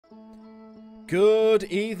Good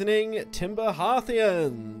evening, Timber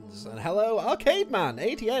Hearthians, and hello, Arcade Man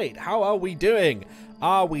 88. How are we doing?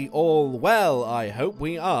 Are we all well? I hope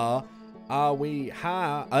we are. Are we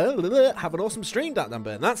have an awesome stream, that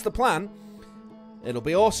number? And that's the plan. It'll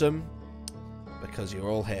be awesome because you're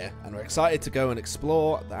all here, and we're excited to go and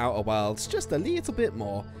explore the Outer Wilds just a little bit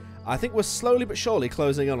more. I think we're slowly but surely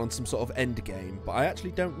closing on some sort of end game, but I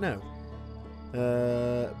actually don't know.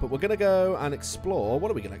 But we're going to go and explore. What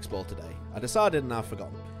are we going to explore today? I decided and I've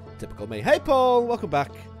forgotten. Typical me. Hey, Paul. Welcome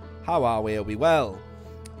back. How are we? Are we well?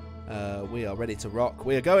 We are ready to rock.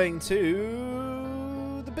 We are going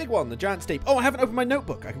to the big one, the Giant Steep. Oh, I haven't opened my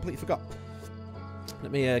notebook. I completely forgot.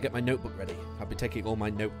 Let me get my notebook ready. I'll be taking all my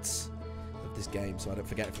notes of this game so I don't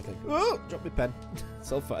forget everything. Oh, drop my pen.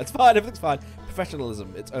 It's all fine. It's fine. Everything's fine.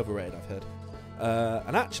 Professionalism. It's overrated, I've heard.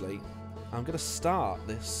 And actually, I'm going to start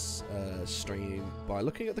this stream by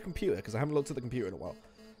looking at the computer, because I haven't looked at the computer in a while.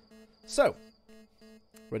 So,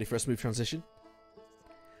 ready for a smooth transition?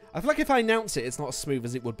 I feel like if I announce it, it's not as smooth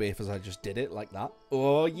as it would be if I just did it like that.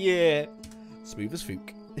 Oh, yeah. Smooth as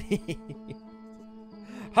fook.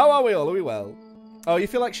 How are we all? Are we well? Oh, you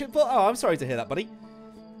feel like shit? Oh, I'm sorry to hear that, buddy.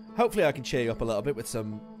 Hopefully I can cheer you up a little bit with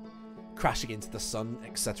some crashing into the sun,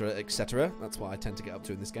 etc., etc. That's what I tend to get up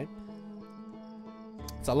to in this game.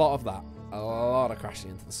 It's a lot of that. A lot of crashing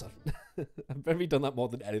into the sun. I've probably done that more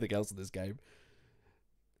than anything else in this game.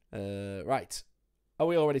 Right. Are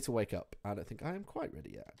we all ready to wake up? I don't think I am quite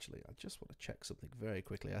ready yet, actually. I just want to check something very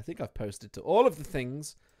quickly. I think I've posted to all of the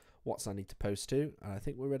things what I need to post to. And I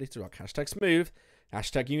think we're ready to rock. Hashtag smooth.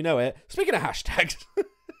 Hashtag you know it. Speaking of hashtags.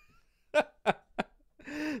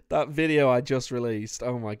 That video I just released.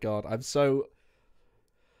 Oh my god.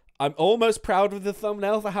 I'm almost proud of the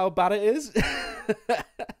thumbnail for how bad it is.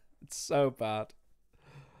 It's so bad.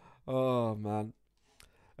 Oh, man.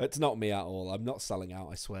 It's not me at all. I'm not selling out,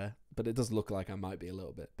 I swear. But it does look like I might be a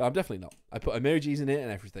little bit. But I'm definitely not. I put emojis in it and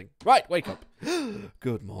everything. Right, wake up.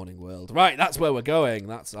 Good morning, world. Right, that's where we're going.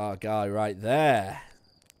 That's our guy right there.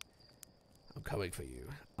 I'm coming for you.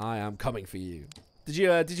 I am coming for you. Did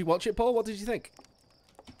you watch it, Paul? What did you think?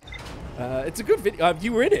 It's a good video.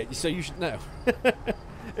 You were in it, so you should know.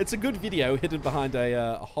 It's a good video hidden behind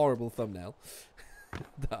a horrible thumbnail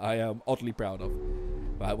that I am oddly proud of.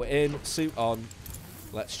 Right, we're in, suit on.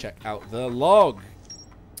 Let's check out the log.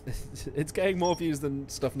 It's getting more views than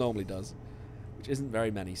stuff normally does, which isn't very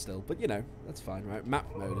many still, but you know, that's fine, right? Map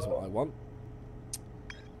mode is what I want.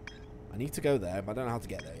 I need to go there, but I don't know how to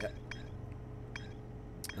get there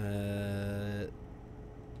yet.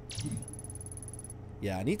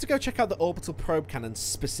 Yeah, I need to go check out the orbital probe cannon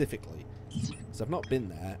specifically, because I've not been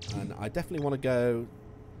there, and I definitely want to go.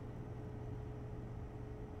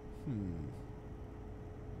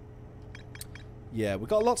 Yeah, we've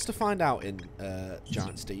got lots to find out in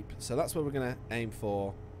Giant Steep, so that's where we're going to aim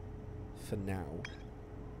for now.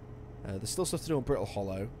 There's still stuff to do on Brittle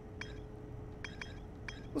Hollow.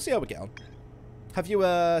 We'll see how we get on. Have you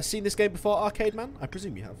seen this game before, Arcade Man? I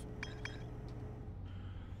presume you have.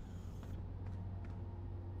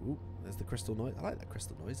 Ooh, there's the crystal noise. I like that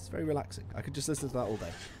crystal noise. It's very relaxing. I could just listen to that all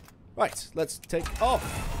day. Right, let's take off.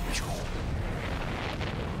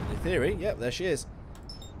 In theory, yep, there she is.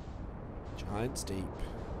 Giant Steep.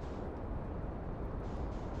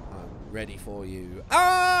 I'm ready for you.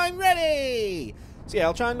 I'm ready! So yeah,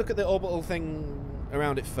 I'll try and look at the orbital thing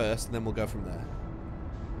around it first, and then we'll go from there.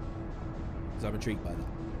 Because I'm intrigued by that.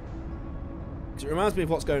 Because it reminds me of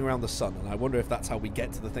what's going around the sun, and I wonder if that's how we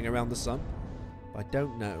get to the thing around the sun. But I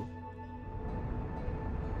don't know.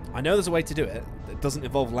 I know there's a way to do it that doesn't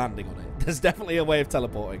involve landing on it. There's definitely a way of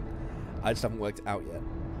teleporting. I just haven't worked it out yet.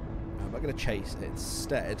 I'm not going to chase it.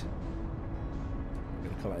 Instead, I'm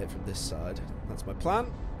going to come at it from this side. That's my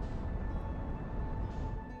plan.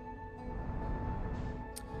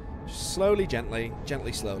 Just slowly, gently.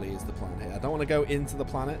 Gently, slowly is the plan here. I don't want to go into the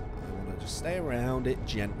planet. I want to just stay around it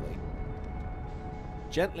gently.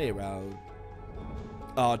 Gently around.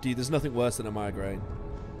 Oh, dude, there's nothing worse than a migraine.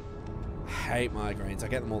 I hate migraines. I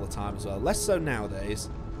get them all the time as well. Less so nowadays,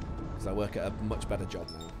 because I work at a much better job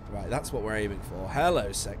now. Right, that's what we're aiming for.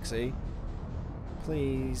 Hello, sexy.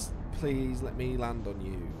 Please, please let me land on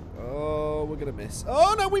you. Oh, we're going to miss.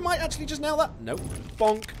 Oh, no, we might actually just nail that. Nope.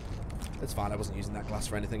 Bonk. That's fine. I wasn't using that glass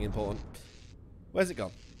for anything important. Where's it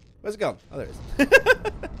gone? Where's it gone? Oh, there it is.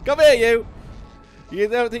 Come here, you. You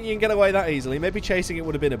don't think you can get away that easily? Maybe chasing it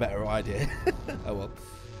would have been a better idea. Oh, well.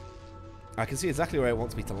 I can see exactly where it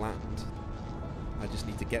wants me to land. I just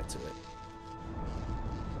need to get to it.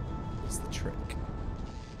 That's the trick.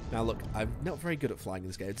 Now, look, I'm not very good at flying in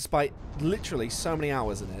this game. Despite literally so many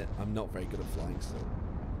hours in it, I'm not very good at flying still.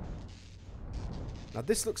 Now,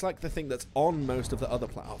 this looks like the thing that's on most of the other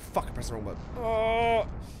planets. Oh, fuck, I pressed the wrong button. Oh!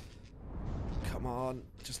 Come on.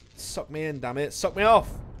 Just suck me in, damn it. Suck me off.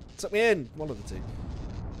 Suck me in. One of the two.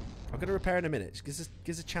 I'm going to repair in a minute. Just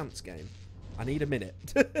give us a chance, game. I need a minute.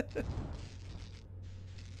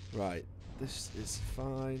 Right. This is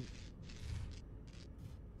fine.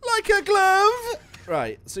 Like a glove!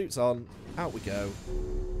 Right. Suit's on. Out we go.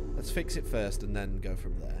 Let's fix it first and then go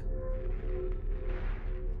from there.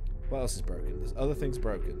 What else is broken? There's other things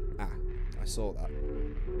broken. Ah, I saw that.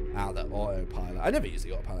 Ah, the autopilot. I never use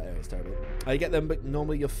the autopilot. It's terrible. You get them, but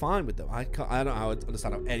normally you're fine with them. I don't know how I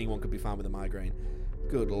understand how anyone could be fine with a migraine.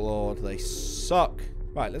 Good lord, they suck.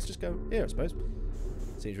 Right, let's just go here, I suppose.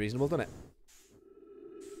 Seems reasonable, doesn't it?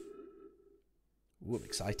 Ooh, I'm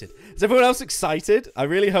excited. Is everyone else excited? I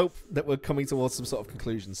really hope that we're coming towards some sort of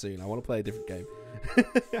conclusion soon. I want to play a different game.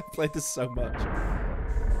 I've played this so much.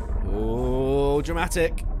 Oh,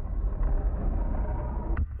 dramatic.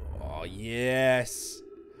 Oh, yes.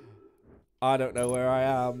 I don't know where I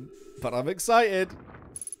am, but I'm excited.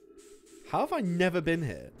 How have I never been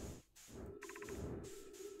here?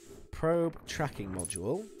 Probe tracking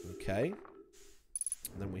module. Okay.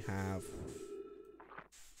 And then we have...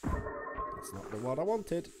 That's not the one I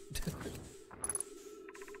wanted.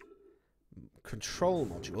 Control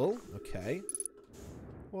module. Okay.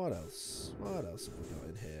 What else? What else have we got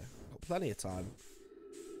in here? Got plenty of time.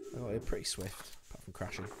 I got here pretty swift, apart from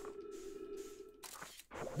crashing.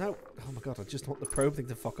 No. Oh my god, I just want the probe thing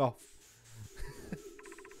to fuck off.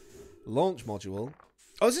 Launch module.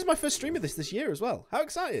 Oh, this is my first stream of this year as well. How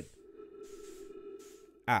excited.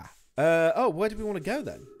 Ah. Oh, where do we want to go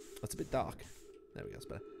then? Oh, it's a bit dark. There we go, it's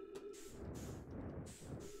better.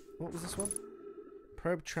 What was this one?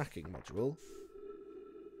 Probe tracking module.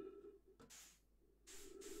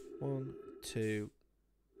 1, 2,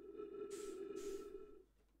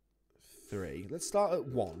 3. Let's start at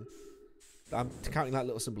 1. I'm counting that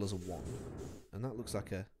little symbol as a 1. And that looks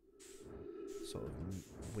like a sort of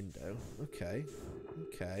window. Okay.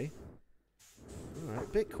 Okay.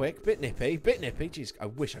 Alright, bit quick, bit nippy, bit nippy. Jeez, I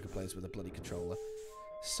wish I could play this with a bloody controller.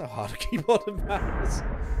 It's so hard to keyboard and mouse.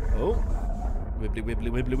 Oh. Wibbly, wibbly,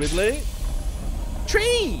 wibbly, wibbly.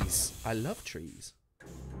 Trees! I love trees.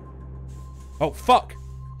 Oh, fuck!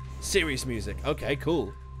 Serious music. Okay,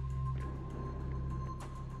 cool.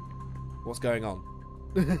 What's going on?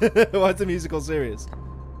 Why is the music all serious?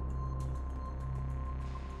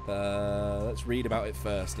 Let's read about it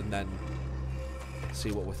first and then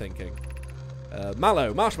see what we're thinking.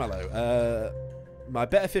 Marshmallow. My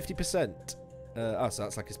better 50%. Oh, so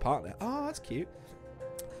that's like his partner. Oh, that's cute.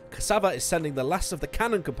 Cassava is sending the last of the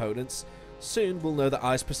cannon components. Soon we'll know the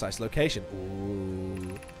eye's precise location.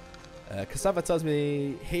 Ooh. Cassava tells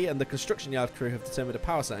me he and the construction yard crew have determined a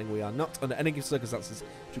power setting we are not under any circumstances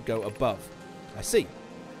to go above. I see.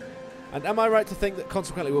 And am I right to think that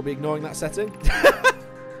consequently we'll be ignoring that setting?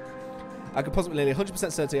 I can possibly nearly 100%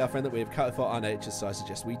 certainty our friend that we have accounted for our nature, so I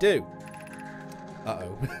suggest we do.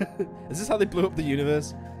 Uh-oh. Is this how they blew up the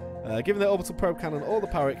universe? Given the orbital probe cannon, all the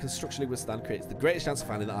power it can structurally withstand creates the greatest chance of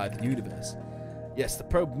finding the eye of the universe. Yes, the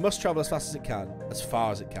probe must travel as fast as it can, as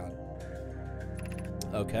far as it can.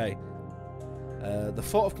 Okay. The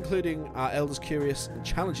thought of concluding our elder's curious and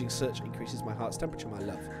challenging search increases my heart's temperature, my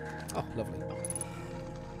love. Oh, lovely.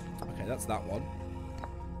 Okay, that's that one.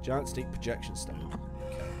 Giant steep projection stone.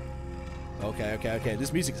 Okay.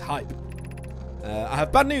 This music's hype. I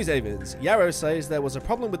have bad news, Avens. Yarrow says there was a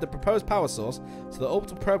problem with the proposed power source, so the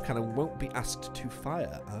orbital probe cannon won't be asked to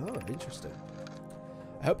fire. Oh, interesting.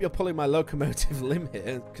 I hope you're pulling my locomotive limb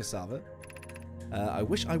here, Cassava. I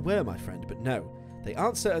wish I were, my friend, but no. They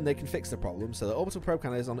aren't certain they can fix the problem, so the orbital probe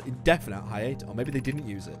cannon is on indefinite hiatus, or maybe they didn't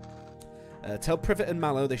use it. Tell Privet and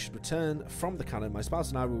Mallow they should return from the cannon. My spouse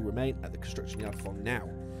and I will remain at the construction yard for now.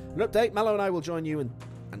 An update, Mallow and I will join you and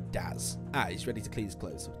Daz. Ah, he's ready to clean his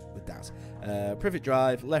clothes with Daz. Privet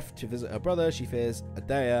Drive, left to visit her brother. She fears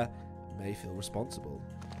Adea may feel responsible.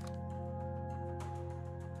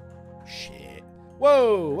 Shit.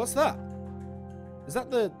 Whoa, what's that? Is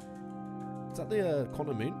that the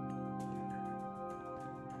quantum moon?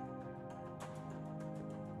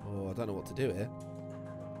 Oh, I don't know what to do here.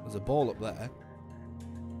 There's a ball up there.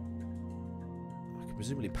 I can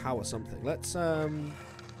presumably power something. Let's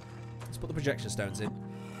put the projection stones in.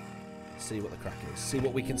 See what the crack is. See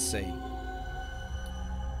what we can see.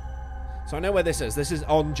 So I know where this is. This is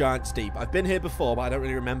on Giant Steep. I've been here before, but I don't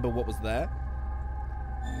really remember what was there.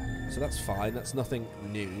 So that's fine. That's nothing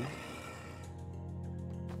new.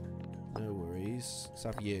 No worries. Let's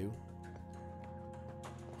have you.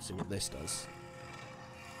 See what this does.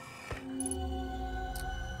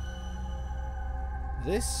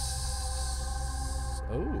 This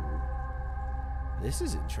Oh. This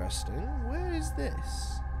is interesting. Where is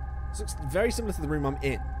this? This looks very similar to the room I'm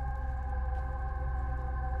in.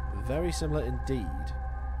 Very similar indeed.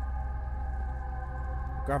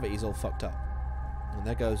 Gravity's all fucked up. And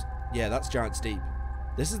there goes... Yeah, that's Giant's Deep.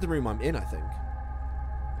 This is the room I'm in, I think.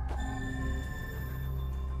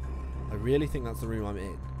 I really think that's the room I'm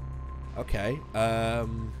in. Okay.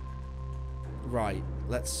 Right.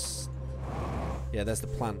 Let's... Yeah, there's the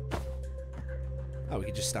plant. Oh, we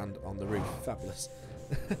could just stand on the roof. Fabulous.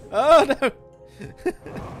 Oh, no!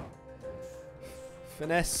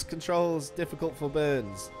 Finesse controls difficult for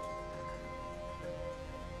burns.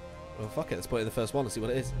 Well, fuck it. Let's put it in the first one and see what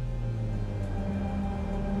it is.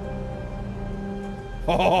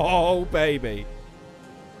 Oh, baby.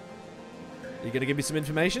 Are you going to give me some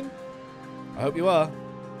information? I hope you are.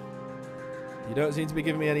 You don't seem to be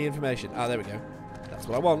giving me any information. Ah, there we go. That's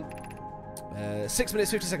what I want. 6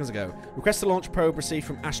 minutes, 50 seconds ago. Request to launch probe received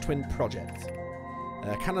from Ash Twin Project.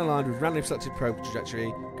 Cannon aligned with randomly selected probe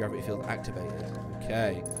trajectory. Gravity field activated.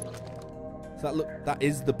 Okay. So that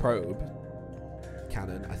is the probe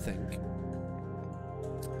cannon, I think.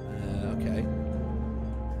 Okay.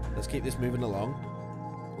 Let's keep this moving along.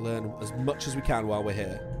 Learn as much as we can while we're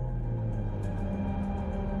here.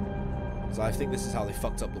 Because I think this is how they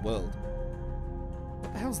fucked up the world.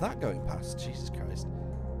 What the hell's that going past? Jesus Christ.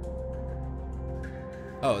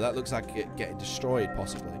 Oh, that looks like it getting destroyed,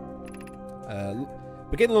 possibly.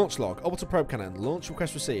 Begin launch log. Orbital probe cannon. Launch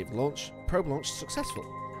request received. Probe launch successful.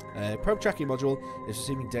 Probe tracking module is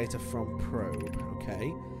receiving data from probe.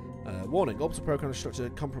 Okay. Warning. Orbital probe cannon structure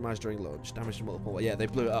compromised during launch. Damage to multiple... Yeah, they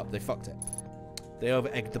blew it up. They fucked it. They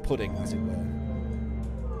over-egged the pudding, as it were.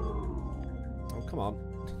 Oh, come on.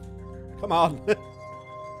 Come on.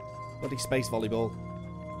 Bloody space volleyball.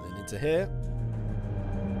 And then into here.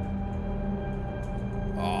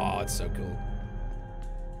 Oh, it's so cool.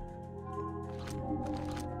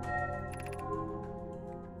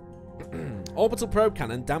 Orbital probe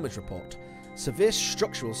cannon damage report. Severe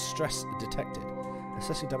structural stress detected.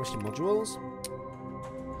 Assessing damage to modules.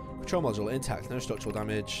 Control module intact, no structural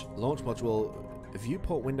damage. Launch module,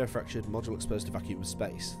 viewport window fractured, module exposed to vacuum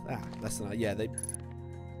space. Ah, less than that. Yeah, they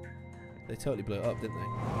totally blew it up, didn't they?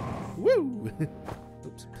 Woo!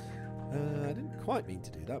 Oops. I didn't quite mean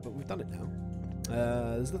to do that, but we've done it now.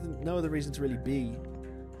 There's no other reason to really be.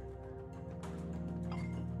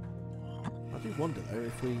 I do wonder though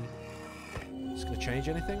if we. It's going to change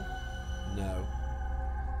anything? No.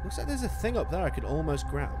 Looks like there's a thing up there I could almost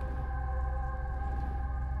grab.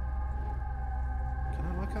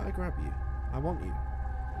 Why can't I grab you? I want you.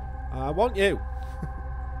 I want you!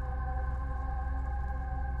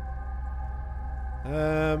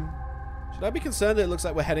 Should I be concerned that it looks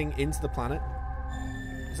like we're heading into the planet?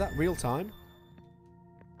 Is that real time?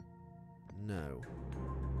 No.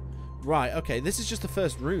 Right, okay, this is just the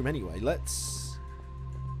first room anyway. Let's...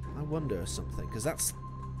 I wonder something, because that's...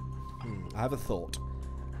 I have a thought.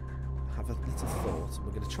 I have a little thought.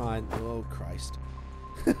 We're going to try and... Oh, Christ.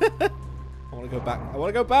 I want to go back. I want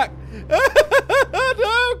to go back!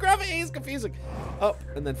 No! Gravity is confusing! Up,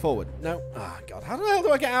 and then forward. No. Ah, oh, God. How the hell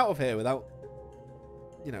do I get out of here without...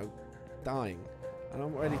 You know, dying? I'm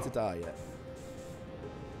not ready to die yet.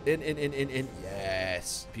 In.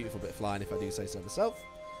 Yes! Beautiful bit of flying, if I do say so myself.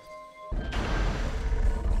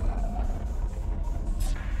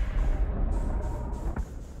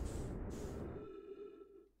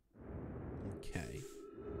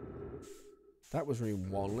 That was room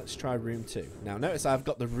 1. Let's try room 2. Now, notice I've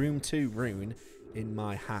got the room 2 rune in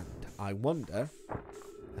my hand. I wonder...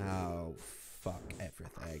 Oh, fuck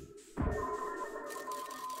everything.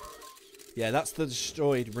 Yeah, that's the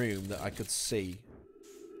destroyed room that I could see.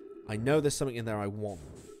 I know there's something in there I want.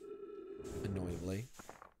 Annoyingly.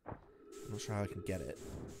 I'm not sure how I can get it.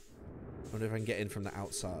 I wonder if I can get in from the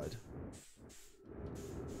outside.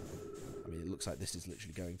 I mean, it looks like this is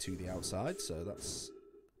literally going to the outside, so that's...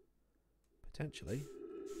 potentially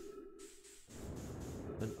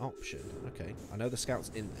an option. Okay, I know the scout's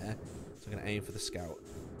in there, so I'm going to aim for the scout.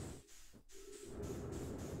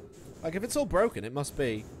 Like, if it's all broken, it must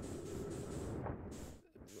be...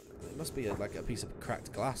 It must be like a piece of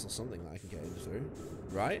cracked glass or something that I can get in through.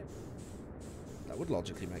 Right? That would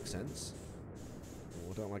logically make sense.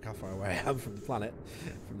 Oh, I don't like how far away I am from the planet.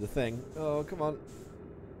 From the thing. Oh, come on.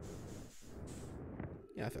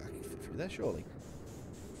 Yeah, I think I can fit through there, surely.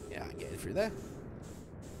 Yeah, I can get in through there.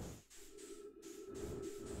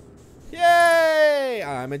 Yay!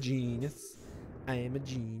 I'm a genius. I am a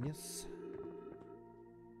genius.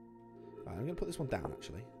 Right, I'm going to put this one down,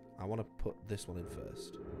 actually. I want to put this one in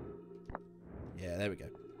first. Yeah, there we go.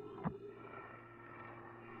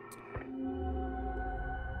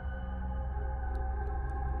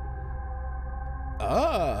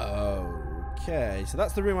 Oh, okay. So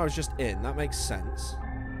that's the room I was just in. That makes sense.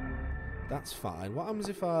 That's fine. What happens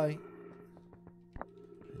if I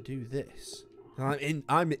do this?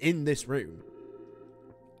 I'm in this room.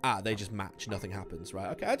 Ah, they just match. Nothing happens. Right.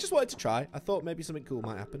 Okay. I just wanted to try. I thought maybe something cool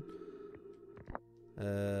might happen.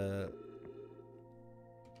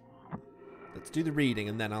 Let's do the reading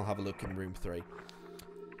and then I'll have a look in room 3.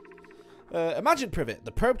 Imagine Privet.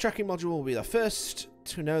 The probe tracking module will be the first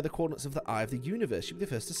to know the coordinates of the eye of the universe. You'll be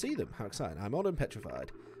the first to see them. How exciting. I'm odd and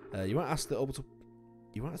petrified. You won't ask the orbital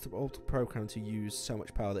program to use so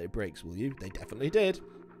much power that it breaks, will you? They definitely did.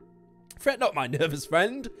 Fret not, my nervous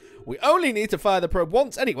friend. We only need to fire the probe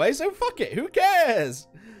once anyway, so fuck it. Who cares?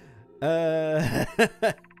 God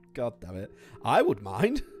damn it. I would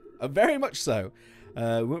mind. Very much so.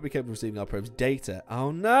 We won't be capable of receiving our probe's data.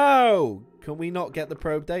 Oh no! Can we not get the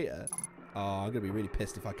probe data? Oh, I'm going to be really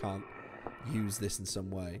pissed if I can't use this in some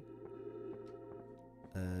way.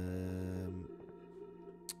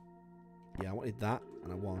 Yeah, I wanted that,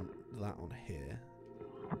 and I want that on here.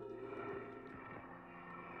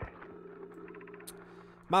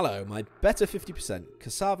 Mallow, my better 50%.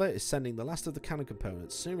 Cassava is sending the last of the cannon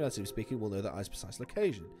components. Soon, relatively speaking, we'll know the eye's precise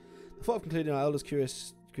location. The thought of concluding our elders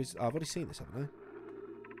curious... I've already seen this, haven't I?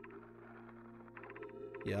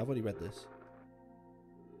 Yeah, I've already read this.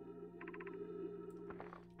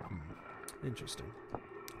 Interesting.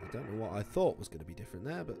 I don't know what I thought was going to be different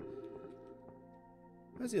there, but...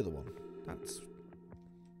 Where's the other one? That's...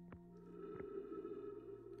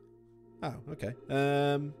 Oh, okay.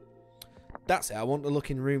 That's it. I want to look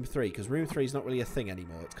in room 3, because room 3 is not really a thing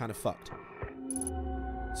anymore. It's kind of fucked.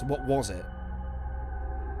 So what was it?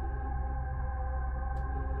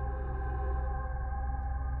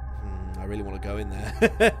 I really want to go in there.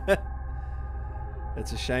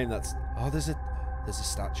 It's a shame that's... Oh, there's a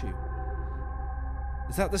statue.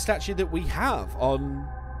 Is that the statue that we have on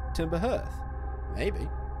Timber Hearth? Maybe.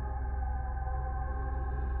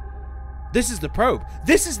 This is the probe.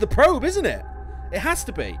 This is the probe, isn't it? It has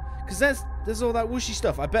to be. Because there's all that whooshy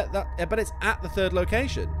stuff. I bet it's at the 3rd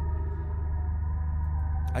location.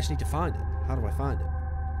 I just need to find it. How do I find it?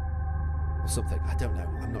 Or something. I don't know.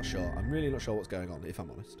 I'm not sure. I'm really not sure what's going on, if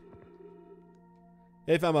I'm honest.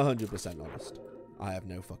 If I'm 100% honest. I have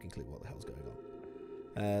no fucking clue what the hell's going on.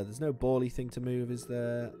 There's no bally thing to move, is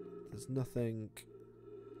there? There's nothing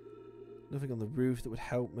on the roof that would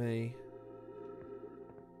help me.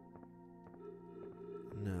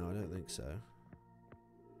 No, I don't think so.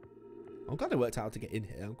 I'm glad I worked out how to get in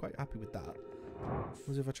here. I'm quite happy with that.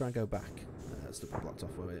 What if I try and go back? That's the blocked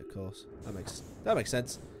off way, of course. That makes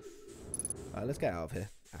sense. Alright, let's get out of here.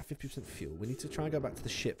 50% fuel. We need to try and go back to the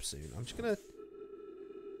ship soon. I'm just gonna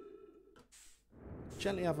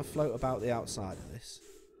gently have a float about the outside of this.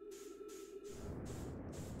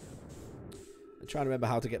 And try and remember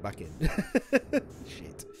how to get back in.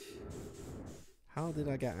 Shit. How did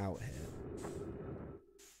I get out here?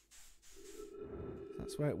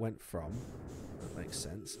 That's where it went from. That makes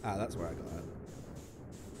sense. Ah, that's where I got out.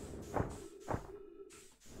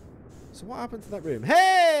 So what happened to that room?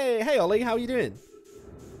 Hey! Hey, Ollie, how are you doing?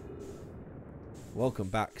 Welcome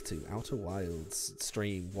back to Outer Wilds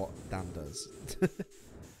stream What Dan Does.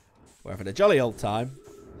 We're having a jolly old time.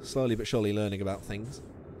 Slowly but surely learning about things.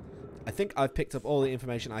 I think I've picked up all the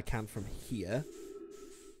information I can from here.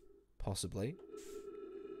 Possibly.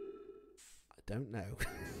 I don't know.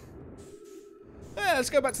 Let's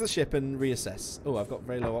go back to the ship and reassess. Oh, I've got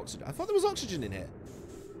very low oxygen. I thought there was oxygen in here.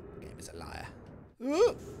 The game is a liar.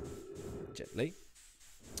 Ooh. Gently.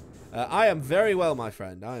 I am very well, my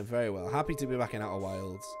friend. I am very well. Happy to be back in Outer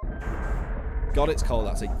Wilds. God, it's cold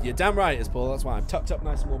outside. You're damn right it's Paul. That's why I'm tucked up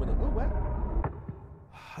nice and warm in it. Oh, where?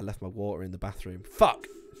 I left my water in the bathroom. Fuck!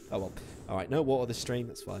 Oh, well. Alright, no water this stream.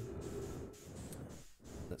 That's fine.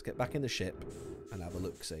 Let's get back in the ship and have a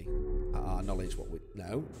look-see at our knowledge. What we...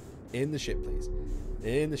 No. In the ship, please.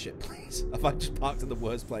 In the ship, please. Have I just parked in the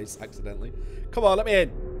worst place accidentally? Come on, let me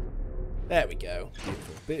in. There we go.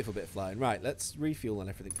 Beautiful. Beautiful bit of flying. Right, let's refuel on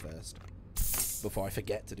everything first. Before I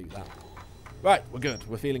forget to do that. Right, we're good.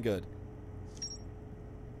 We're feeling good.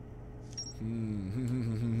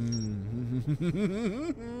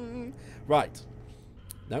 Right.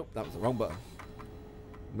 Nope, that was the wrong button.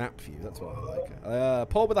 Map view, that's what I like.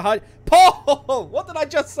 Paul with a high... Paul! What did I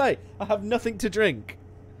just say? I have nothing to drink.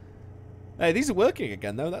 Hey, these are working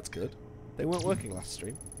again, though. That's good. They weren't working last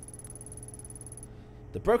stream.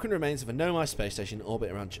 The broken remains of a Nomai space station in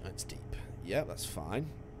orbit around Giants Deep. Yeah, that's fine.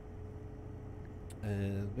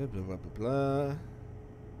 Blah, blah, blah, blah, blah.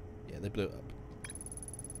 Yeah, they blew it up.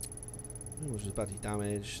 Which was badly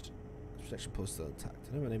damaged. Protection pulse still intact.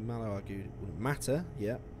 I know my name Mallow argued it wouldn't matter.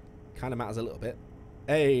 Yeah. Kind of matters a little bit.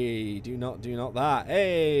 Hey, do not that.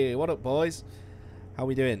 Hey, what up, boys? How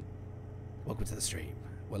we doing? Welcome to the stream.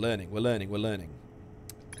 We're learning.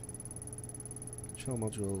 Control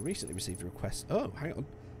module recently received a request. Oh, hang on.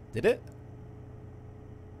 Did it?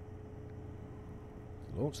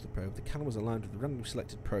 Launch the probe. The cannon was aligned with the randomly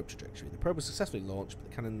selected probe trajectory. The probe was successfully launched, but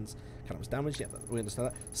the cannon was damaged. Yeah, we understand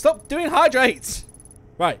that. Stop doing hydrates!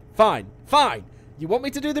 Right, fine. You want me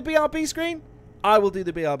to do the BRB screen? I will do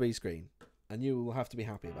the BRB screen. And you will have to be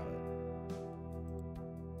happy about it.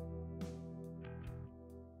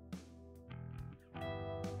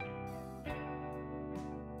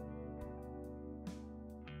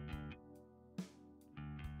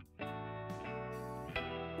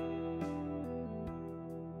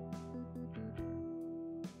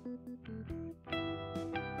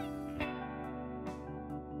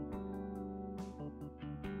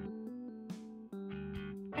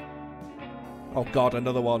 Oh god,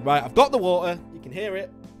 another one. Right, I've got the water. You can hear it.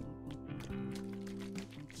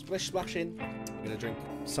 Splish splashing. I'm going to drink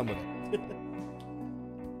some of it.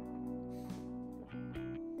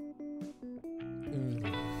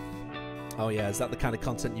 Oh yeah, is that the kind of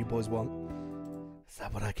content you boys want? Is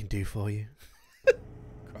that what I can do for you?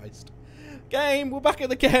 Christ. Game! We're back at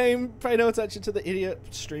the game! Pay no attention to the idiot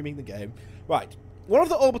streaming the game. Right. One of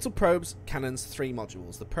the orbital probe's cannon's 3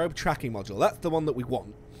 modules. The probe tracking module. That's the one that we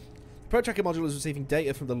want. Probe tracking module is receiving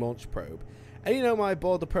data from the launch probe. And you know my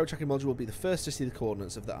board, the probe tracking module will be the first to see the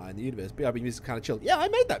coordinates of the eye in the universe. BRB music kind of chilled. Yeah, I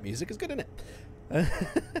made that music. It's good, isn't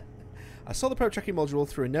it? I saw the probe tracking module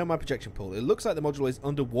through a nomad projection pool. It looks like the module is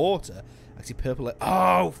underwater. I see purple.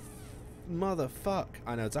 Oh, motherfuck!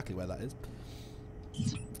 I know exactly where that is.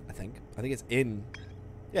 I think it's in.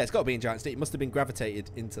 Yeah, it's got to be in Giant Steep. It must have been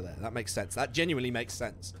gravitated into there. That makes sense. That genuinely makes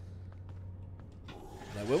sense.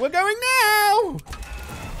 There where we're going now.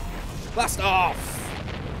 Blast off!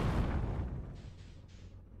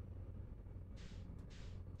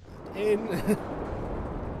 In.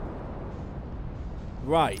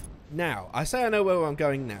 Right, now, I say I know where I'm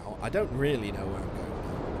going now. I don't really know where I'm going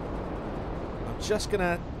now. I'm just going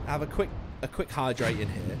to have a quick hydrate in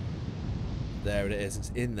here. There it is.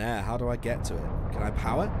 It's in there. How do I get to it? Can I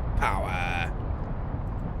power? Power!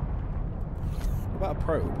 What about a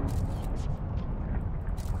probe?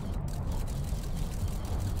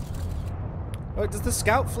 Oh, does the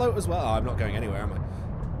scout float as well? Oh, I'm not going anywhere, am I?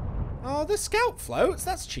 Oh, the scout floats?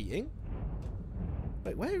 That's cheating.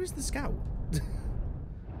 Wait, where is the scout?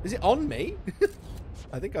 Is it on me?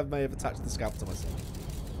 I think I may have attached the scout to myself.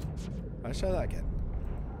 I'll show that again.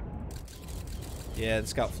 Yeah, the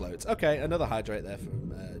scout floats. Okay, another hydrate there from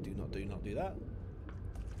do not do that.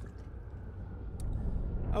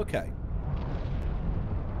 Okay.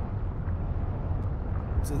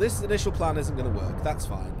 So this initial plan isn't going to work. That's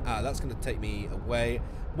fine. That's going to take me away.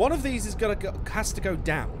 One of these is has to go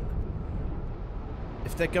down.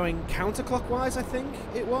 If they're going counterclockwise, I think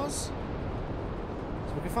it was.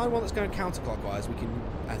 So we can find one that's going counterclockwise. We can.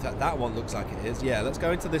 That one looks like it is. Yeah, let's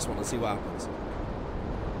go into this one and see what happens.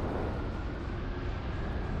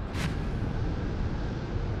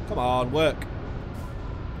 Come on, work.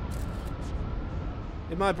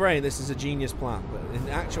 In my brain, this is a genius plan, but in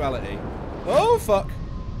actuality, oh fuck.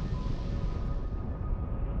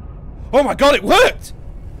 Oh my god, it worked!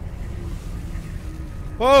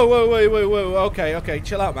 Whoa, whoa. Okay,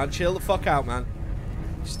 chill out, man. Chill the fuck out, man.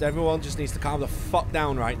 Just everyone just needs to calm the fuck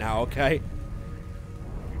down right now, okay?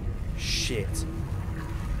 Shit.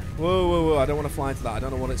 Whoa. I don't want to fly into that. I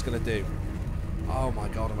don't know what it's going to do. Oh my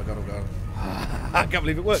god. I can't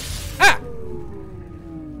believe it worked. Ah!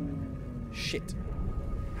 Shit.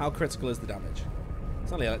 How critical is the damage?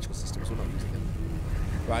 It's only electrical systems. We're not using them.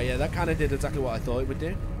 Right, yeah, that kind of did exactly what I thought it would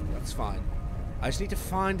do. That's fine. I just need to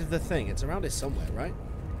find the thing. It's around it somewhere, right?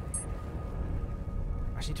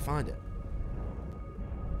 I just need to find it.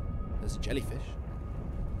 There's a jellyfish.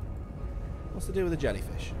 What's the deal with the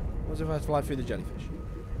jellyfish? What if I fly through the jellyfish?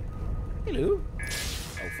 Hello?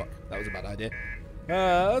 Oh, fuck. That was a bad idea.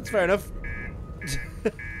 That's fair enough.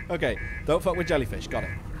 Okay, don't fuck with jellyfish. Got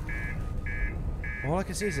it. All I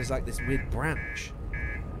can see is there's like this weird branch.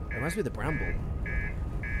 It reminds me of the bramble.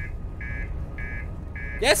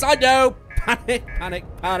 Yes, I know! Panic.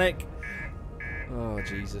 Oh,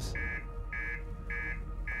 Jesus.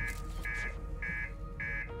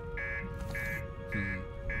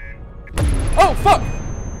 Oh, fuck!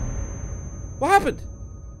 What happened?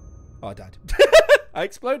 Oh, I died. I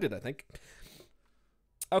exploded, I think.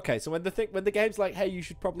 Okay, so when the game's like, hey, you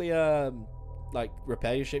should probably like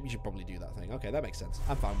repair your ship, you should probably do that thing. Okay, that makes sense.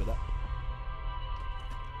 I'm fine with that.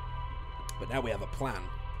 But now we have a plan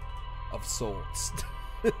of sorts.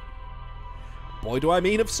 Boy, do I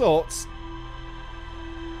mean of sorts.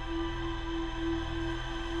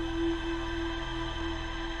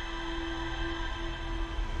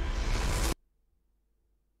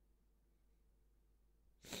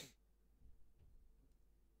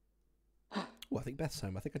 Oh, I think Beth's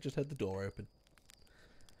home. I think I just heard the door open.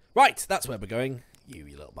 Right, that's where we're going. You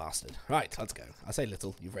little bastard. Right, let's go. I say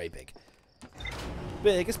little, you're very big.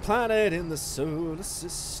 Biggest planet in the solar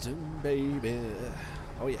system, baby.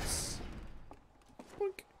 Oh, yes.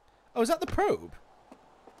 Boink. Oh, is that the probe?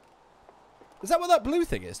 Is that what that blue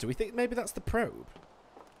thing is? Do we think maybe that's the probe?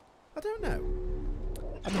 I don't know.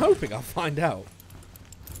 I'm hoping I'll find out.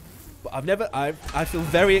 But I feel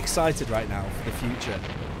very excited right now for the future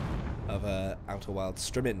of Outer Wilds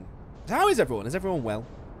streaming. So how is everyone? Is everyone well?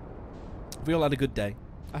 Have we all had a good day?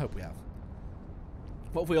 I hope we have.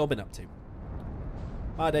 What have we all been up to?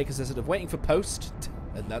 My day consisted of waiting for post,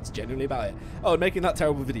 and that's generally about it. Oh, and making that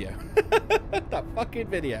terrible video. That fucking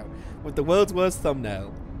video with the world's worst thumbnail,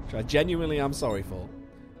 which I genuinely am sorry for.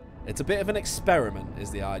 It's a bit of an experiment, is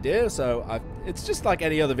the idea, so it's just like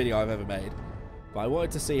any other video I've ever made. But I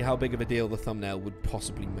wanted to see how big of a deal the thumbnail would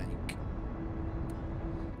possibly make.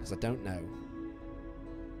 Because I don't know.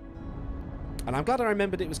 And I'm glad I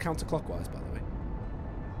remembered it was counterclockwise, by the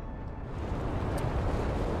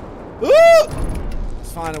way. Ooh!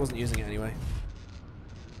 It's fine, I wasn't using it anyway.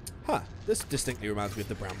 Huh, this distinctly reminds me of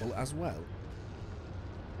the bramble as well.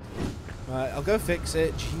 Right, I'll go fix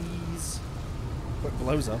it. Jeez. Quick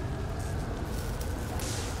blows up.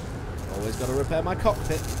 Always got to repair my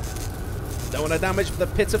cockpit. Don't want to damage the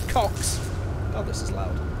pit of cocks. God, this is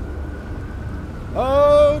loud.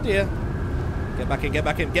 Oh dear. Get back in, get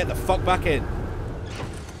back in, get the fuck back in.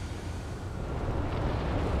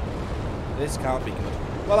 This can't be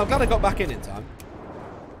good. Well, I'm glad I got back in time.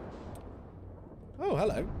 Oh,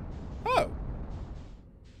 hello. Oh.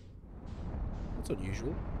 That's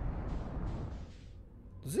unusual.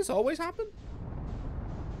 Does this always happen?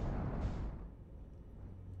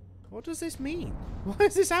 What does this mean? Why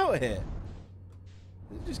is this out here?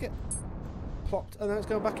 Did it just get plopped and then it's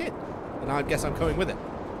going back in? And I guess I'm coming with it.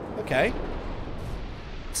 Okay.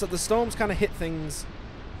 So the storms kind of hit things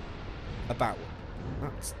about.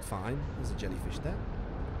 That's fine. There's a jellyfish there.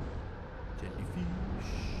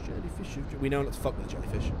 Jellyfish. We know not to fuck with the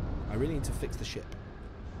jellyfish. I really need to fix the ship.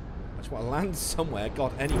 I just want to land somewhere.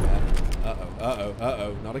 God, anywhere. Uh-oh, uh-oh,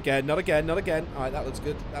 uh-oh. Not again, not again, not again. Alright, that looks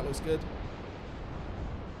good. That looks good.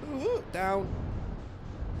 Ooh, down.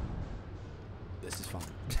 This is fine.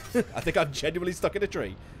 I think I'm genuinely stuck in a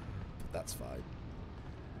tree. But that's fine.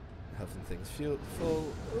 Health and things. Fuel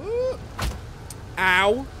full. Ooh.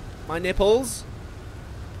 Ow! My nipples.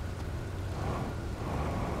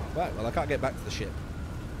 Right, well I can't get back to the ship.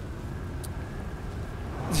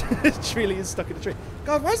 It really is stuck in a tree.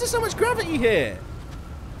 God, why is there so much gravity here?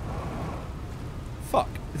 Fuck.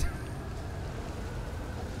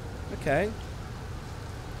 Okay.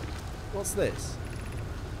 What's this?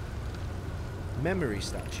 Memory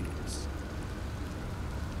statues.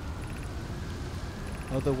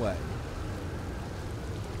 Other way.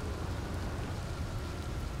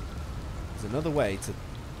 There's another way to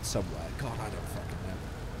somewhere. God, I don't fucking know.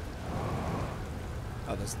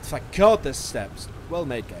 Oh, there's... Thank God there's steps. Well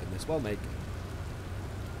made game, this. Well made game.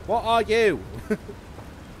 What are you?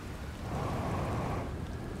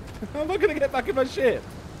 I'm not going to get back in my ship.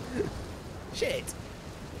 Shit.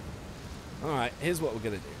 Alright, here's what we're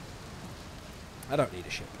going to do. I don't need a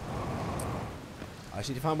ship. I just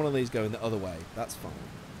need to find one of these going the other way. That's fine.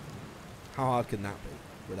 How hard can that be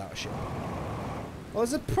without a ship? Well,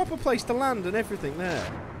 there's a proper place to land and everything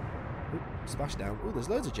there. Oop, splash down. Oh, there's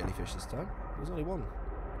loads of jellyfish this time. There's only one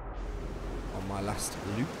on my last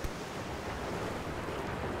loop.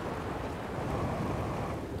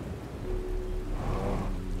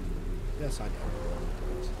 Yes, I know.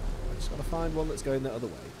 I just got to find one that's going the other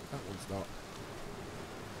way. That one's not.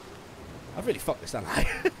 I've really fucked this, haven't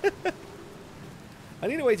I? I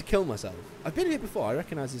need a way to kill myself. I've been here before. I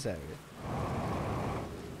recognise this area.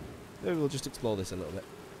 Maybe we'll just explore this a little bit.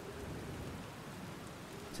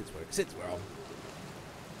 Since we're on.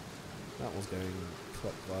 That one's going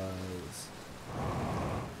clockwise.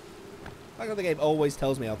 Like how the game always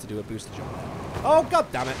tells me how to do a booster jump there. Oh, god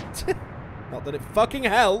damn it. Not that it fucking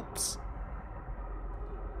helps.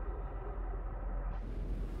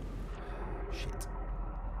 Shit.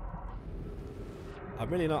 I'm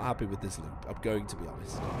really not happy with this loop. I'm going to be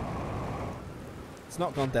honest. It's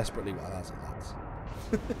not gone desperately well, has it, lads?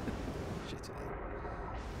 Shit.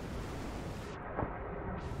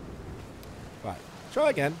 Right. Try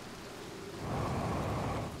again.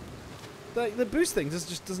 The boost thing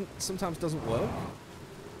just sometimes doesn't work.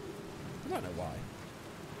 I don't know why.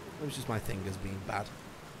 It was just my fingers being bad.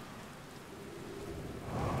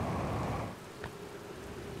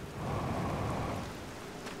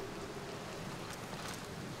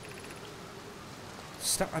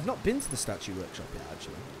 I've not been to the statue workshop yet,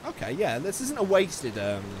 actually. Okay, yeah, this isn't a wasted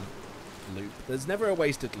loop. There's never a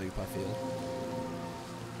wasted loop, I feel.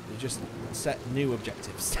 You just set new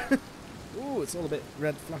objectives. Ooh, it's all a bit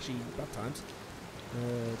red, flashy, bad times.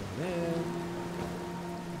 Down there.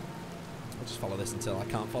 I'll just follow this until I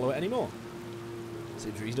can't follow it anymore.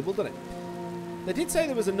 Seems reasonable, doesn't it? They did say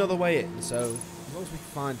there was another way in, so as long as we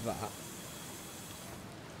find that.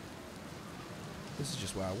 This is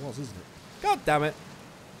just where I was, isn't it? God damn it!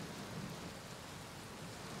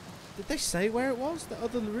 Did they say where it was? The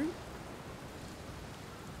other route?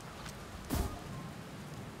 I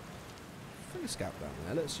think a scout down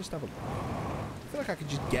there. Let's just have a look. I feel like I could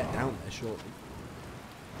just get down there shortly.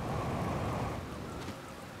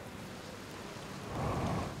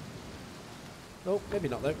 Oh, maybe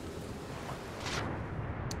not though.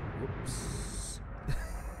 Whoops.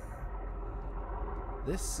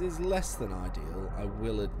 This is less than ideal, I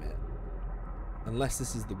will admit. Unless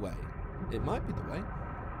this is the way. It might be the way.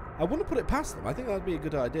 I wouldn't put it past them. I think that would be a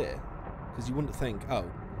good idea. Because you wouldn't think, oh,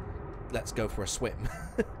 let's go for a swim.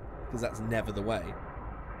 Because that's never the way.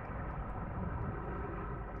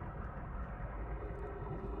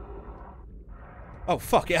 Oh,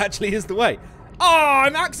 fuck, it actually is the way. Oh,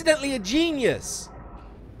 I'm accidentally a genius.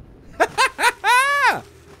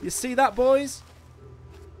 You see that, boys?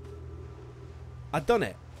 I've done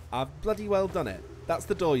it. I've bloody well done it. That's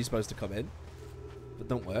the door you're supposed to come in. But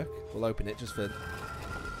don't work. We'll open it just for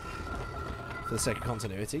the sake of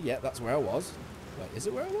continuity. Yeah, that's where I was. Wait, is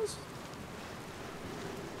it where I was?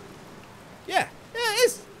 Yeah. Yeah, it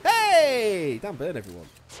is. Hey! Damn burn, everyone.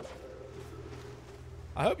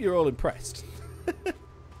 I hope you're all impressed.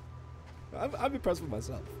 I'm impressed with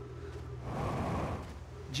myself.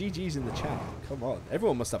 GG's in the chat. Come on.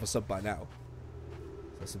 Everyone must have a sub by now.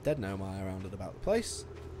 There's some dead nomai around and about the place.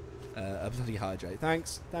 A bloody hydrate.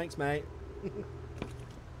 Thanks. Thanks, mate.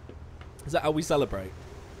 Is that how we celebrate?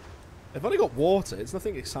 I've only got water. It's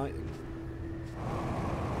nothing exciting.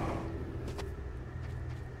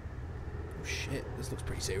 Oh, shit. This looks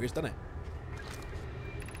pretty serious, doesn't it?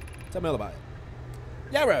 Tell me all about it.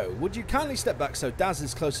 Yarrow, would you kindly step back so Daz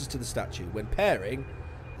is closest to the statue? When pairing,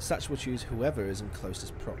 the statue will choose whoever is in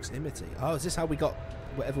closest proximity. Oh, is this how we got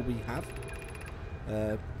whatever we have?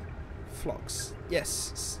 Phlox.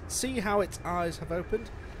 Yes. See how its eyes have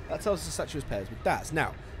opened? That tells us the statue is pairs with Daz.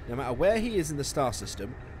 Now, no matter where he is in the star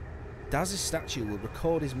system, Daz's statue will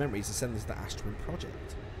record his memories and send them to the Ash Twin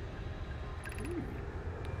Project.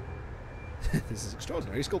 This is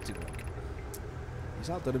extraordinary sculpting work. He's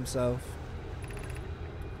outdone himself.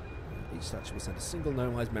 Each statue will send a single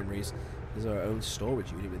nomai's memories as our own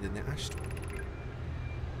storage unit within the Ash Twin.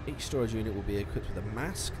 Each storage unit will be equipped with a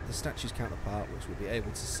mask, the statue's counterpart, which will be able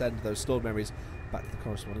to send those stored memories back to the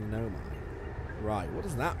corresponding nomai. Right, what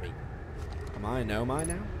does that mean? Am I a nomai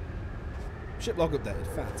now? Ship log updated.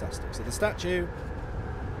 Fantastic. So the statue,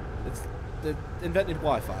 it's the invented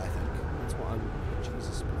Wi-Fi, I think. That's what I'm...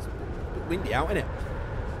 Jesus, it's a bit windy out, isn't it?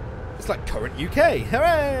 It's like current UK.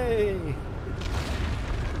 Hooray!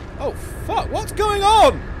 Oh, fuck. What's going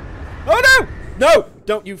on? Oh, no! No!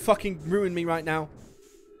 Don't you fucking ruin me right now.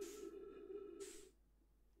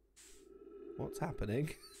 What's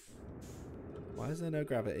happening? Why is there no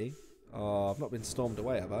gravity? Oh, I've not been stormed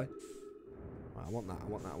away, have I? Right, I want that, I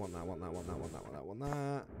want that, I want that, I want that, I want that, I want that, I want that, I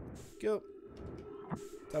want that. Go.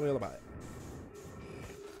 Tell me all about it.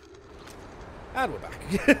 And we're back.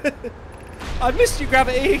 I've missed you,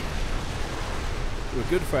 Gravity! You're a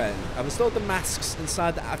good friend. I've installed the masks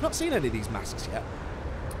inside the... I've not seen any of these masks yet.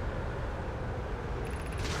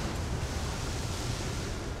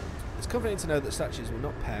 It's comforting to know that statues will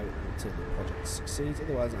not pair until the project succeeds.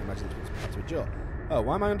 Otherwise, I imagine it will have to endure. Oh,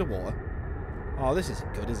 why am I underwater? Oh, this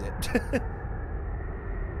isn't good, is it? Oh,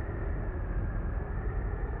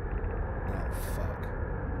 fuck.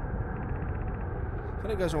 If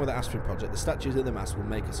anything goes wrong with the Ash Twin project, the statues in the mask will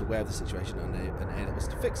make us aware of the situation and enable us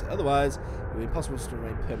to fix it. Otherwise, it will be impossible to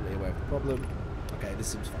remain permanently aware of the problem. Okay, this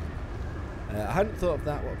seems fine. I hadn't thought of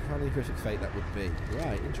that, what a profoundly horrific fate that would be.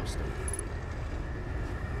 Right, interesting.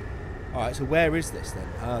 Alright, so where is this then?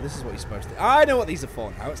 This is what you're supposed to... I know what these are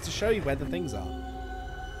for now. It's to show you where the things are.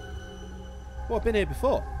 Oh, I've been here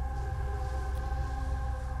before.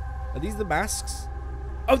 Are these the masks?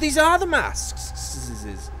 Oh, these are the masks!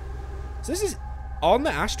 So this is on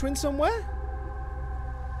the Ash Twin somewhere?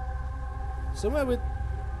 Somewhere with...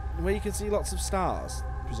 where you can see lots of stars,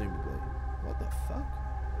 presumably. What the fuck?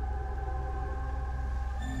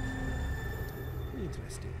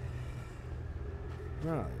 Interesting.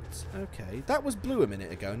 Right, okay. That was blue a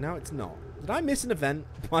minute ago, now it's not. Did I miss an event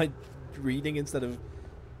by reading instead of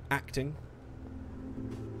acting?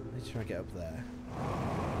 Let's try and get up there.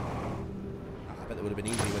 Bet that would have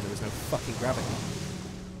been easy when there was no fucking gravity.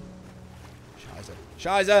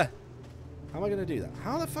 Shizer! How am I going to do that?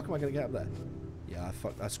 How the fuck am I going to get up there? Yeah,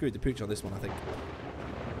 I screwed the pooch on this one, I think.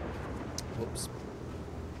 Whoops.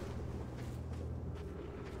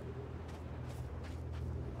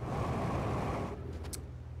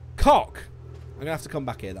 Cock! I'm going to have to come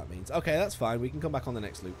back here, that means. Okay, that's fine. We can come back on the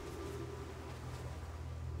next loop.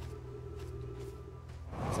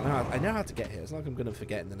 So I know how to get here. It's not like I'm going to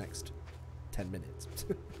forget in the next 10 minutes.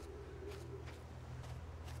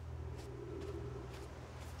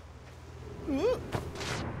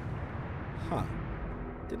 Huh.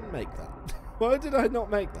 Didn't make that. Why did I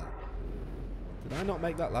not make that? Did I not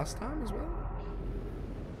make that last time as well?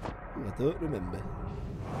 Ooh, I don't remember.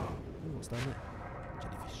 Ooh, what's down there?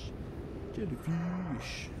 Jellyfish.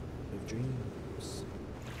 Jellyfish of dreams.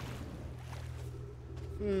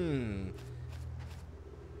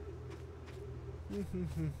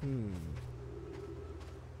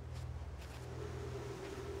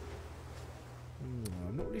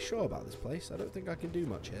 I'm not really sure about this place. I don't think I can do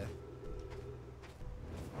much here.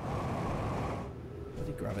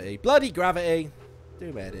 Bloody gravity. Bloody gravity!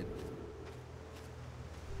 Do my head in.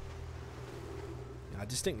 I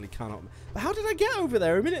distinctly cannot. But how did I get over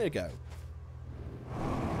there a minute ago?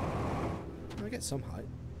 I get some height.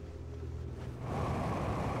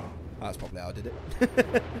 Oh, that's probably how I did it.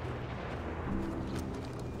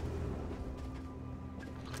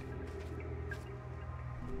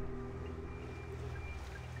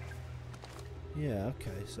 Yeah,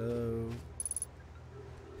 okay, so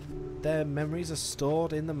their memories are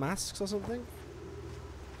stored in the masks or something?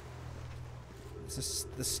 There's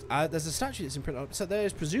a statue that's imprinted on, so there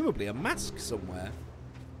is presumably a mask somewhere.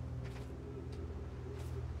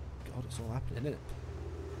 God, it's all happening, isn't it?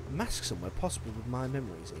 A mask somewhere, possibly with my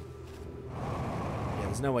memories in. Yeah,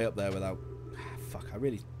 there's no way up there without... Fuck, I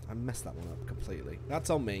messed that one up completely. That's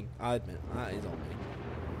on me, I admit. That is on me.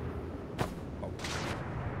 Oh.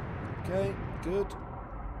 Okay, good.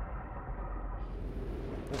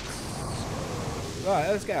 Right,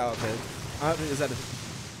 let's get out of here. I don't think there's anything...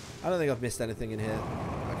 I don't think I've missed anything in here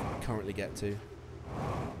I can currently get to.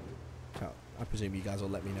 I presume you guys will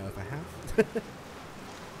let me know if I have.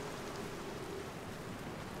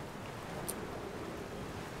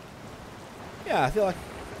 Yeah, I feel like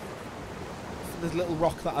there's a little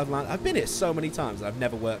rock that I've landed. I've been here so many times and I've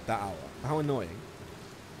never worked that out. How annoying.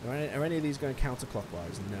 Are any of these going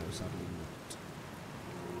counterclockwise? No, sadly not.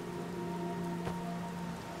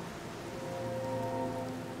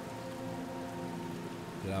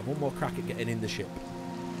 We'll have one more crack at getting in the ship.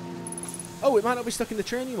 Oh, it might not be stuck in the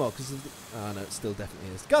train anymore because of the... Oh, no, it still definitely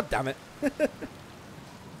is. God damn it. This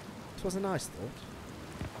was a nice thought.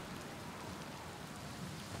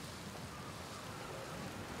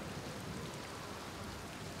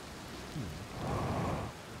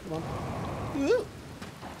 Come on. Ooh.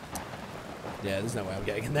 Yeah, there's no way I'm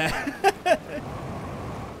getting in there. There's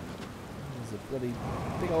a bloody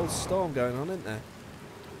big old storm going on, isn't there?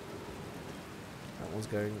 That one's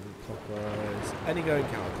going clockwise. Any going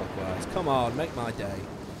counterclockwise. Come on, make my day.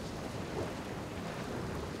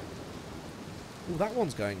 Ooh, that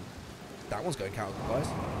one's going counterclockwise.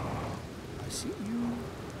 I see you.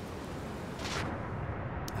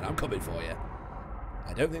 And I'm coming for you.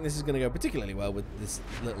 I don't think this is going to go particularly well with this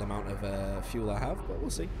little amount of fuel I have, but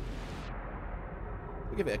we'll see.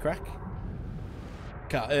 We'll give it a crack.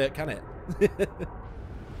 Can't hurt, can it?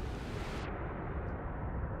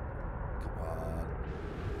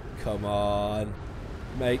 Come on.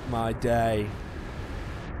 Make my day.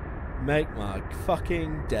 Make my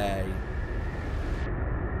fucking day.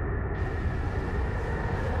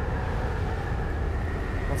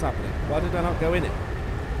 What's happening? Why did I not go in it?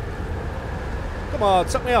 Come on,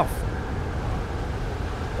 suck me off.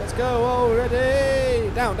 Let's go already.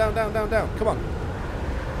 Down, down, down, down, down. Come on.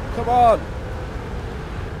 Come on.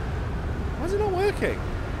 Why is it not working?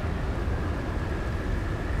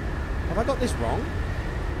 Have I got this wrong?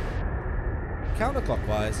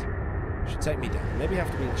 Counterclockwise should take me down. Maybe I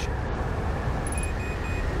have to be in the ship.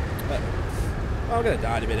 But, well, I'm going to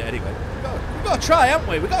die in a minute anyway. We've got to try, haven't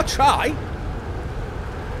we? We've got to try.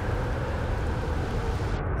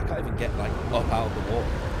 I can't even get, like, up out of the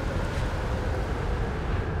water.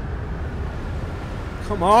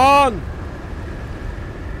 Come on!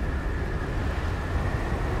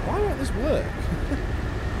 Why won't this work?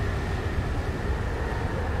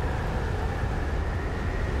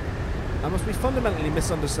 I must be fundamentally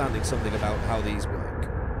misunderstanding something about how these work.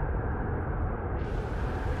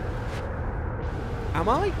 Am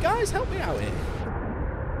I? Guys, help me out here.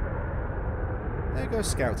 There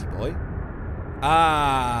goes Scouty boy.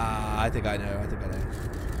 Ah, I think I know.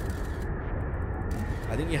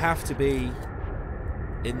 I think you have to be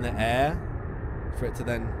in the air for it to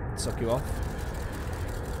then suck you off.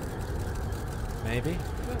 Maybe?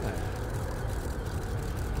 I don't know.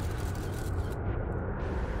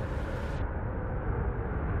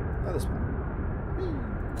 Oh, this one.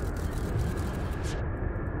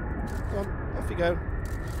 Come on, off you go.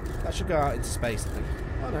 That should go out into space, I think.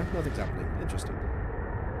 Oh no, nothing's happening. Interesting.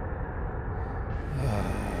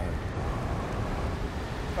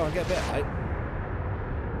 Oh, I get a bit of height.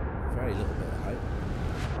 Very little bit of height.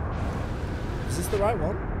 Is this the right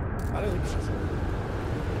one? I don't think it is.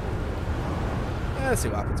 Let's see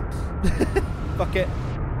what happens. Fuck it.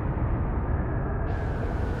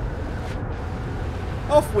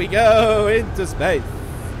 Off we go into space.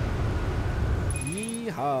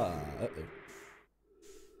 Yeehaw. Uh-oh.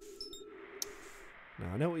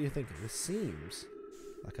 Now, I know what you're thinking. This seems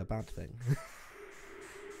like a bad thing.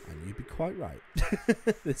 And you'd be quite right.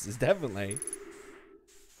 This is definitely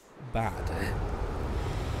bad.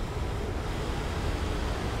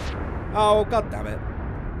 Oh, god damn it.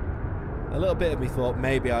 A little bit of me thought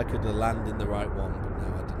maybe I could have landed in the right one, but no,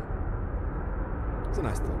 I didn't. It's a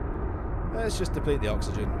nice thought. Let's just deplete the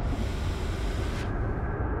oxygen.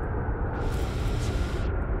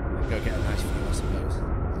 We'll go get a nice view, I suppose.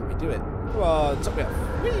 Let me do it. Come on, top me off.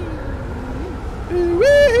 Whee!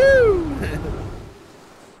 Woohoo!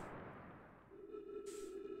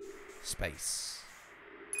 Space.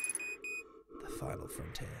 The final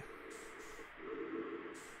frontier.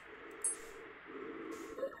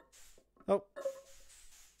 Oh.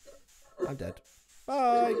 I'm dead.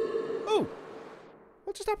 Bye. Oh.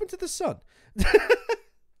 What just happened to the sun? Did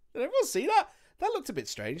everyone see that? That looked a bit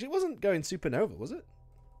strange. It wasn't going supernova, was it?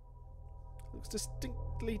 It looks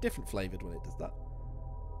distinctly different flavoured when it does that.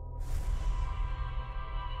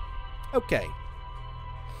 Okay.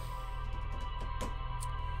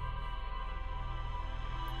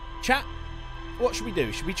 Chat, what should we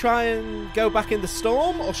do? Should we try and go back in the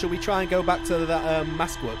storm, or should we try and go back to that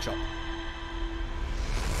mask workshop?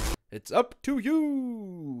 It's up to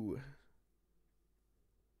you.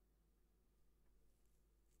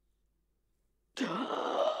 I'm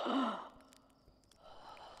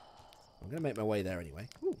going to make my way there anyway.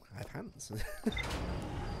 Ooh, I have hands.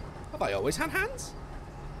 Have I always had hands?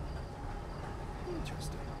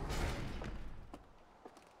 Interesting.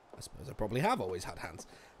 I suppose I probably have always had hands.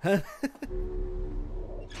 Is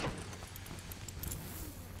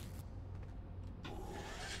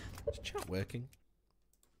chat working?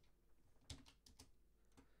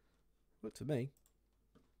 Worked for me.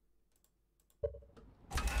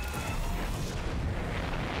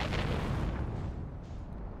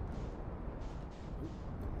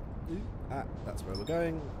 Ah, that's where we're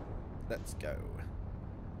going. Let's go.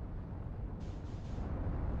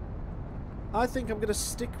 I think I'm going to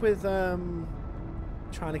stick with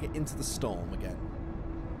trying to get into the storm again.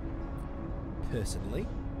 Personally.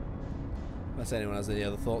 Unless anyone has any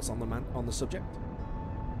other thoughts on the subject.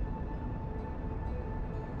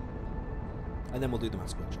 And then we'll do the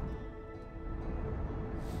mask workshop.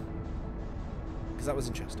 Because that was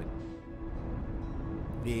interesting.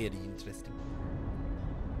 Very interesting.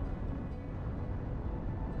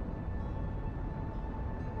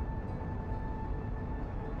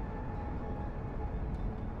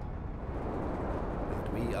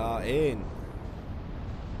 We are in.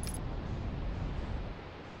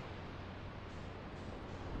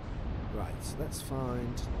 Right, so let's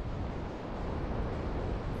find.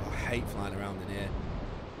 Oh, I hate flying around in here.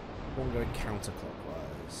 I want to go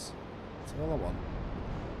counterclockwise. That's all I want.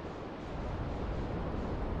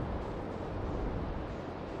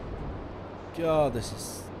 God, this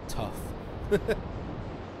is tough.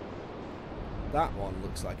 That one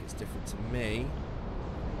looks like it's different to me.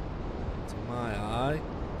 To my eye.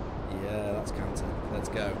 Yeah, that's counter. Let's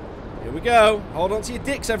go. Here we go. Hold on to your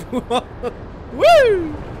dicks, everyone.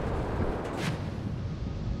 Woo!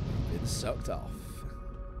 Been sucked off.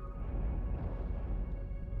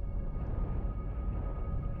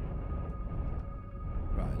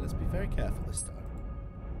 Right, let's be very careful this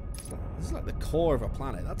time. This is like the core of a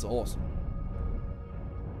planet. That's awesome.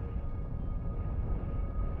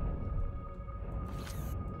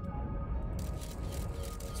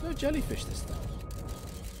 There's no jellyfish this time.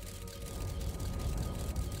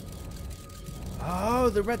 Oh,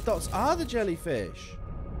 the red dots are the jellyfish.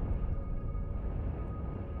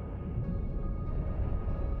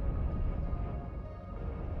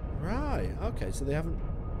 Right, okay, so they haven't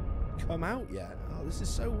come out yet. Oh, this is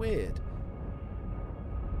so weird.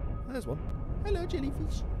 There's one. Hello,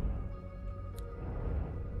 jellyfish.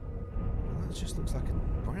 Oh, that just looks like a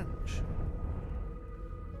branch.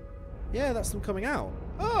 Yeah, that's them coming out.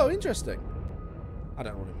 Oh, interesting. I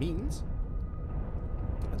don't know what it means.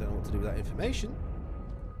 I don't know what to do with that information.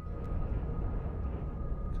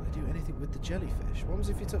 Can I do anything with the jellyfish? What happens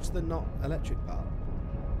if you touch the not electric part?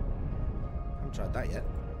 I haven't tried that yet.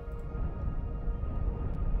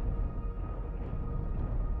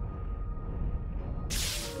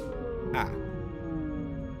 Ah.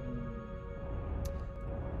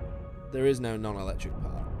 There is no non-electric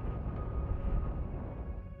part.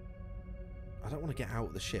 I don't want to get out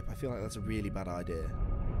of the ship. I feel like that's a really bad idea.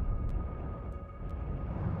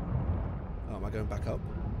 Oh, am I going back up?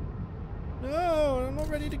 No, I'm not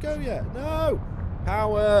ready to go yet. No!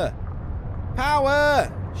 Power! Power!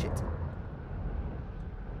 Shit.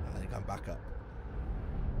 I think I'm back up.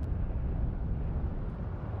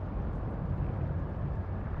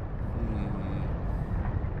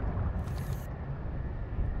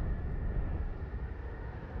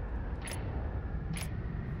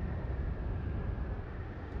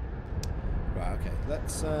 Right, okay.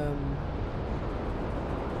 Let's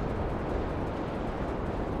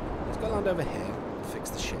go land over here and fix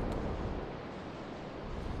the ship.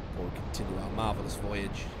 Or we continue our marvellous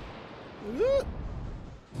voyage.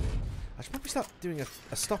 I should probably start doing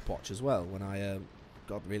a stopwatch as well when I...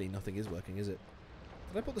 God, really, nothing is working, is it?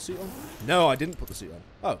 Did I put the suit on? No, I didn't put the suit on.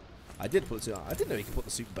 Oh, I did put the suit on. I didn't know you could put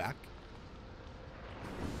the suit back.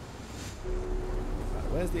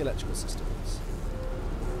 Right, where's the electrical systems?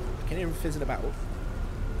 I can hear him fizzing about.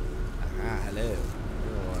 Ah, hello. You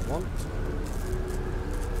know what I want.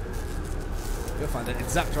 Go find an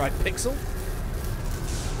exact right pixel.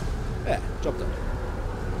 Yeah, job done.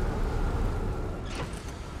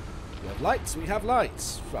 We have lights, we have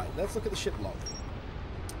lights. Right, let's look at the ship log.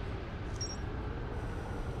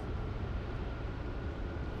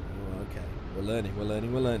 Oh, okay, we're learning, we're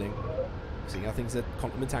learning, we're learning. Seeing how things are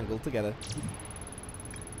complement angled together.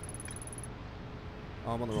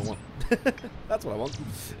 Oh, I'm on the wrong one. That's what I want.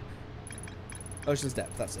 Ocean's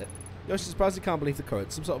depth, that's it. The ocean surprisingly calm beneath the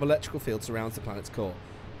current. Some sort of electrical field surrounds the planet's core.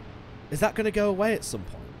 Is that going to go away at some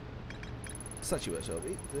point? Statue works over.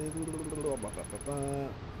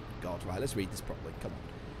 God, right, let's read this properly. Come on.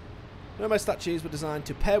 Nomad statues were designed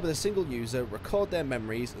to pair with a single user, record their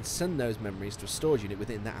memories, and send those memories to a storage unit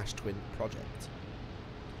within the Ash Twin project.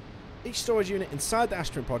 Each storage unit inside the Ash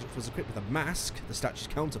Twin project was equipped with a mask, the statue's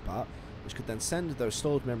counterpart, which could then send those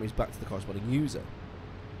stored memories back to the corresponding user.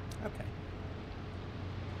 Okay.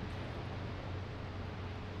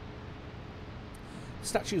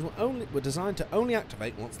 Statues were designed to only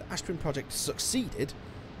activate once the Ash Twin project succeeded,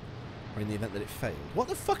 or in the event that it failed. What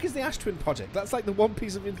the fuck is the Ash Twin project? That's like the one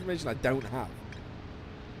piece of information I don't have.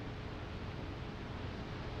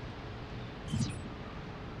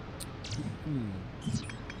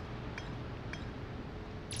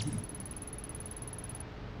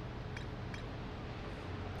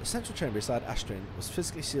 The central chamber inside Ash Twin was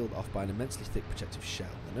physically sealed off by an immensely thick protective shell.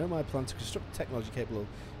 The Nomad plan to construct technology capable of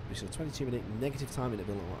producing a 22-minute negative time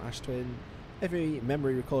interval on Ash Twin. Every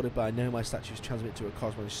memory recorded by a Nomad statue is transmitted to a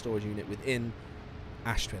corresponding storage unit within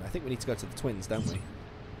Ash Twin. I think we need to go to the twins, don't we?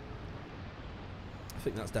 I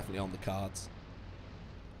think that's definitely on the cards.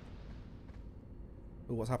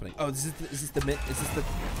 Oh, what's happening? Oh, is this the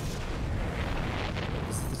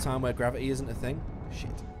time where gravity isn't a thing? Shit.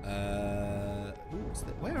 Ooh,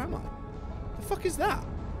 where am I? The fuck is that?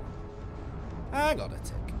 Hang on a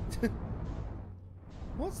tick.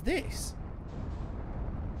 What's this?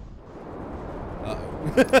 Uh-oh.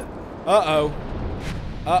 Uh-oh.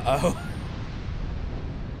 Uh-oh.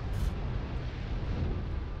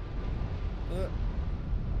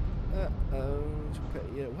 Uh-oh.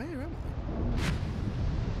 Yeah, where am I?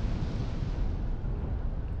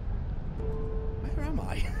 Where am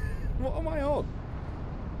I? What am I on?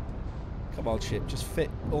 Come on, ship. Just fit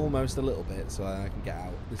almost a little bit so I can get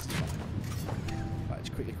out. This is fine. Right,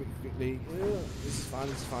 just quickly. This is fine,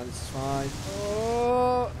 this is fine, this is fine.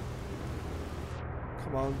 Oh!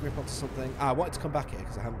 Come on, grip onto something. I wanted to come back here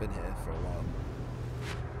because I haven't been here for a while.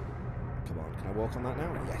 Come on, can I walk on that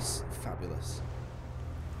now? Yes, fabulous.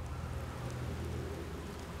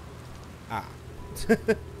 Ah.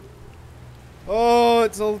 Oh,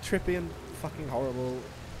 it's all trippy and fucking horrible.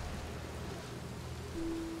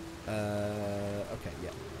 Okay,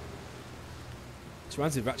 yeah. It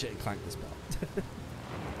reminds me of Ratchet and Clank, this part.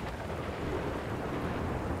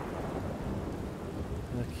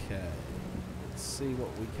 Okay. Let's see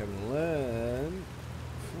what we can learn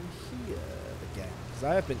from here again. Because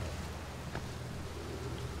I have been here.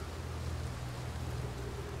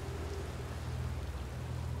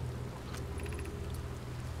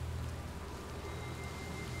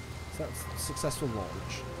 So that's successful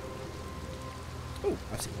launch. Oh,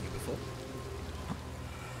 I've seen you before.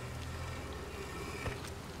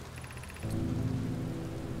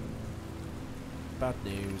 bad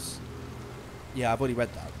news. Yeah, I've already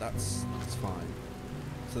read that. That's fine.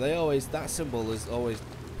 So they always, that symbol is always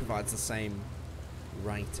provides the same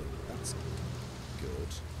writing. That's good.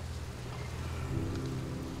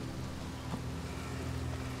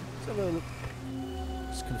 So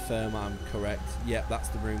just confirm I'm correct. Yep, that's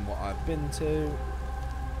the room what I've been to.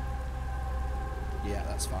 Yeah,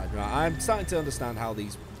 that's fine. Right, I'm starting to understand how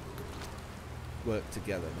these work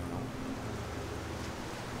together now.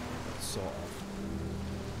 Sort of.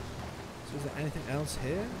 So is there anything else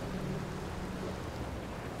here?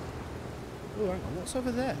 Oh, hang on, what's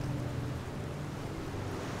over there?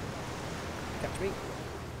 Catch me.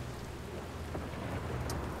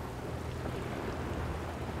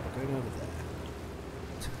 I'm going over there.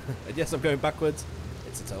 And yes, I'm going backwards.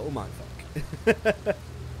 It's a total mindfuck.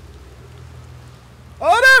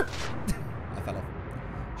 Oh no! I fell off.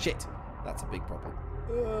 Shit. That's a big problem.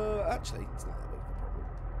 Actually, it's not that big of a problem.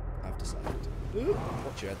 I've decided. Ooh,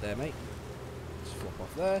 watch your head there, mate. Just flop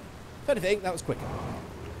off there. If anything, that was quicker.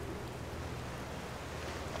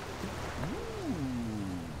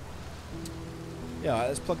 Yeah, right,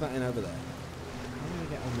 let's plug that in over there. How do I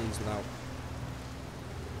get on these without...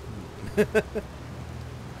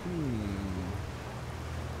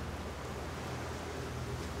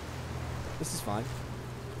 This is fine.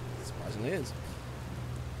 Surprisingly is.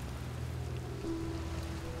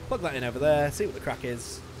 Plug that in over there, see what the crack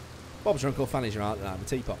is. Bob's your uncle, Fanny's your aunt, and I'm a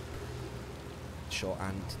teapot. Short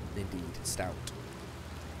and, indeed, stout.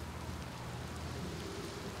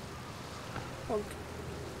 Plunk.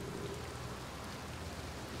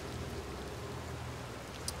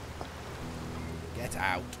 Get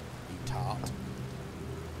out, you tart.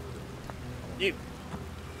 You!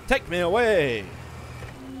 Take me away!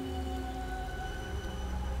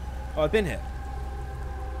 Oh, I've been here.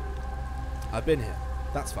 I've been here.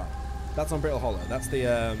 That's fine. That's on Brittle Hollow. That's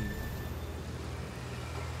the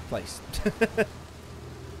place. Let's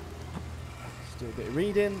do a bit of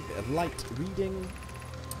reading, a bit of light reading.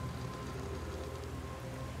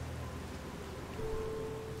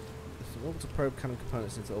 The orbital probe cannon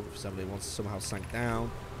components into orbit assembly once somehow sank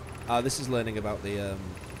down. This is learning about the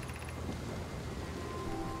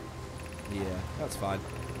yeah, that's fine.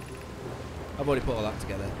 I've already put all that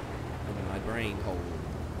together in my brain hole.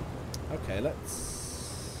 Okay,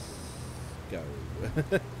 let's go.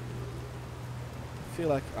 I feel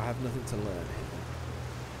like I have nothing to learn here.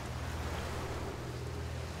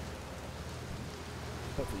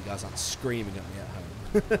 Hopefully you guys aren't screaming at me at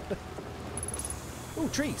home. Oh,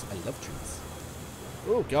 trees. I love trees.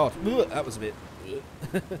 Oh, God. Ugh, that was a bit...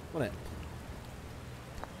 Wasn't it?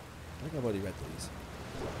 I think I've already read these.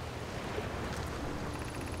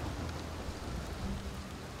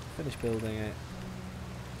 Finish building it.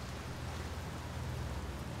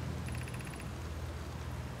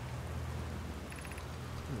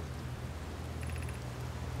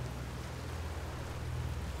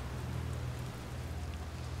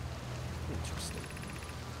 Interesting.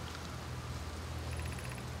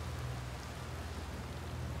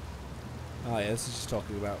 Oh yeah, this is just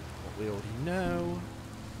talking about what we already know.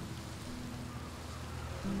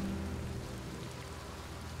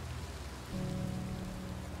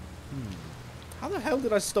 How the hell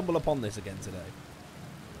did I stumble upon this again today?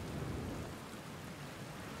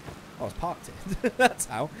 Oh, I was parked it. That's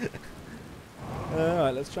how.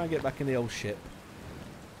 Alright, let's try and get back in the old ship.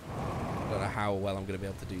 I don't know how well I'm going to be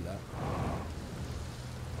able to do that.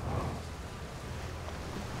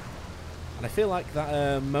 And I feel like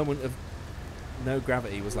that moment of no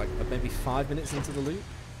gravity was like maybe 5 minutes into the loop.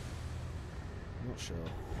 I'm not sure.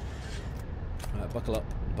 Alright, buckle up,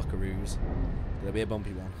 buckaroos. It's going to be a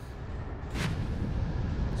bumpy one.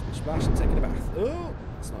 Splash and taking a bath. Oh,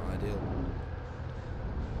 that's not ideal.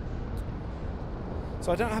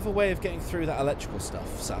 So I don't have a way of getting through that electrical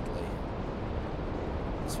stuff, sadly.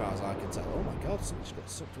 As far as I can tell. Oh my god, something just got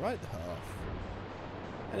sucked right in half.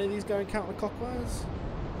 Any of these going counterclockwise?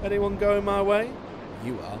 Anyone going my way?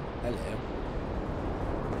 You are. Hello.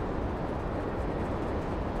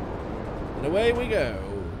 And away we go.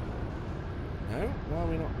 No? Why are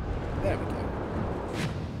we not? There we go.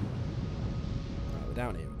 Right, we're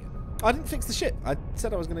down here. I didn't fix the ship. I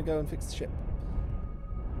said I was going to go and fix the ship.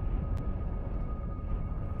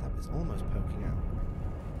 That was almost poking out.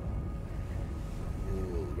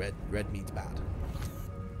 Ooh, red means bad.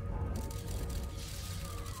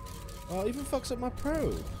 Oh, it even fucks up my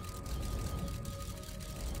probe.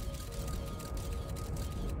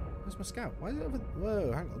 Where's my scout? Why is it over?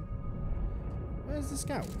 Whoa, hang on. Where's the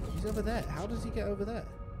scout? He's over there. How does he get over there?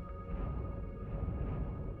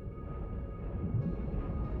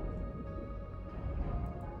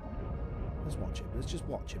 Let's watch him. Let's just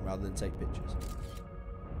watch him rather than take pictures.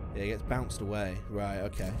 Yeah, he gets bounced away. Right,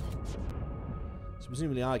 okay. So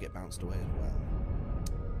presumably I get bounced away as well.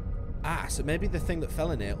 Ah, so maybe the thing that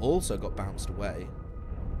fell in here also got bounced away.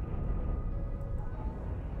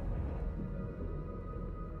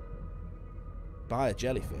 By a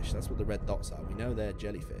jellyfish. That's what the red dots are. We know they're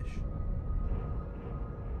jellyfish.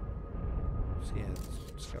 So yeah,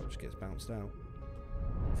 the scout just gets bounced out.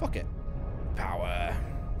 Fuck it. Power.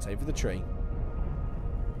 Save for the tree.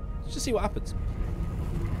 Let's just see what happens.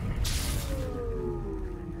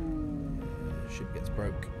 Ship gets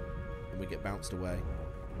broke. And we get bounced away.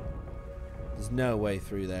 There's no way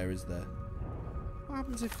through there, is there? What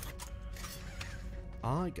happens if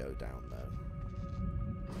I go down, though?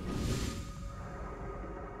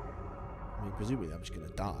 I mean, presumably I'm just going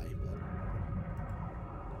to die, but...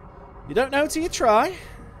 You don't know till you try,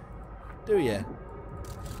 do you? Yeah,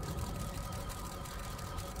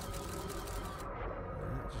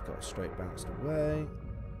 just got straight bounced away.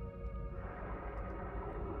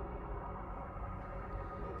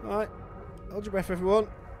 Alright, hold your breath, everyone.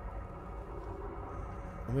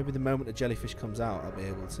 Or maybe the moment a jellyfish comes out, I'll be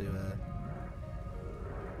able to see the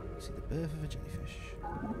birth of a jellyfish.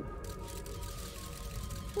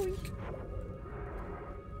 Boink.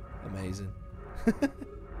 Amazing.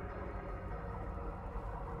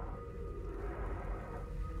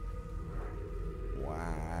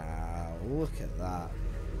 Wow, look at that.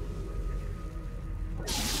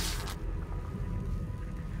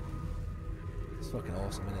 It's fucking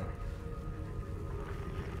awesome, isn't it?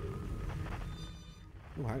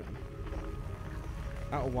 Oh, hang on.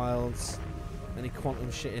 Outer Wilds. Any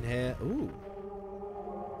quantum shit in here? Ooh.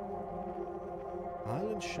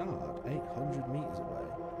 Island Shard, 800 meters away.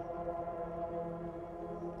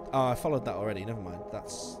 Oh, I followed that already. Never mind.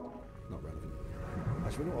 That's not relevant. I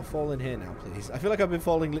just really want to fall in here now, please. I feel like I've been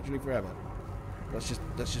falling literally forever. Let's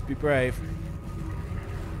just be brave.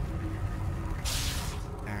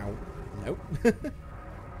 Ow. Nope.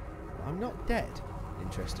 I'm not dead,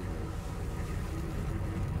 interestingly.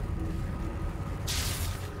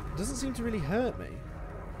 It doesn't seem to really hurt me.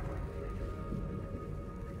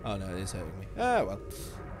 Oh no, it is hurting me. Ah, well.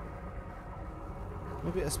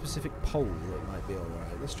 Maybe at a specific pole it might be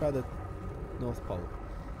alright. Let's try the North Pole.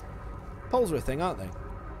 Poles are a thing, aren't they?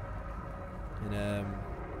 In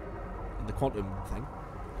the quantum thing.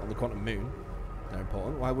 On the quantum moon. They're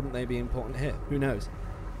important. Why wouldn't they be important here? Who knows?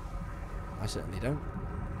 I certainly don't.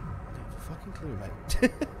 I don't have a fucking clue,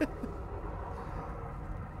 mate.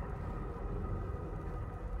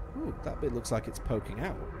 Ooh, that bit looks like it's poking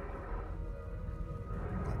out.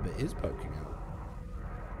 That bit is poking out.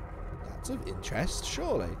 That's of interest,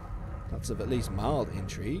 surely. That's of at least mild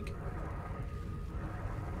intrigue.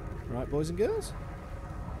 Right, boys and girls?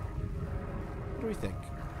 What do we think?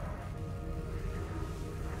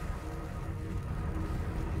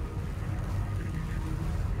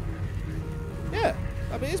 Yeah,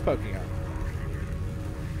 that bit is poking out.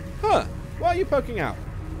 Huh, why are you poking out?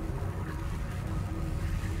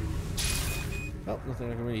 Well,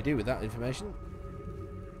 nothing I can really do with that information.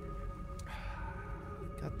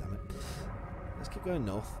 God damn it. Let's keep going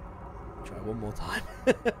north. Try one more time.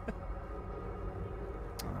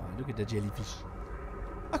 Oh, look at the jellyfish.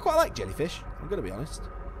 I quite like jellyfish, I'm going to be honest.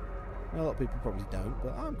 A lot of people probably don't,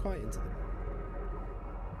 but I'm quite into them.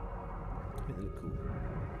 I think they look cool.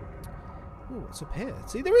 Ooh, what's up here?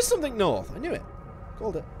 See, there is something north. I knew it.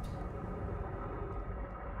 Called it.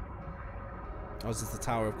 Oh, is this the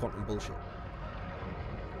Tower of Quantum Bullshit?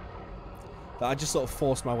 That I just sort of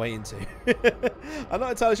forced my way into. I'm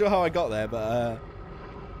not entirely sure how I got there, but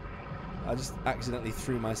I just accidentally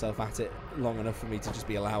threw myself at it long enough for me to just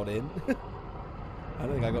be allowed in. I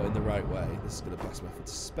don't think I got in the right way. This is going to blast me off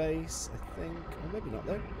into space, I think. Or maybe not,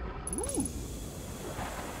 though. Ooh.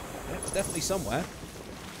 Yeah, it's definitely somewhere.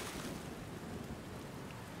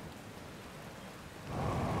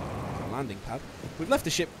 There's a landing pad. We've left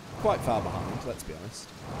the ship quite far behind, let's be honest.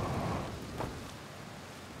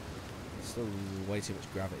 Still way too much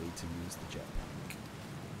gravity to use the jetpack.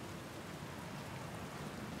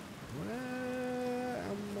 Where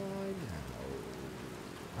am I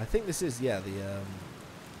now? I think this is, yeah, the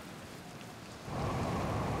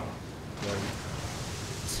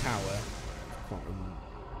tower. Quantum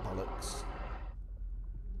bollocks.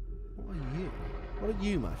 What are you? What are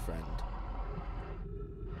you, my friend?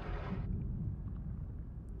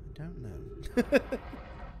 I don't know.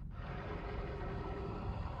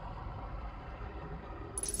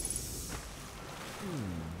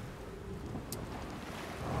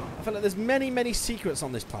 I feel like there's many secrets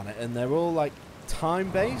on this planet, and they're all like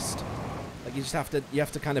time based. Like you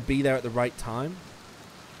have to kind of be there at the right time.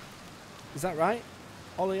 Is that right?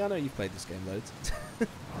 Ollie, I know you've played this game loads.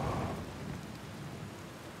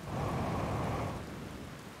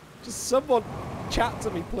 Just someone chat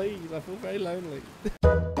to me, please. I feel very lonely.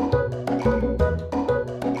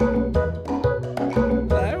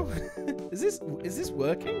 Hello? Is this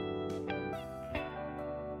working?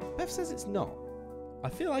 Beth says it's not. I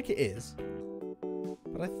feel like it is,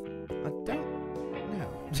 but I don't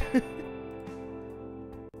know.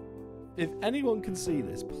 If anyone can see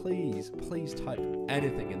this, please type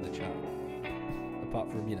anything in the chat. Apart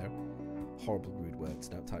from, you know, horrible rude words.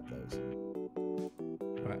 Don't type those.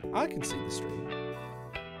 Right, I can see the stream.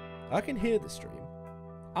 I can hear the stream.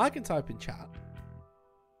 I can type in chat.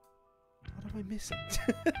 What am I missing?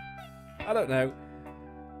 I don't know.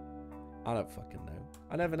 I don't fucking know.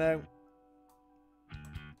 I never know.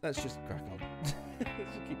 Let's just crack on. Let's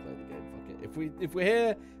just keep playing the game. Fuck it. If we're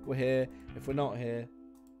here, we're here. If we're not here,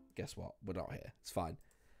 guess what? We're not here. It's fine.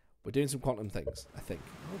 We're doing some quantum things, I think.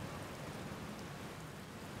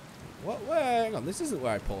 What? Wait, hang on. This isn't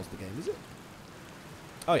where I paused the game, is it?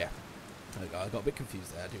 Oh yeah. There we go. I got a bit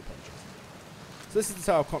confused there. I do apologise. So this is the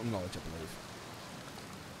Tower of Quantum Knowledge, I believe,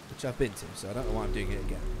 which I've been to. So I don't know why I'm doing it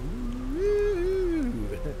again.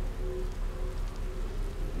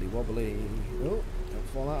 Wibbly wobbly. Oh, don't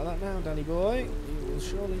fall out of that now, Danny boy. You will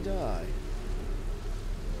surely die.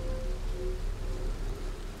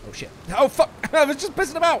 Oh shit. Oh fuck! I was just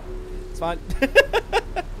pissing about! It's fine.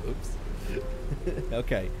 Oops.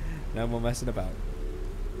 Okay. No more messing about.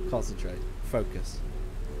 Concentrate. Focus.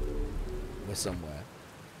 We're somewhere.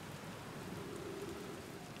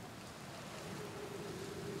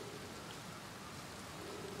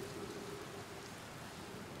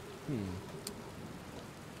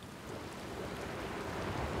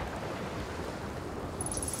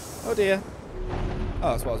 Oh dear.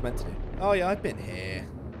 Oh, that's what I was meant to do. Oh yeah, I've been here.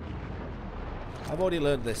 I've already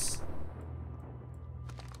learned this.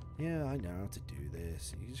 Yeah, I know how to do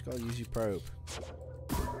this. You just gotta use your probe.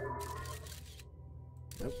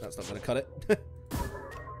 Nope, that's not gonna cut it. There,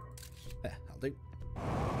 that'll do.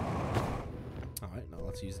 Alright, now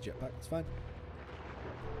let's use the jetpack. It's fine.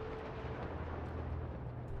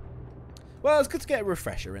 Well, it's good to get a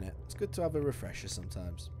refresher in it. It's good to have a refresher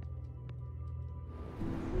sometimes.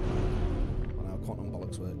 On how quantum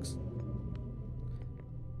bollocks works.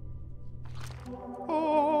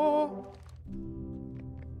 Oh!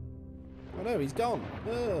 Oh no, he's gone.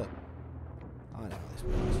 Ugh. I know how this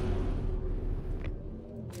works.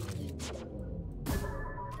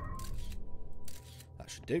 That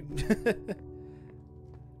should do.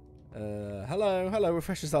 Hello,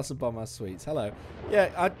 refresher starts and bomb ass sweets. Hello. Yeah,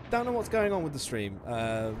 I don't know what's going on with the stream.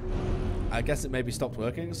 I guess it maybe stopped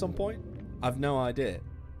working at some point. I've no idea.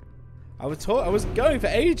 I was going for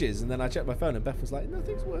ages, and then I checked my phone, and Beth was like,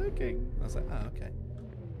 "Nothing's working." I was like, "Oh, okay."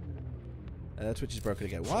 Twitch is broken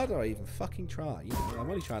again. Why do I even fucking try? You know, I'm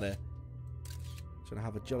only trying to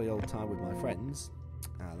have a jolly old time with my friends.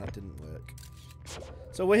 Ah, that didn't work.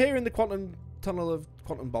 So we're here in the quantum tunnel of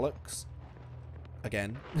quantum bollocks.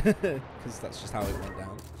 Again. Because that's just how it went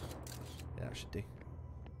down. Yeah, that should do.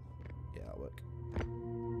 Yeah, that'll work.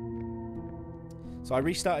 So I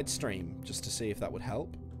restarted stream just to see if that would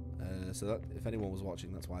help. So that if anyone was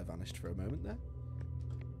watching, that's why I vanished for a moment there.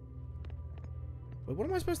 But what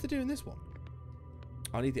am I supposed to do in this one?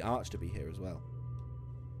 I need the arch to be here as well.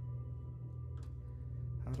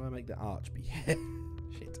 How do I make the arch be here?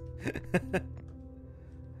 Shit.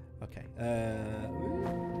 Okay.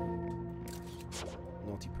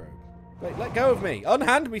 Naughty probe. Wait, let go of me!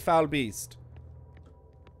 Unhand me, foul beast!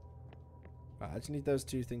 Right, I just need those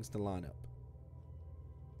two things to line up.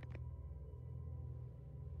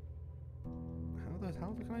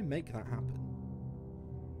 How can I make that happen?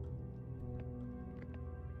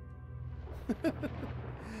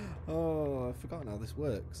 Oh, I've forgotten how this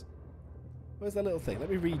works. Where's that little thing? Let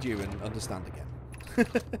me read you and understand again.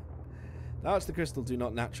 The arch the crystal do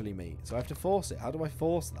not naturally meet, so I have to force it. How do I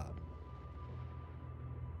force that?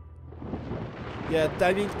 Yeah,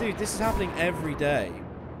 I mean, dude, this is happening every day.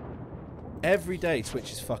 Every day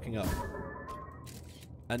Twitch is fucking up.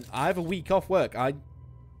 And I have a week off work. I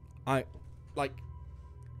like,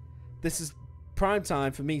 this is prime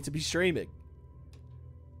time for me to be streaming.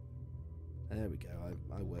 There we go.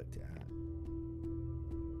 I worked it out.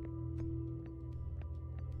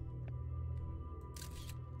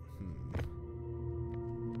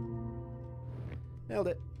 Nailed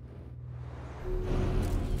it.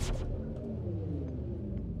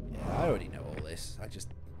 Yeah, I already know all this. I just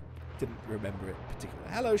didn't remember it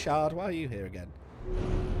particularly. Hello, Shard. Why are you here again?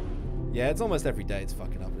 Yeah, it's almost every day it's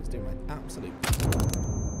fucking up. And it's doing my absolute...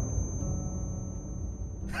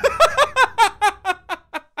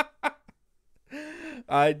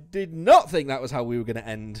 I did not think that was how we were going to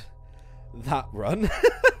end that run.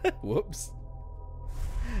 Whoops.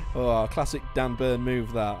 Oh, classic Dan Burn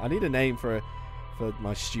move that. I need a name for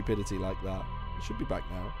my stupidity like that. It should be back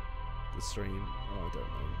now. The stream. Oh, I don't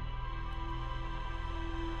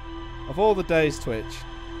know. Of all the days, Twitch,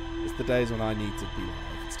 it's the days when I need to be live.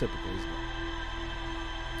 It's typical, isn't it?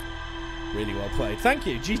 Really well played. Thank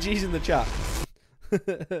you. GG's in the chat.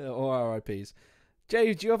 Or RIPs.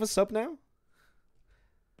 Jay, do you have a sub now?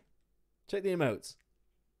 Check the emotes.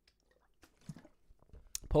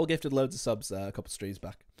 Paul gifted loads of subs a couple streams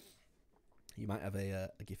back. You might have a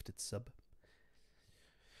gifted sub.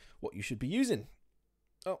 What you should be using.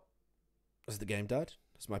 Oh. Has the game died?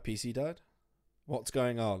 Has my PC died? What's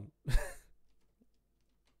going on?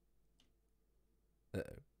 Uh-oh.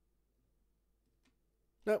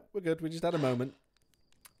 No, we're good. We just had a moment.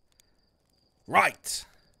 Right.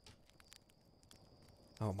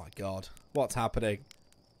 Oh my god. What's happening?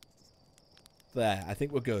 There. I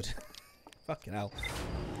think we're good. Fucking hell.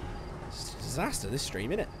 It's a disaster, this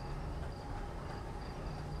stream, innit?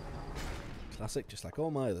 Classic, just like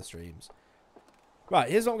all my other streams. Right,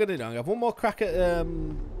 here's what I'm going to do. I'm going to have one more crack at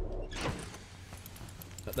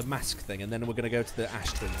the mask thing, and then we're going to go to the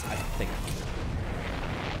Ashtons, I think.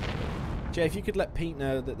 Jay, if you could let Pete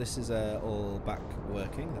know that this is all back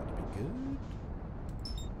working, that would be good.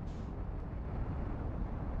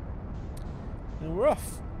 And we're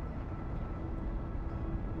off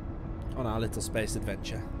on our little space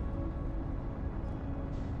adventure.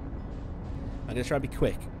 I'm going to try and be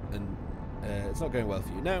quick, and it's not going well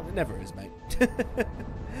for you. No, it never is, mate.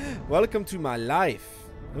 Welcome to my life.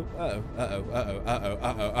 Oh, uh-oh, uh-oh, uh-oh, uh-oh,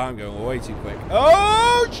 uh-oh. I'm going way too quick.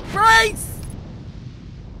 Oh, Trace!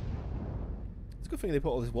 It's a good thing they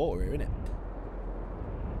put all this water here, isn't it?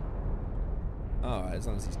 Alright, as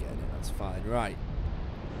long as he's getting it, that's fine. Right.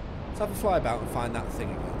 Let's have a fly about and find that thing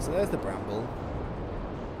again. So there's the bramble.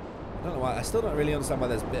 I don't know why. I still don't really understand why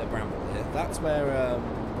there's a bit of bramble here. That's where,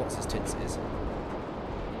 what's his tits is.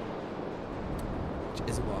 Which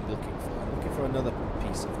isn't what I'm looking for. I'm looking for another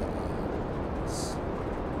piece of that.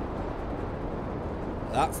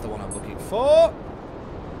 That's the one I'm looking for.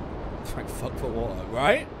 Thank fuck for water,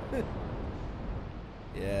 right?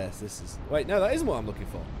 Yes, this is... Wait, no, that isn't what I'm looking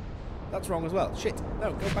for. That's wrong as well. Shit.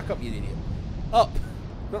 No, go back up, you idiot. Up!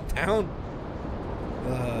 Not down.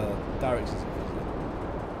 Directions.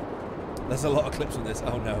 There's a lot of clips on this.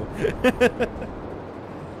 Oh, no.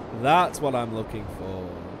 That's what I'm looking for.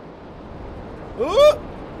 Ooh!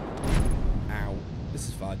 Ow. This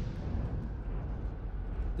is fine.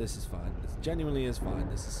 This is fine. This genuinely is fine.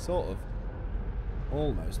 This is sort of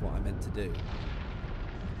almost what I meant to do.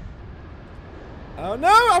 Oh no!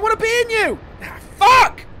 I want to be in you! Ah,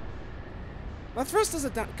 fuck! My thrusters are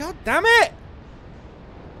down. God damn it!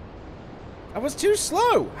 I was too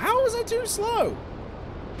slow. How was I too slow?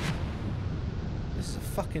 This is a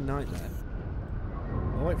fucking nightmare.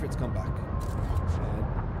 I'll wait for it to come back. Fine.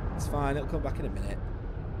 It's fine. It'll come back in a minute.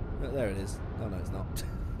 Oh, there it is. Oh no, it's not.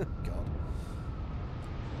 God.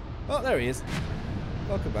 Oh, there he is.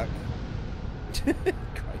 Welcome back.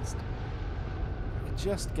 Christ. I can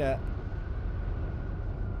just get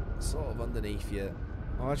sort of underneath you.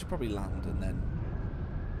 Oh, I should probably land and then...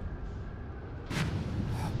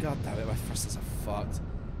 Oh, God damn it, my thrusters are fucked.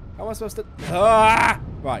 How am I supposed to... Ah!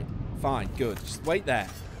 Right, fine, good. Just wait there.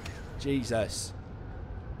 Jesus.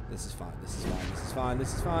 This is fine, this is fine, this is fine,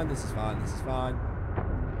 this is fine, this is fine, this is fine.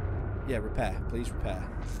 Yeah, repair. Please repair.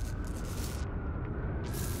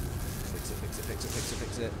 Fix it, fix it, fix it, fix it,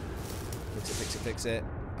 fix it. Fix it, fix it, fix it.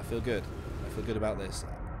 I feel good. I feel good about this.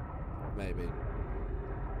 Maybe.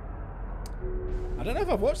 I don't know if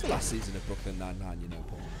I've watched the last season of Brooklyn Nine-Nine, you know,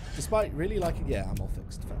 Paul. Despite really liking... Yeah, I'm all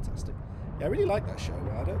fixed. Fantastic. Yeah, I really like that show.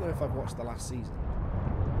 I don't know if I've watched the last season.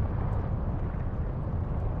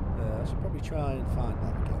 I should probably try and find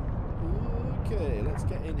that again. Okay, let's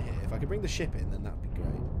get in here. If I could bring the ship in, then that'd be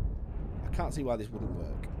great. I can't see why this wouldn't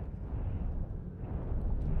work.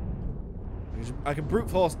 I can brute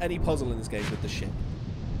force any puzzle in this game with the ship.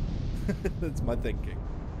 That's my thinking.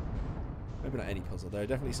 Maybe not any puzzle. There are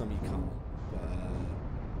definitely some you can't. But,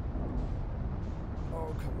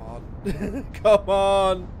 oh, come on. Come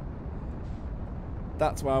on!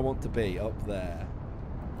 That's where I want to be, up there.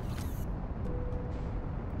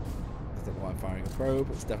 I don't know why I'm firing a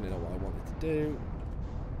probe. It's definitely not what I wanted to do.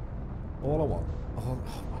 All I want. Oh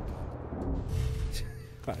my god.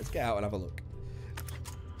 Right, let's get out and have a look.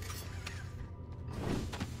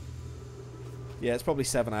 Yeah, it's probably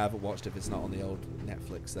 7 I haven't watched if it's not on the old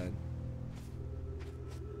Netflix then.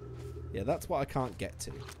 Yeah, that's what I can't get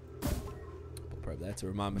to. Put probe there to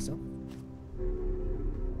remind myself.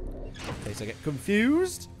 In case I get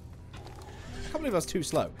confused. I can't believe I was too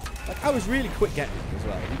slow. Like, I was really quick getting it as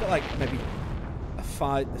well. You've got like maybe a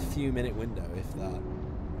few minute window, if that.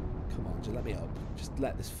 Come on, just let me up. Just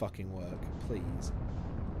let this fucking work, please.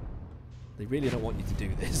 They really don't want you to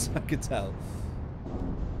do this, I could tell.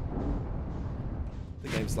 The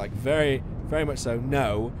game's like very, very much so,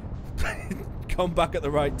 no. Come back at the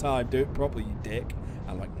right time, do it properly, you dick.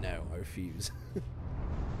 I'm like, no, I refuse.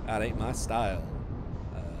 That ain't my style.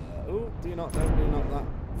 Oh, do not that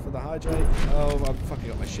for the hydrate. Oh, I've fucking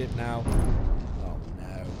got my ship now. Oh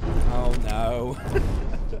no. Oh no.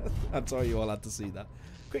 I'm sorry you all had to see that.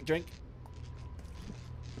 Quick drink.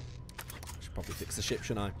 Should probably fix the ship,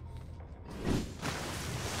 shouldn't I?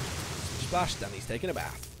 Splash, Danny's taking a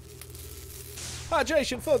bath.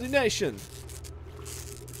 Hydration for the nation.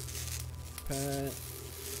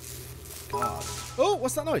 God. Oh,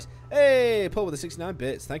 what's that noise? Hey, Paul with the 69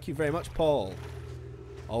 bits. Thank you very much, Paul.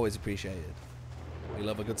 Always appreciated. We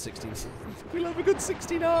love a good 16. We love a good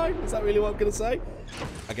 69. Is that really what I'm going to say?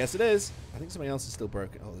 I guess it is. I think something else is still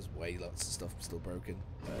broken. Oh, there's way lots of stuff still broken.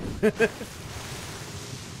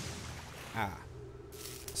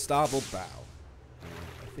 Starboard bow.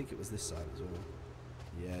 I think it was this side as well.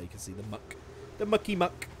 Yeah, you can see the muck. The mucky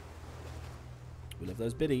muck. We love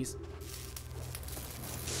those biddies.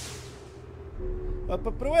 Up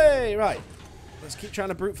and away! Right. Let's keep trying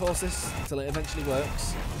to brute force this until it eventually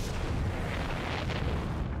works.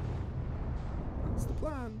 That's the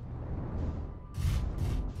plan.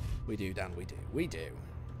 We do, Dan, we do. We do.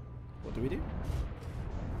 What do we do?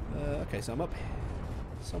 Okay, so I'm up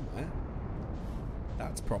somewhere.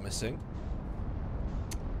 That's promising.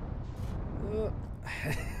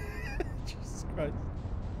 Jesus Christ.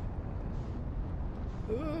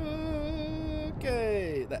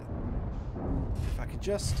 Okay. There. If I could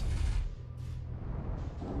just...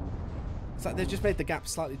 It's like they've just made the gap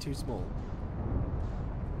slightly too small.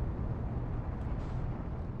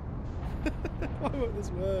 Why won't this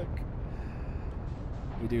work?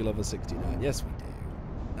 We do love a 69. Yes, we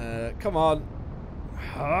do. Come on.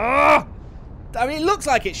 I mean, it looks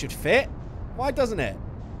like it should fit. Why doesn't it?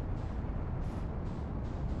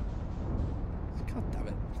 God damn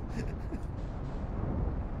it.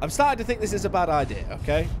 I'm starting to think this is a bad idea,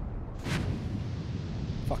 okay?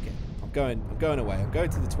 Fuck it. I'm going away. I'm going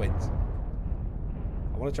to the twins.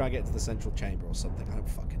 I want to try and get to the central chamber or something. I don't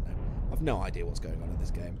fucking know. I've no idea what's going on in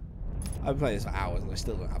this game. I've been playing this for hours and I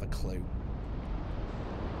still don't have a clue.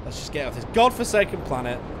 Let's just get off this godforsaken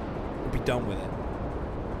planet and be done with it.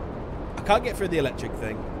 I can't get through the electric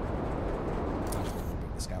thing. I'll just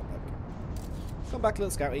bring the scout back. Come back,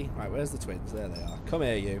 little scouty. Right, where's the twins? There they are. Come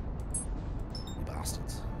here, you. You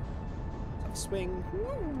bastards. Let's have a swing.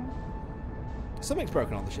 Woo. Something's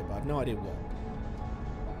broken on the ship, but I have no idea what.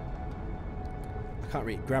 I can't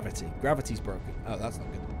read. Gravity. Gravity's broken. Oh, that's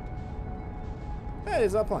not good. Hey,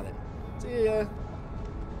 there's our planet. See ya.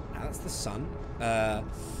 That's the sun.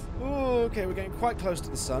 Ooh, okay, we're getting quite close to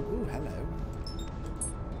the sun. Ooh, hello.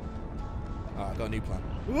 Oh, I got a new plan.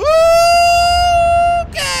 Ooh,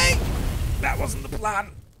 okay! That wasn't the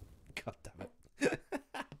plan. God damn it.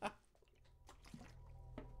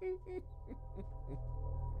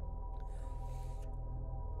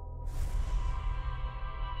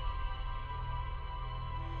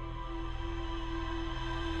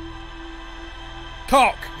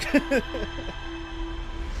 Cock!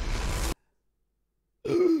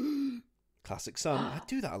 Classic sun. I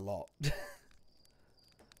do that a lot.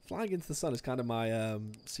 Flying into the sun is kind of my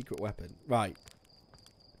secret weapon. Right.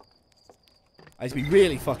 I have to be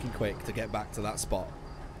really fucking quick to get back to that spot.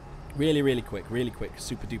 Really, really quick. Really quick.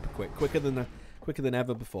 Super duper quick. Quicker than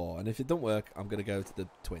ever before. And if it don't work, I'm going to go to the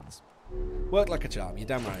twins. Worked like a charm. You're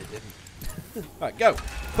damn right it didn't. Right, go.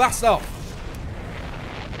 Blast off.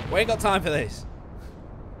 We ain't got time for this.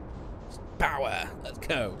 Power. Let's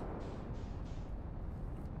go.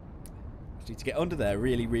 Just need to get under there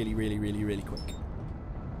really, really, really, really, really quick.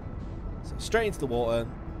 So straight into the water.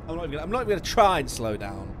 I'm not even going to try and slow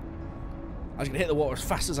down. I'm just going to hit the water as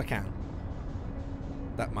fast as I can.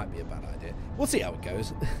 That might be a bad idea. We'll see how it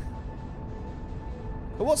goes.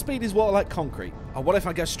 At what speed is water like concrete? Oh, what if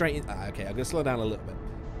I go straight in? Okay, I'm going to slow down a little bit.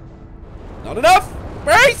 Not enough!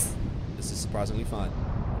 Brace! This is surprisingly fine.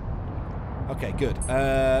 Okay, good.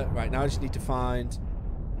 Right, now I just need to find...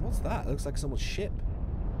 What's that? It looks like someone's ship.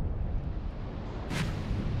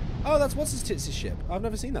 Oh, that's What's-His-Tits' ship. I've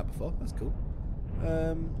never seen that before. That's cool.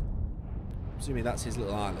 Assuming that's his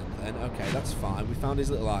little island then. Okay, that's fine. We found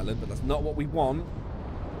his little island, but that's not what we want.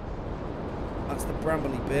 That's the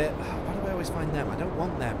brambly bit. Why do I always find them? I don't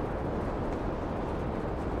want them.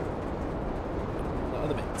 What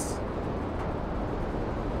other bits?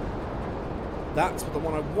 That's the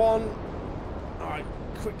one I want. Alright,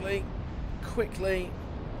 quickly. Quickly.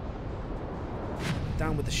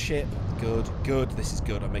 Down with the ship. Good, good. This is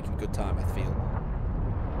good. I'm making good time, I feel.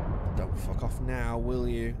 Don't fuck off now, will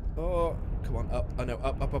you? Oh, come on, up. Oh no,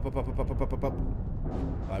 up.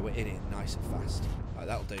 Right, we're in it nice and fast. Right,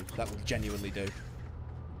 that'll do. That will genuinely do.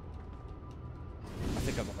 I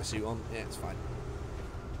think I've got my suit on. Yeah, it's fine.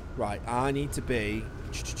 Right, I need to be...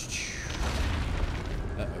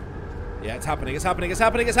 Uh-oh. Yeah, it's happening, it's happening, it's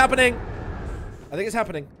happening, it's happening! I think it's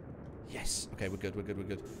happening. Yes. Okay, we're good, we're good, we're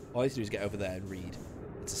good. All I need to do is get over there and read.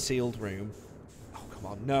 It's a sealed room. Oh, come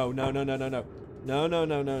on. No, no, no, no, no, no. No, no,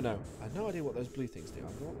 no, no, no. I have no idea what those blue things do.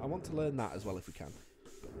 I want to learn that as well if we can.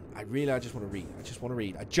 But I just want to read. I just want to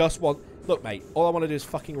read. I just want... Look, mate, all I want to do is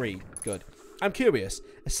fucking read. Good. I'm curious.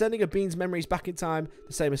 Is sending a being's memories back in time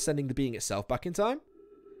the same as sending the being itself back in time?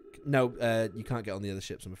 No, you can't get on the other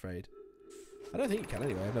ships, I'm afraid. I don't think you can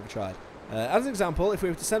anyway. I've never tried. As an example, if we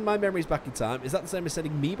were to send my memories back in time, is that the same as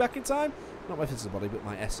sending me back in time? Not my physical body, but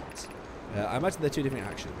my essence. I imagine they're two different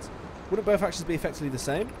actions. Wouldn't both actions be effectively the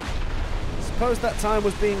same? Suppose that time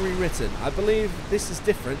was being rewritten. I believe this is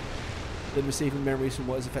different than receiving memories from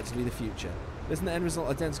what is effectively the future. Isn't the end result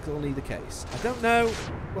identical in either case? I don't know.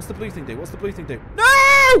 What's the blue thing do? What's the blue thing do?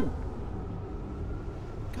 No!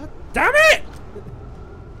 God damn it!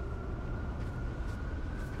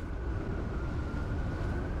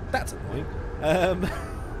 That's annoying.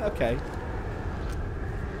 Okay.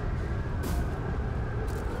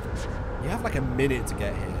 You have like a minute to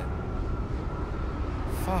get here.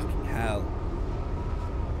 Fucking hell.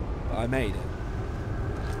 But I made it.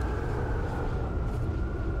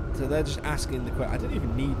 So they're just asking the question. I don't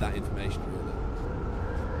even need that information, really.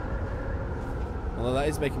 Although that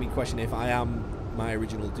is making me question if I am my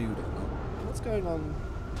original dude or not. What's going on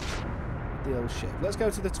with the old ship? Let's go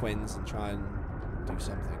to the twins and try and do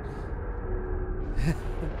something.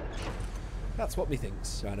 That's what me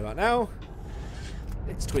thinks round about now.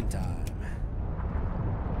 It's twin time.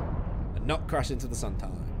 And not crash into the sun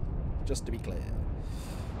time. Just to be clear.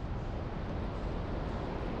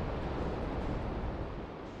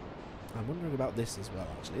 I'm wondering about this as well,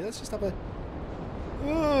 actually. Let's just have a...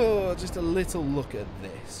 Oh, just a little look at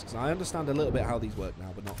this. Because I understand a little bit how these work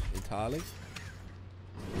now, but not entirely.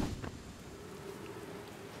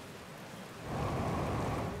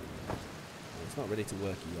 It's not ready to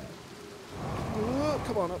work yet. Oh,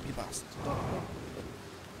 come on up, you bastard.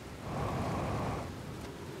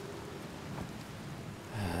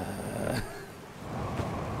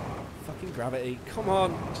 Fucking gravity. Come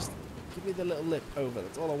on. Just give me the little lip over.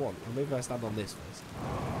 That's all I want. Or maybe I stand on this first.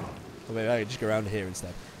 Or maybe I can just go around here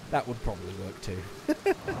instead. That would probably work too.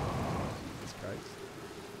 Jesus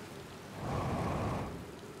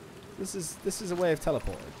Christ. This is a way of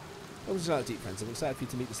teleporting. I was just deep friends. I'm excited for you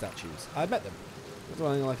to meet the statues. I met them. What do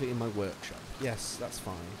I like it in my workshop? Yes, that's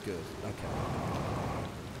fine. Good. Okay.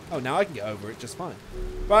 Oh, now I can get over it just fine.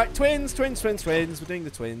 Right, twins, twins, twins, twins. We're doing the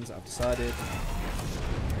twins. I've decided. If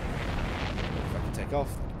I can take off,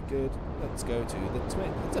 that'd be good. Let's go to the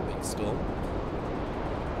twin. That's a big storm.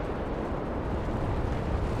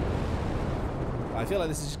 I feel like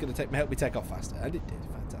this is just going to help me take off faster. And it did.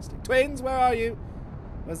 Fantastic. Twins, where are you?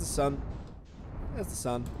 Where's the sun? There's the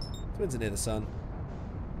sun. Twins are near the sun.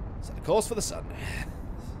 Set a course for the sun.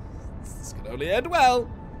 This can only end well.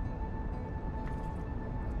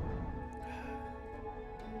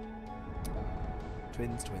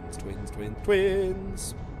 Twins, twins, twins, twins,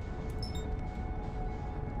 twins.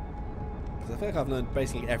 Because I feel like I've learned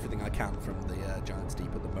basically everything I can from the Giant's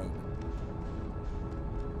Deep at the moment.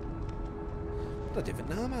 But I different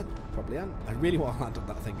now, man. Probably am. I really want to land on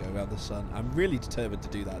that thing go around the sun. I'm really determined to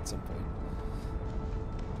do that at some point.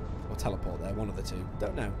 Or teleport there, one of the two.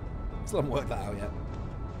 Don't know. Still haven't worked that out yet.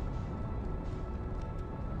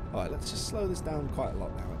 Alright, let's just slow this down quite a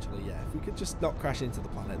lot now, actually. Yeah, if we could just not crash into the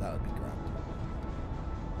planet, that would be grand.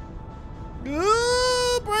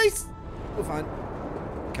 Ooh, brace! We're fine.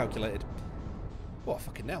 Calculated. Oh, I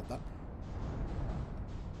fucking nailed that.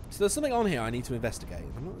 So there's something on here I need to investigate.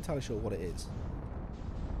 I'm not entirely sure what it is.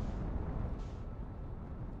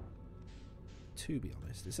 To be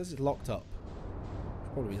honest, it says it's locked up.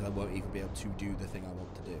 Which probably means I won't even be able to do the thing I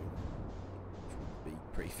want to do. Which would be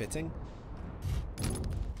pretty fitting.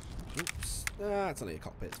 Oops. Ah, it's only a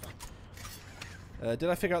cockpit, it's fine. Did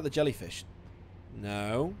I figure out the jellyfish?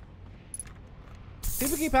 No.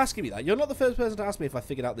 People keep asking me that. You're not the first person to ask me if I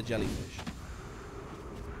figured out the jellyfish.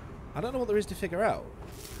 I don't know what there is to figure out.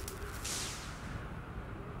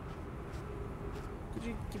 Could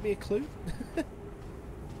you give me a clue?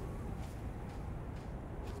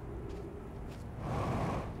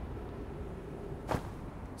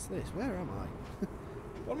 What's this? Where am I?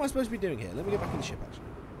 What am I supposed to be doing here? Let me get back in the ship, actually.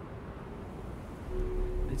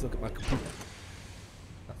 I need to look at my computer.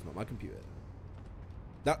 That's not my computer.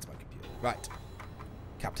 That's my computer. Right.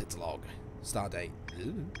 Captain's log. Stardate.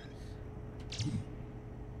 Ooh.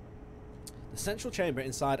 The central chamber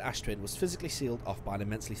inside Ash Twin was physically sealed off by an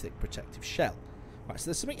immensely thick protective shell. Right, so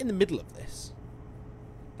there's something in the middle of this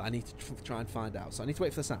that I need to try and find out. So I need to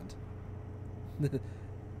wait for the sand.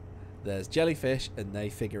 There's jellyfish and they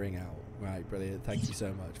figuring out. Right, brilliant. Thank you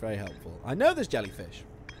so much. Very helpful. I know there's jellyfish.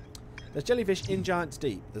 There's jellyfish in Giant's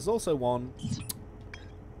Deep. There's also one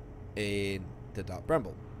in the Dark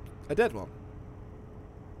Bramble. A dead one.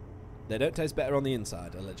 They don't taste better on the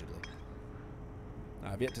inside, allegedly.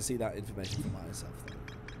 I've yet to see that information for myself, though.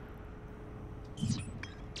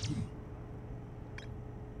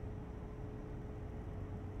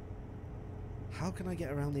 How can I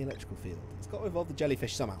get around the electrical field? It's got to involve the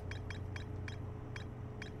jellyfish somehow.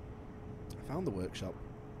 I found the workshop.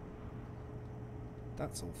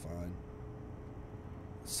 That's all fine.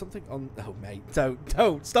 Something on... Oh, mate.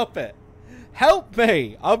 Don't. Stop it. Help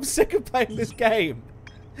me. I'm sick of playing this game.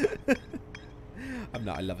 I'm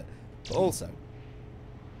not. I love it. But also...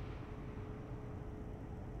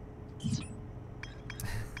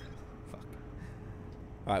 Fuck.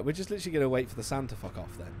 Alright, we're just literally going to wait for the sand to fuck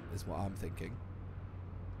off then, is what I'm thinking.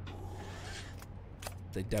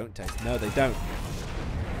 They don't taste... No, they don't.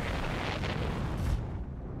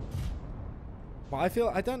 But I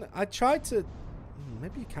feel... I tried to...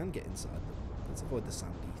 Maybe you can get inside them. Let's avoid the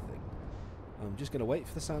sandy thing. I'm just going to wait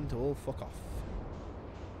for the sand to all fuck off.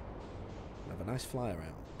 Have a nice fly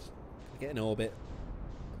around. Get in orbit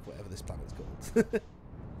of whatever this planet's called.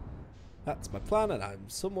 That's my plan, and I'm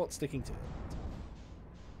somewhat sticking to it.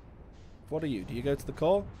 What are you? Do you go to the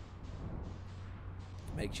core?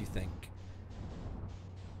 Makes you think.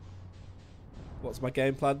 What's my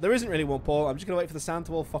game plan? There isn't really one, Paul. I'm just going to wait for the sand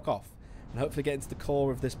to all fuck off. And hopefully get into the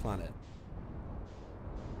core of this planet.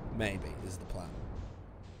 Maybe is the plan.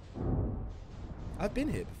 I've been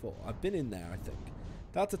here before. I've been in there, I think.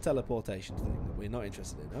 That's a teleportation thing that we're not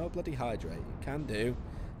interested in. Oh, bloody hydrate. You can do.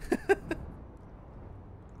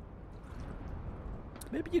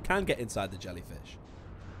 Maybe you can get inside the jellyfish.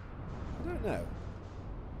 I don't know.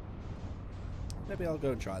 Maybe I'll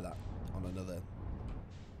go and try that on another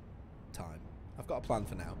time. I've got a plan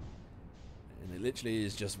for now. And it literally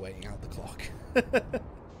is just waiting out the clock.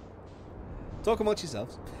 Talk amongst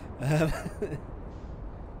yourselves. The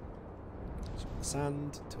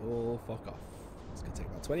sand to all fuck off. It's going to take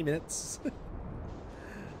about 20 minutes.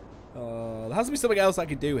 There has to be something else I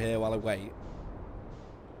can do here while I wait.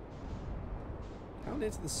 How near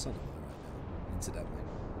to the sun am I right now, incidentally?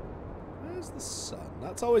 Where's the sun?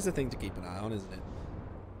 That's always a thing to keep an eye on, isn't it?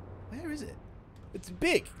 Where is it? It's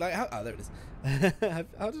big. Like, how, oh, there it is.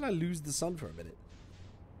 How did I lose the sun for a minute?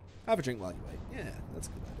 Have a drink while you wait. Yeah, that's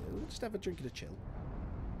a good idea. We'll just have a drink and a chill.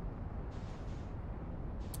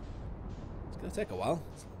 It's going to take a while.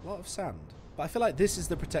 It's a lot of sand. But I feel like this is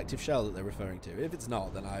the protective shell that they're referring to. If it's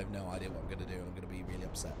not, then I have no idea what I'm going to do, and I'm going to be really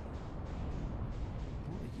upset.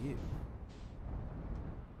 What are you?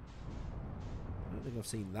 I don't think I've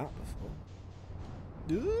seen that before.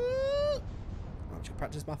 I'm just going to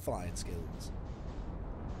practice my flying skills.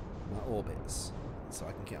 My orbits. So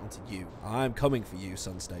I can get onto you. I'm coming for you,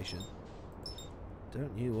 Sun Station.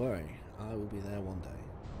 Don't you worry. I will be there one day.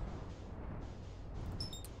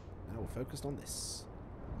 Now we're focused on this.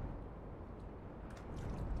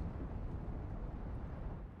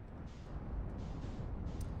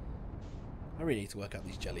 I really need to work out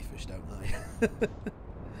these jellyfish, don't I?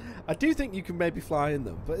 I do think you can maybe fly in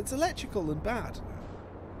them, but it's electrical and bad.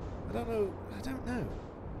 I don't know.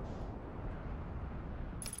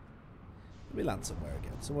 Let me land somewhere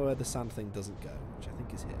again. Somewhere where the sand thing doesn't go, which I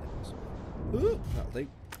think is here. Ooh, that'll do.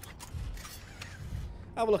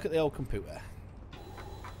 Have a look at the old computer.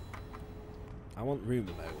 I want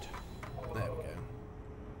rumour mode. There we go.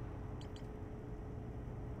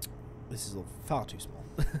 This is all far too small.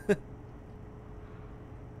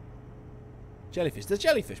 Jellyfish. There's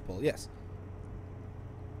jellyfish, Paul. Yes.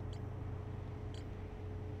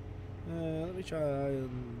 Let me try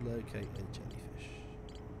and locate a jellyfish.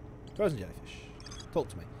 Frozen jellyfish. Talk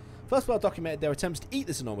to me. First of all, documented their attempts to eat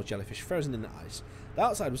this enormous jellyfish frozen in the ice. The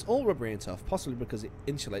outside was all rubbery and tough, possibly because it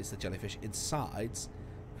insulates the jellyfish insides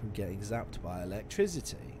from getting zapped by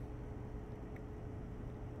electricity.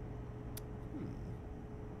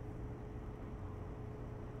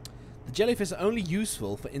 The jellyfish are only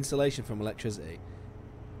useful for insulation from electricity.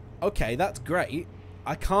 Okay, that's great.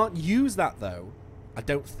 I can't use that, though. I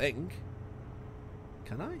don't think.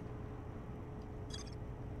 Can I?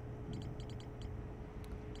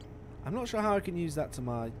 I'm not sure how I can use that to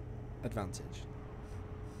my advantage.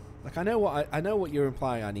 Like, I know what you're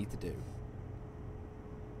implying I need to do.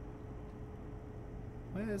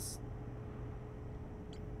 Where's...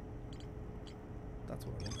 That's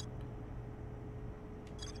what I want.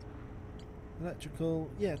 Electrical...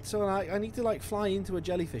 Yeah, so I need to, like, fly into a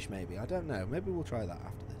jellyfish, maybe. I don't know. Maybe we'll try that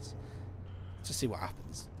after this. Just see what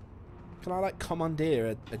happens. Can I, like,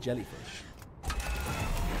 commandeer a jellyfish? I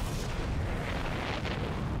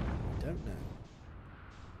don't know.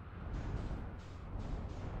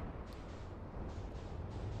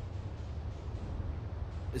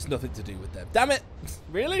 It's nothing to do with them. Damn it!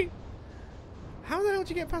 Really? How the hell did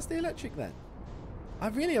you get past the electric then? I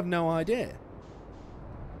really have no idea.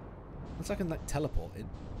 Unless I can, like, teleport in.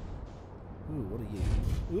 Ooh, what are you?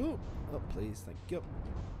 Ooh! Oh, please, thank you.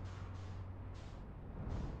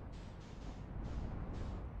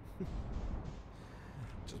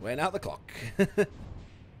 Just waiting out the clock. That's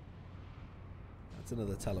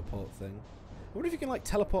another teleport thing. I wonder if you can, like,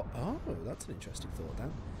 teleport... Oh, that's an interesting thought,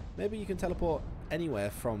 Dan. Maybe you can teleport anywhere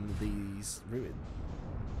from these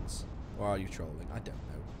ruins. Or are you trolling? I don't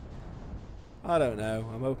know. I don't know.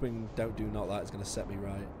 I'm hoping Don't Do Not That is going to set me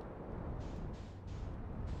right.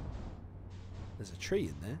 There's a tree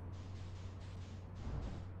in there.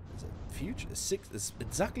 There's a future. There's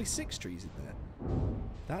exactly 6 trees in there.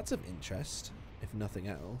 That's of interest, if nothing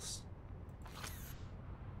else.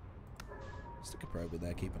 Stick a probe in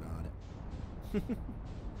there, keep an eye on it.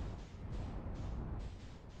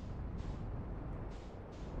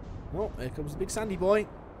 Oh, here comes the big sandy boy.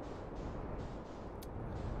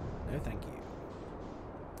 No, thank you.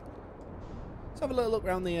 Let's have a little look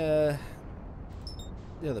around the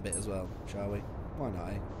other bit as well, shall we? Why not,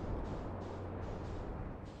 eh?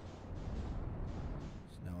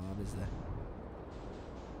 There's no harm, is there?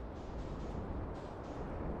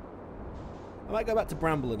 I might go back to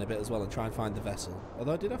Bramble in a bit as well and try and find the vessel.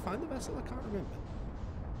 Although, did I find the vessel? I can't remember.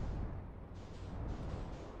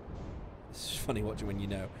 It's funny watching when you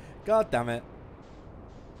know. God damn it.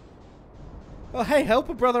 Oh, hey, help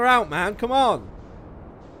a brother out, man. Come on.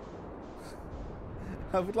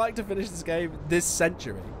 I would like to finish this game this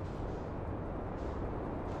century.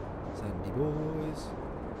 Sandy boys.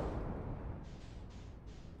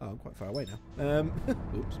 Oh, I'm quite far away now.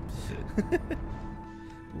 Oops.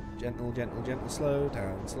 Ooh, gentle, gentle, gentle. Slow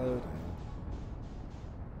down, slow down.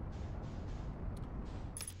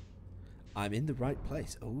 I'm in the right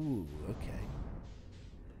place. Ooh, okay.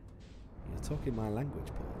 You're talking my language,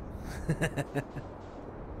 Paul.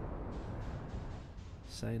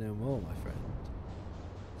 Say no more, my friend.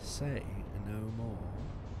 Say no more.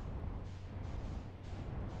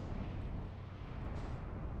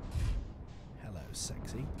 Hello,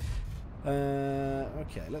 sexy.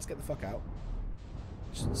 Okay, let's get the fuck out.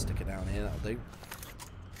 Just stick it down here, that'll do.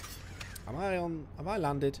 Am I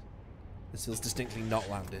landed? This feels distinctly not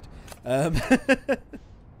landed.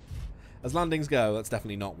 As landings go, that's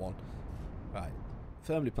definitely not one. Right.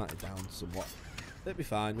 Firmly planted down somewhat. It'll be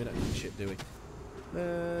fine, we don't need shit, do we?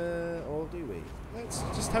 Or do we? Let's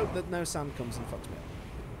just hope that no sand comes and fucks me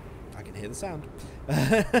up. I can hear the sound.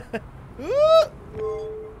 Okay.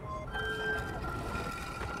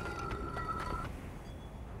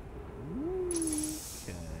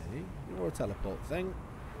 You're a teleport thing.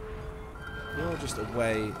 You're just a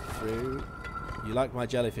way through. You like my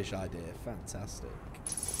jellyfish idea? Fantastic.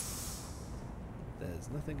 There's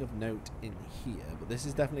nothing of note in here, but this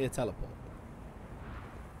is definitely a teleport.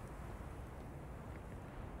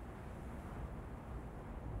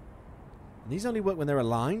 And these only work when they're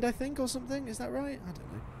aligned, I think, or something? Is that right? I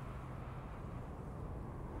don't know.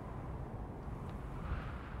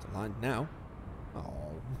 It's aligned now.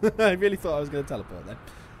 Oh, I really thought I was going to teleport then.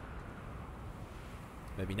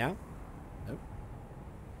 Maybe now? Nope.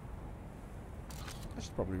 I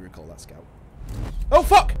should probably recall that scout. Oh,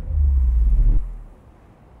 fuck!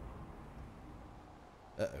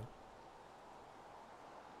 Uh-oh.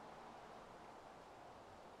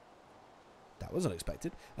 That was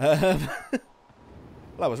unexpected. Well,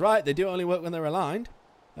 I was right. They do only work when they're aligned.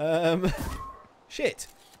 Shit.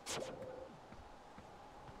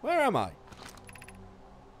 Where am I?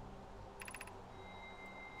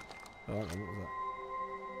 Oh, hang on, what was that?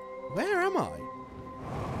 Where am I?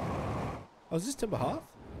 Oh, is this Timber Hearth?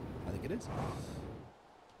 I think it is.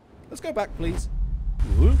 Let's go back, please.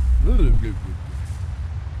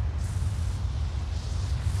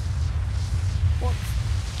 What's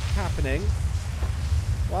happening?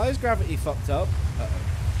 Why is gravity fucked up? Uh-oh.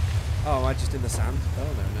 Oh, am I just in the sand? Oh,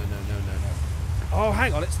 no. Oh,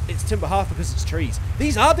 hang on. It's Timber Hearth because it's trees.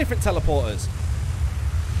 These are different teleporters.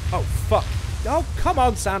 Oh, fuck. Oh, come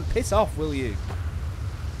on, sand. Piss off, will you?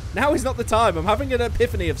 Now is not the time. I'm having an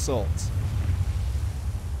epiphany of sorts.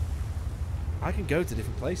 I can go to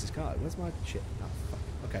different places, can't I? Where's my shit? Oh, fuck.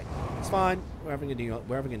 Okay, it's fine. We're having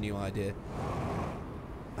a new idea.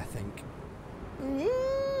 I think.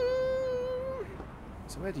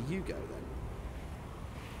 So where do you go then?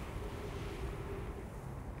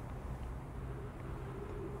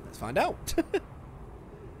 Let's find out.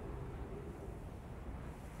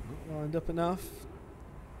 Not lined up enough.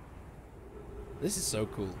 This is so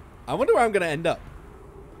cool. I wonder where I'm going to end up.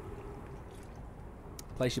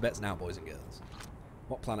 Place your bets now, boys and girls.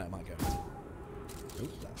 What planet am I going to?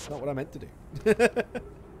 Nope, that's not what I meant to do.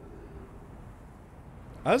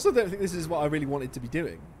 I also don't think this is what I really wanted to be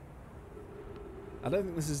doing. I don't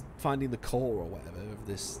think this is finding the core or whatever of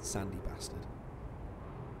this sandy bastard.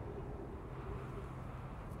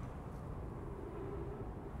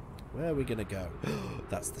 Where are we going to go?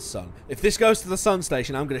 That's the sun. If this goes to the sun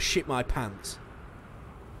station, I'm going to shit my pants.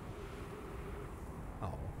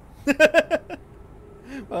 Oh.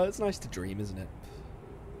 Well, it's nice to dream, isn't it?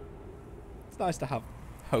 It's nice to have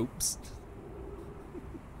hopes.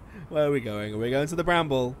 Where are we going? Are we going to the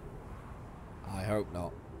bramble? I hope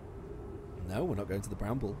not. No, we're not going to the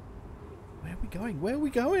bramble. Where are we going? Where are we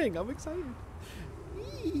going? I'm excited.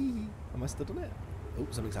 Eee. Am I stood on it? Oh,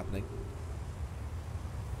 something's happening.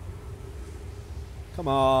 Come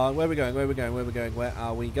on. Where are we going? Where are we going? Where are we going? Where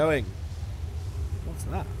are we going? What's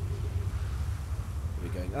that? Where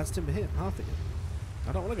are we going? That's Timber here. Harthigan.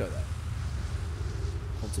 I don't want to go there.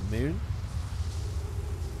 Haunted Moon.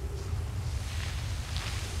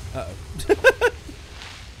 Uh-oh.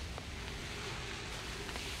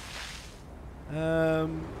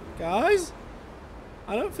 Guys?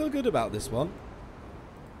 I don't feel good about this one.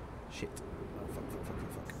 Shit. Oh, fuck.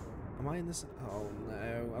 Am I in this? Oh,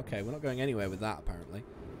 no. Okay, we're not going anywhere with that, apparently.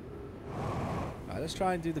 Right, let's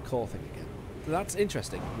try and do the core thing again. So that's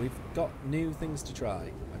interesting. We've got new things to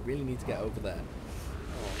try. I really need to get over there.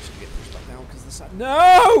 Oh, I'm just going to get pushed back down because the sand...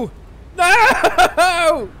 No!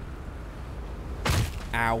 No!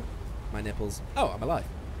 Ow. My nipples. Oh, I'm alive.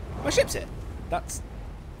 My ship's here. That's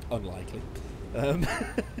unlikely.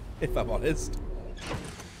 If I'm honest.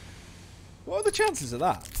 What are the chances of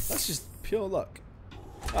that? That's just pure luck.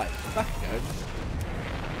 Right, back I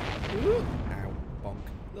go. Ooh. Ow. Bonk.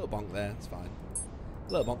 Little bonk there. It's fine.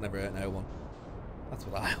 Little bonk never hurt no one. That's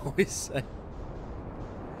what I always say.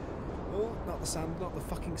 Oh, not the sand. Not the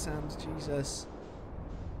fucking sand. Jesus.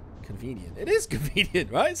 Convenient. It is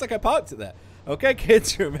convenient, right? It's like I parked it there. Okay,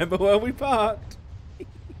 kids, remember where we parked.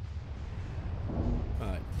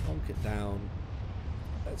 Right, bonk it down.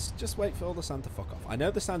 Let's just wait for all the sand to fuck off. I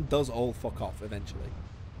know the sand does all fuck off eventually.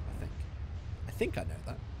 I think I know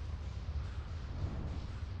that.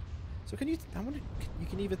 So can you... I wonder... You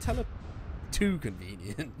can either teleport... Too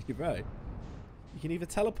convenient. You're right. You can either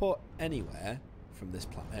teleport anywhere from this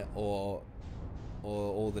planet, or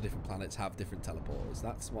all the different planets have different teleporters.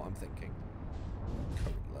 That's what I'm thinking.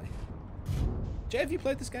 Currently. Jay, have you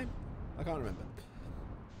played this game? I can't remember.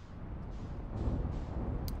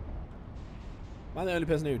 Am I the only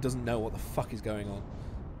person who doesn't know what the fuck is going on?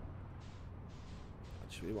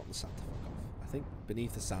 Actually, we want the sand to fuck off. I think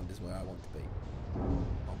beneath the sand is where I want to be.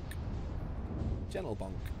 Bonk. Gentle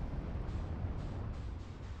bonk.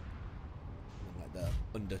 Like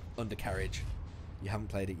the undercarriage. You haven't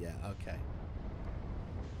played it yet? Okay.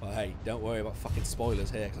 Well, hey, don't worry about fucking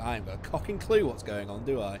spoilers here, because I ain't got a cocking clue what's going on,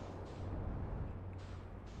 do I?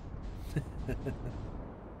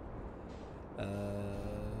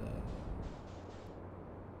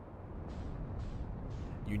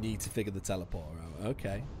 You need to figure the teleporter out.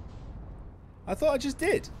 Okay. I thought I just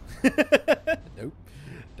did. Nope.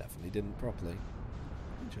 Definitely didn't properly.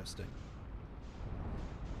 Interesting.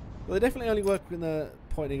 Well, they definitely only work when they're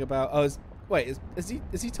pointing about... Oh, wait, has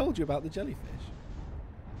he told you about the jellyfish?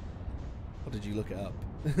 Or did you look it up?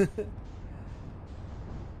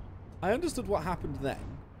 I understood what happened then.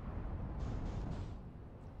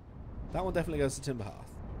 That one definitely goes to Timber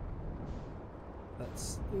Hearth.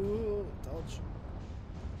 Let's... Ooh, dodge.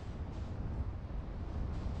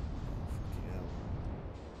 Oh, fucking hell.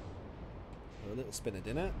 Oh, a little spinner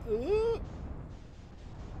dinner. Ooh.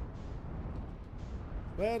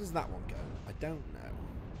 Where does that one go? I don't know.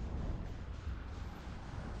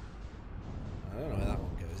 I don't know where that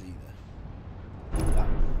one goes either.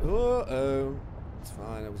 Oh, it's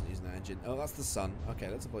fine. I wasn't using that engine. Oh, that's the sun. Okay,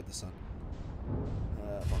 let's avoid the sun.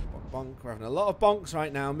 Bonk, bonk, bonk. We're having a lot of bonks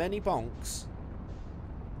right now. Many bonks.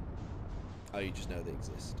 Oh, you just know they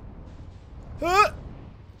exist. Ah!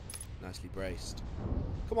 Nicely braced.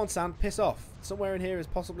 Come on, sand. Piss off. Somewhere in here is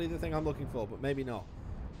possibly the thing I'm looking for, but maybe not.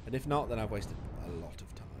 And if not, then I've wasted a lot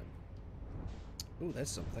of time. Ooh, there's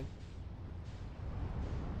something.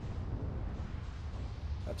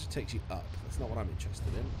 That just takes you up. That's not what I'm interested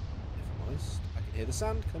in, if I'm honest. I can hear the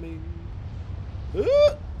sand coming. Good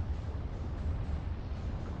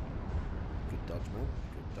dodge, man.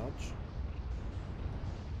 Good dodge.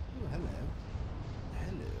 Oh, hello.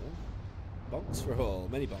 Hello. Bonks for all.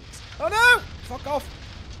 Many bonks. Oh, no! Fuck off!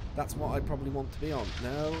 That's what I probably want to be on.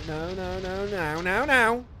 No, no, no, no, no, no,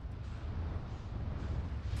 no!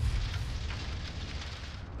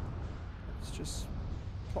 Let's just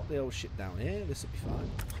pop the old shit down here. This will be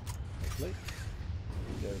fine. Hopefully.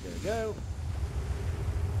 Go, go, go.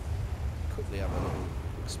 Quickly have a little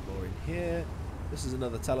explore in here. This is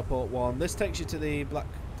another teleport one. This takes you to the black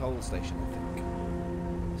hole station, I think.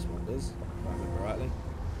 This one does, if I remember rightly.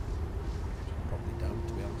 Probably don't,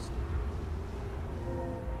 to be honest.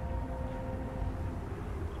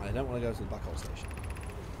 I don't want to go to the black hole station.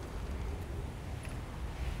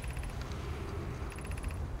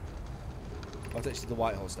 I'll take you to the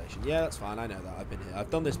white hole station. Yeah, that's fine. I know that. I've been here. I've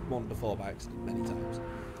done this one before by accident many times.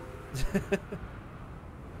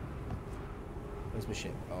 Where's my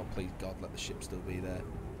ship? Oh, please, God, let the ship still be there.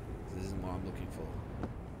 This isn't what I'm looking for.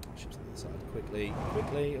 Ship's on the other side. Quickly,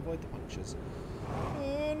 quickly, avoid the punctures.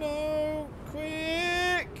 Oh, no.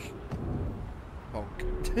 Quick!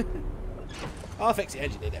 Bonk. I'll fix the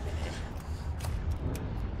engine in a minute.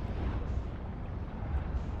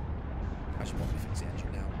 I should probably fix the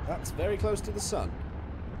engine now. That's very close to the sun.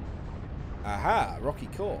 Aha! Rocky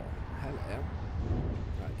core. Hello.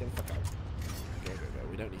 Right, get the fuck out. Go, go, go.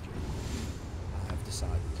 We don't need you. I've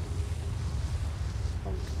decided.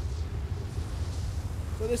 Bonk.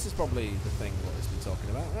 So this is probably the thing what it's been talking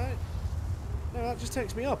about, right? No, that just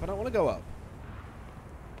takes me up. I don't want to go up.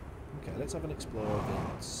 Okay, let's have an explore of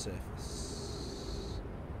the surface.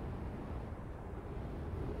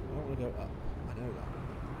 I don't want to go up. I know that.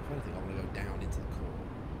 If anything, I want to go down into the core.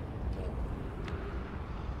 More.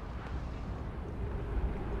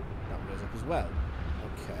 That one goes up as well.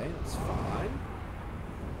 Okay, that's fine.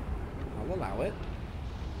 I'll allow it.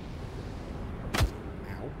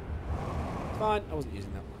 Ow. Fine, I wasn't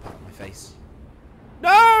using that part of my face.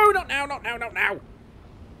 No! Not now, not now, not now!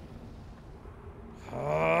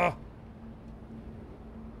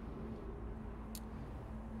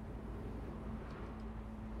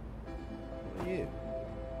 What are you?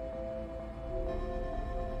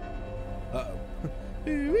 Uh-oh.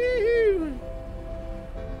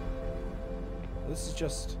 This is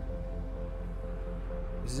just...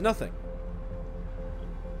 This is nothing.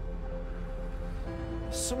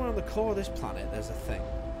 Somewhere on the core of this planet there's a thing,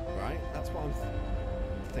 right? That's what I'm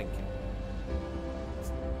thinking.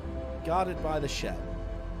 It's guarded by the shell.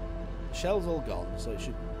 The shell's all gone, so it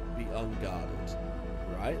should be unguarded.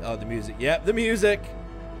 Right? Oh, the music. Yep, the music!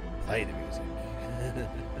 Play the music.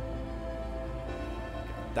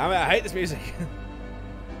 Damn it, I hate this music.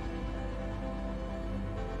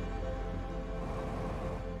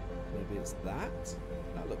 Maybe it's that?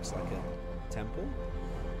 That looks like a temple.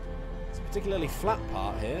 It's a particularly flat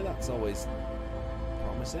part here. That's always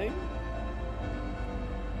promising.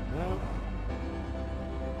 No.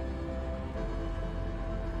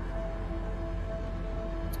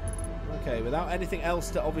 Okay, without anything else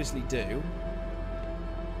to obviously do,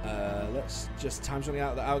 let's just... Time's running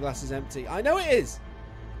out. The hourglass is empty. I know it is!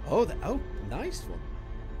 Oh, nice one.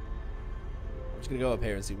 I'm just going to go up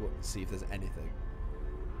here and see if there's anything.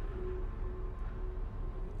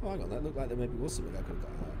 Oh, hang on. That looked like there maybe was something I could have got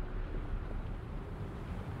out.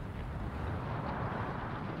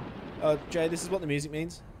 Oh, Jay, this is what the music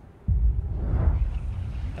means.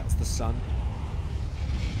 That's the sun.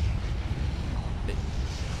 It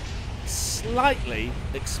slightly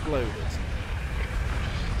exploded.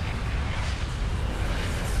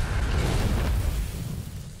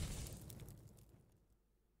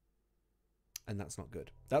 And that's not good.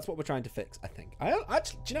 That's what we're trying to fix, I think.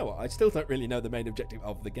 Actually, do you know what? I still don't really know the main objective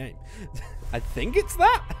of the game. I think it's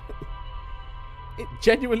that. It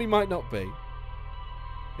genuinely might not be.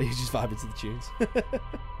 You just vibing to the tunes.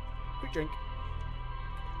 Quick drink.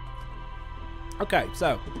 Okay,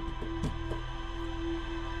 so.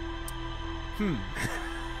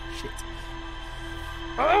 Shit.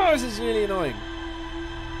 Oh, this is really annoying.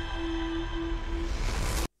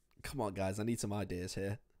 Come on, guys. I need some ideas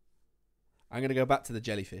here. I'm going to go back to the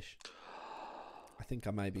jellyfish. I think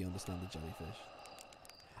I maybe understand the jellyfish.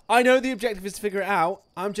 I know the objective is to figure it out.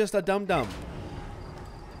 I'm just a dum-dum.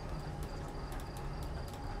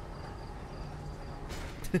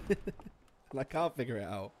 And I can't figure it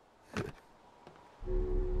out.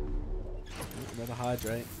 Another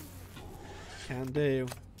hydrate. Can do.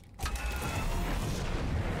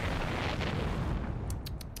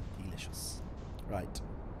 Delicious. Right.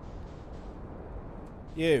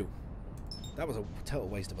 You. That was a total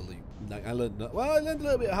waste of a loop. Like, I learned a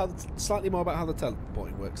little bit slightly more about how the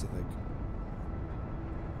teleporting works, I think.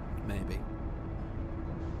 Maybe.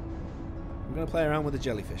 I'm going to play around with the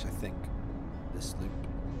jellyfish, I think. This loop.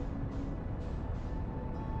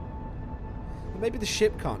 Well, maybe the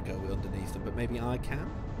ship can't go underneath them, but maybe I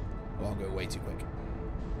can. Oh, I'll go way too quick.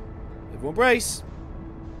 Everyone brace!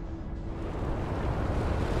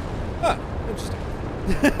 Ah, interesting.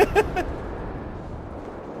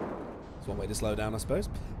 That's one way to slow down, I suppose.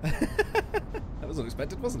 That was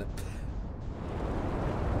unexpected, wasn't it?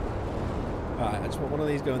 Alright, I just want one of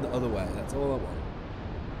these going the other way. That's all I want.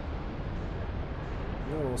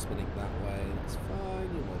 You're all spinning that way. That's fine.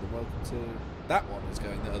 You're more than welcome to. That one is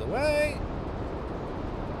going the other way.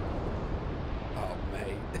 Oh,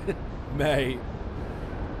 mate. Mate.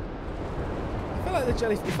 I feel like the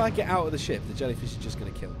jellyfish, if I get out of the ship, the jellyfish is just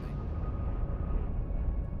going to kill me.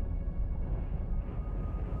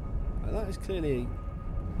 That is clearly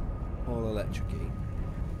all electric-y.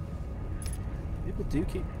 People do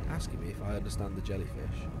keep asking me if I understand the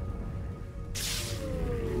jellyfish.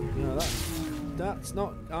 No, that's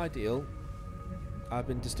not ideal. I've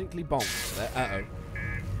been distinctly bonked there. Uh-oh.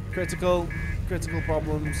 Critical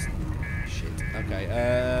problems. Shit. Okay,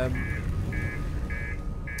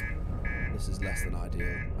 this is less than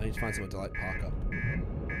ideal. I need to find somewhere to, like, park up.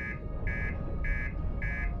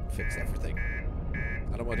 Fix everything.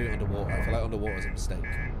 I don't want to do it underwater. I feel like underwater is a mistake.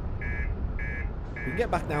 We can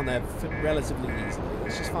get back down there relatively easily.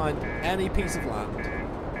 Let's just find any piece of land.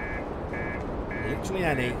 Literally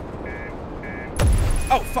any.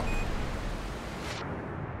 Oh, fuck!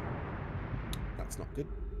 That's not good.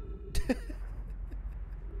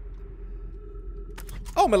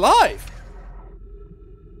 Oh, I'm alive!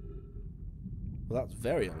 Well, that's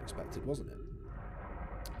very unexpected, wasn't it?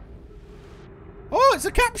 Oh, it's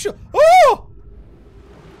a capsule! Oh!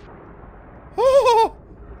 Oh!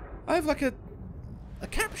 I have like a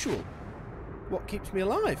capsule. What keeps me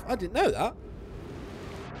alive? I didn't know that.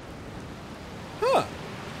 Huh.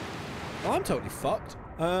 Well, I'm totally fucked.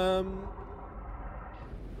 Huh.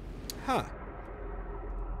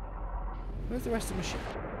 Where's the rest of my ship?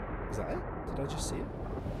 Is that it? Did I just see it?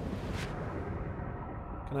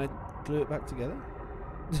 Can I glue it back together?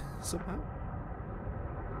 Somehow?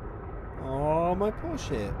 Oh, my poor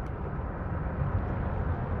ship.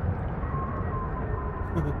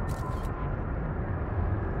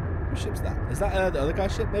 Whose ship's that? Is that the other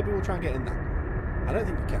guy's ship? Maybe we'll try and get in that. I don't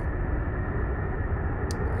think we can.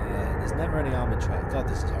 There's never any armoured trail. God,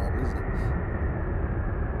 this is horrible, isn't it?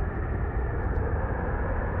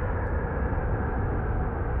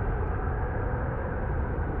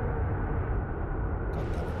 God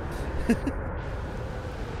damn it.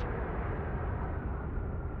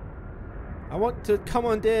 I want to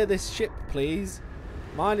commandeer this ship, please.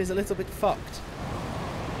 Mine is a little bit fucked,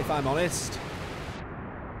 if I'm honest.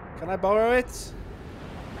 Can I borrow it?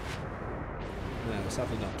 No,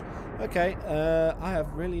 sadly not. Okay, I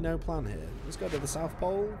have really no plan here. Let's go to the South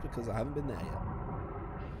Pole, because I haven't been there yet.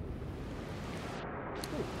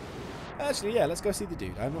 Ooh. Actually, yeah, let's go see the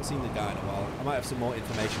dude. I have not seen the guy in a while. I might have some more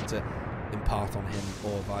information to impart on him,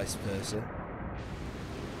 or vice versa.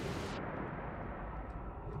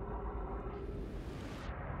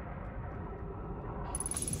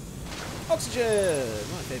 Oxygen!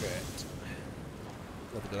 My favourite.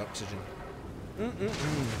 Love a good oxygen.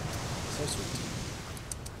 So sweet.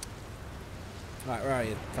 Right, where are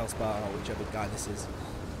you? Felspar, or whichever guy this is.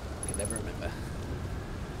 I can never remember.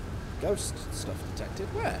 Ghost stuff detected.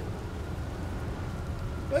 Where?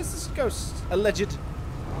 Where's this ghost? Alleged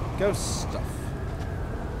ghost stuff.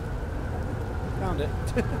 Found it.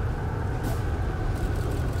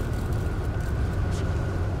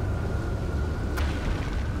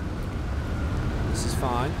 This is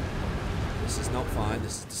fine. This is not fine.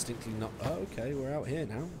 This is distinctly not. Oh, okay, we're out here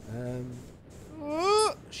now.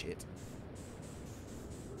 Oh, shit.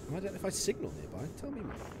 I don't know if I signal nearby. Tell me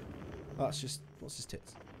more. Oh, that's just. What's his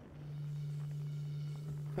tits?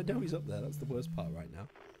 I know he's up there. That's the worst part right now.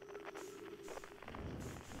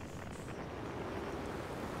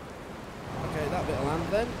 Okay, that bit of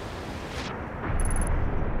land then.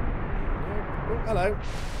 No. Oh, hello.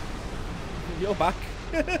 You're back.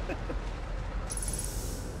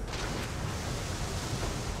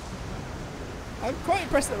 I'm quite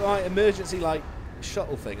impressed that my emergency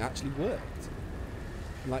shuttle thing actually worked.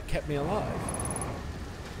 And, kept me alive.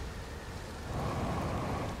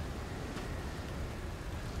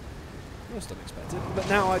 Most unexpected. But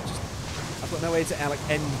now I've got no way to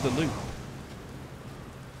end the loop.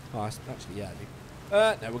 Oh, actually, yeah, I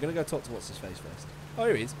do. No, we're gonna go talk to what's his face first. Oh,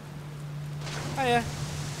 here he is. Hiya.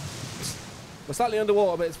 We're slightly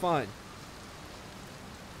underwater, but it's fine.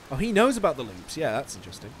 Oh, he knows about the loops. Yeah, that's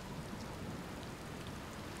interesting.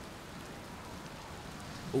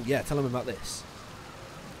 Oh, yeah, tell him about this.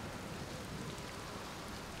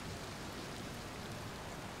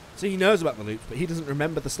 So he knows about the loops, but he doesn't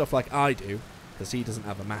remember the stuff like I do, because he doesn't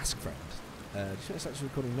have a mask friend. Do you think it's actually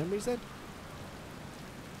recording memories then?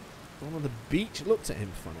 The one on the beach looked at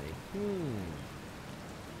him funny.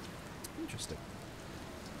 Interesting.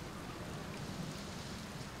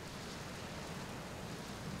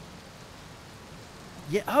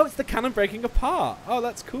 Yeah, oh, it's the cannon breaking apart. Oh,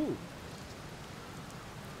 that's cool.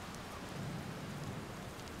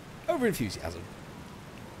 Over enthusiasm.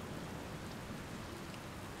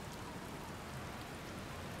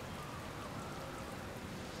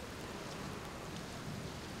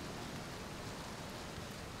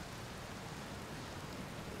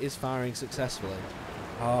 Is firing successfully.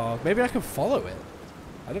 Oh, maybe I can follow it.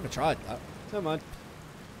 I never tried that. Never mind.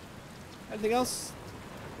 Anything else?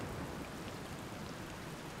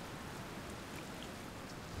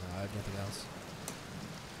 No, I have nothing else.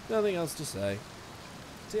 Nothing else to say.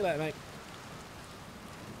 See you later, mate.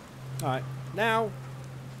 Alright, now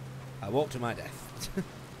I walk to my death.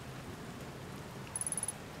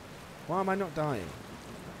 Why am I not dying?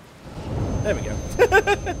 There we go.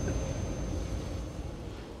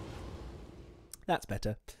 That's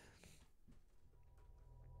better.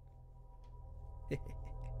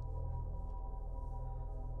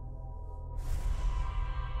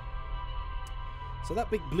 So that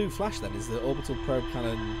big blue flash then is the orbital probe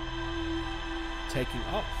cannon taking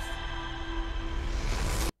off.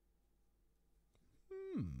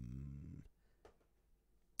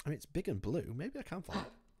 I mean, it's big and blue. Maybe I can follow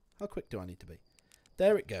it. How quick do I need to be?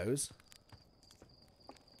 There it goes.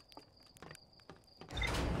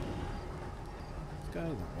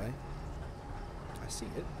 Going that way. I see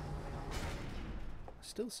it. I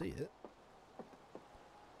still see it.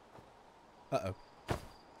 Uh-oh.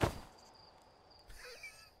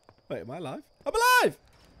 Wait, am I alive? I'm alive!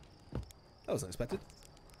 That was unexpected.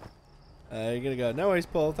 You're gonna go. No worries,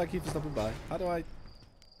 Paul. Thank you for stopping by. How do I...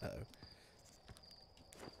 Uh-oh.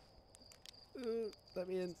 Let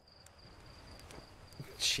me in.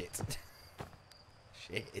 Shit.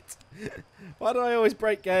 Shit. Why do I always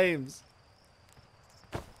break games?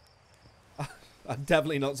 I'm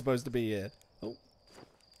definitely not supposed to be here. Oh.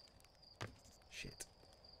 Shit.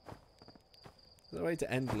 Is there a way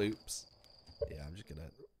to end loops? Yeah, I'm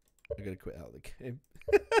gonna quit out of the game.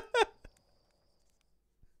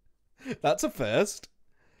 That's a first.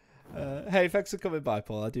 Hey, thanks for coming by,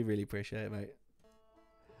 Paul. I do really appreciate it, mate.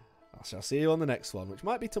 I shall see you on the next one, which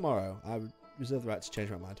might be tomorrow. I reserve the right to change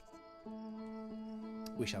my mind.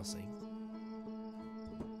 We shall see.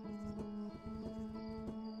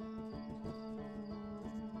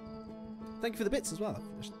 Thank you for the bits as well.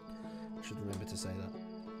 I should remember to say that.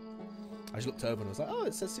 I just looked over and I was like, oh,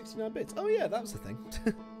 it says 69 bits. Oh yeah, that was the thing.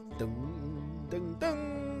 Dun, dun,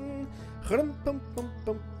 dun. Bum, bum, bum,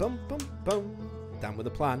 bum, bum, bum. Down with a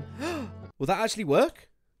plan. Will that actually work?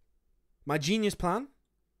 My genius plan?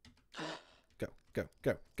 Go, go,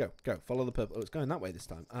 go, go, go. Follow the purple. Oh, it's going that way this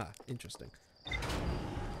time. Ah, interesting.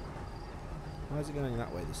 Why is it going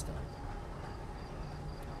that way this time?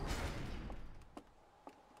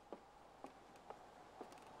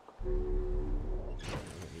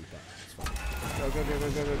 Go, go, go, go,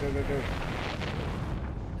 go, go, go, go, go.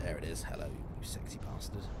 There it is. Hello, you sexy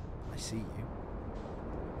bastard. I see you.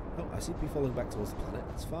 Oh, I seem to be falling back towards the planet.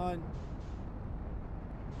 That's fine.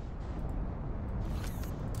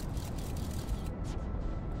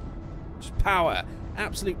 Just power.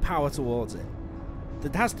 Absolute power towards it.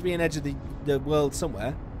 There has to be an edge of the world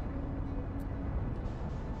somewhere.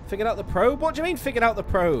 Figured out the probe? What do you mean figured out the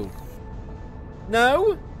probe?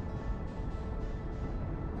 No?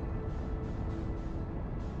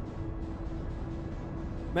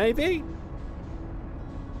 Maybe?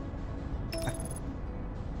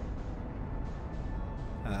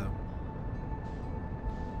 Oh.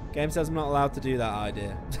 Game says I'm not allowed to do that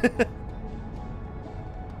idea.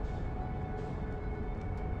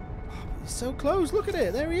 He's so close. Look at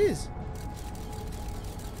it. There he is.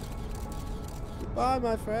 Goodbye,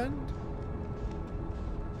 my friend.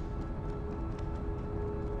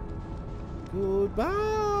 Goodbye.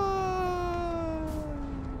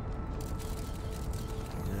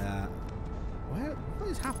 Yeah. What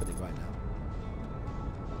is happening right now?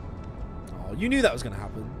 Oh, you knew that was going to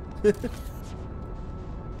happen. There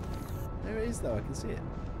it is, though. I can see it.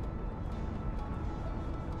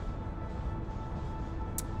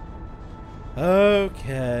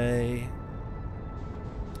 Okay.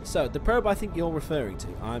 So, the probe I think you're referring to...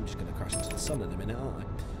 I'm just going to crash into the sun in a minute, aren't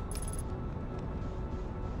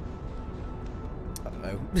I?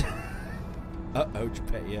 Uh-oh. Uh-oh,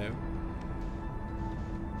 Geppetto.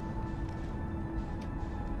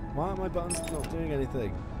 Why are my buttons not doing anything?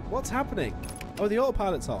 What's happening? Oh, the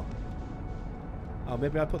autopilot's on. Oh,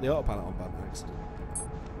 maybe I put the autopilot on by accident.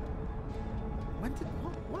 When did...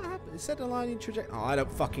 What happened? It said aligning trajectory... Oh, I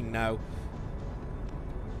don't fucking know.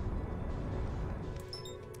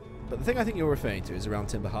 But the thing I think you're referring to is around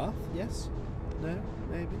Timber Hearth? Yes? No?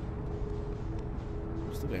 Maybe?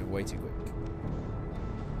 I'm still going way too quick.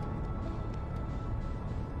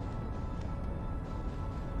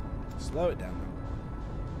 Slow it down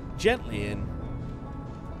now. Gently in.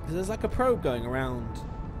 Because there's like a probe going around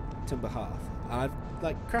Timber Hearth. And I've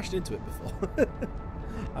like crashed into it before.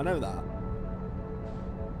 I know that.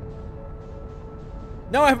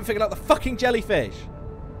 No, I haven't figured out the fucking jellyfish.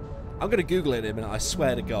 I'm going to Google it in a minute, I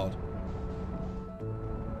swear to God.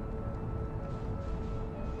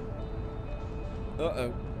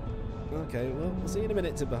 Uh-oh. Okay, well, we'll see you in a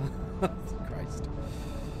minute, Timber. Christ.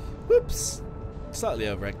 Whoops. Slightly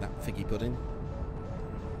over-egged that figgy pudding.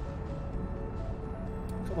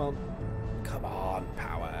 Come on. Come on,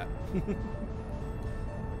 power.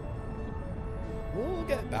 We'll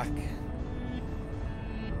get back.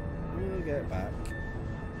 We'll get back.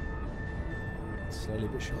 Slowly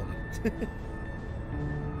but surely.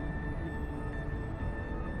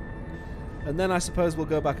 And then I suppose we'll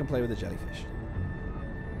go back and play with the jellyfish.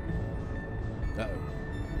 Uh-oh.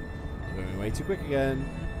 I'm going way too quick again.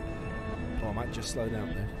 Oh, I might just slow down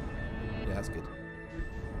there. Yeah, that's good.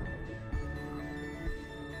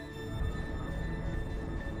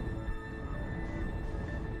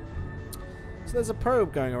 So there's a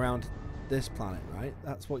probe going around this planet, right?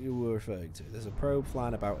 That's what you were referring to. There's a probe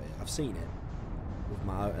flying about it. I've seen it. With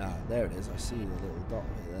my there it is. I see the little dot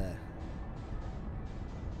over there.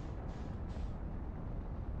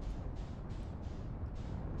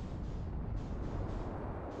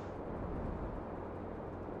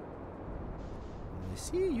 I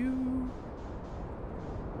see you.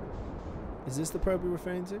 Is this the probe you're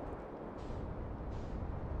referring to?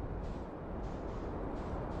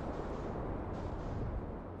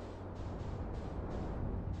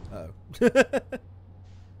 Oh.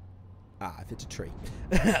 Ah, I fit a tree.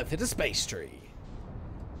 I fit a space tree.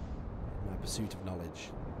 My pursuit of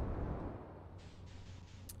knowledge.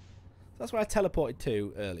 That's where I teleported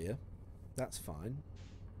to earlier. That's fine.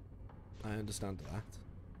 I understand that.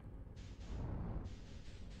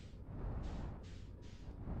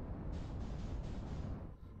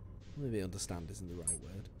 Maybe understand isn't the right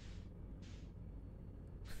word.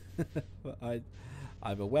 But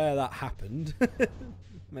I'm aware that happened.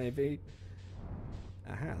 Maybe.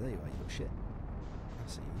 Aha, there you are, you little shit. I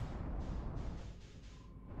see you.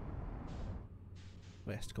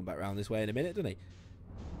 Well, he has to come back round this way in a minute, doesn't he?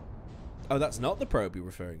 Oh, that's not the probe you're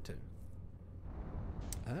referring to.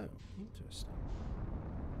 Oh, interesting.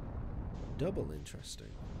 Double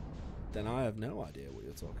interesting. Then I have no idea what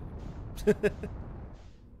you're talking about.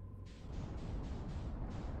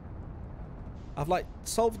 I've, like,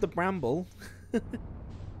 solved the bramble. Fuck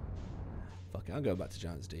it, I'm going back to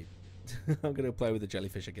Giant's Deep. I'm going to play with the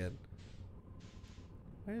jellyfish again.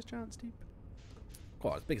 Where's Giant's Deep?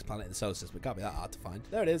 Quite the biggest planet in the solar system. It can't be that hard to find.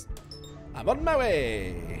 There it is. I'm on my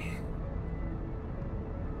way.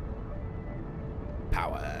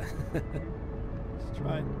 Power. Let's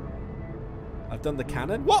try. I've done the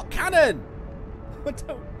cannon. What cannon? I don't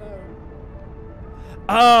know.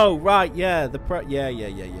 Oh, right. Yeah. Yeah.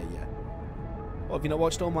 What, have you not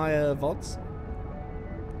watched all my VODs?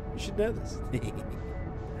 You should know this.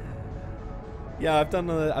 Yeah, I've done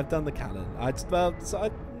the cannon. I sort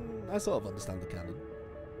of understand the cannon.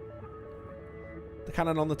 The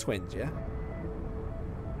cannon on the twins, yeah.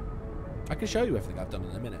 I can show you everything I've done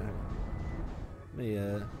in a minute.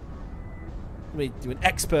 Let me do an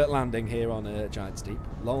expert landing here on Giant's Deep.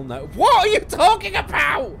 Lol, no. What are you talking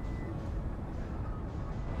about?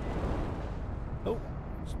 Oh,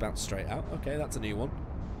 just bounced straight out. Okay, that's a new one.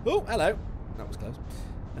 Oh, hello. That was close.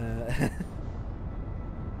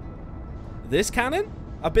 This cannon?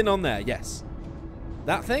 I've been on there, yes.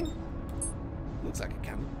 That thing? Looks like a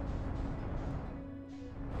cannon.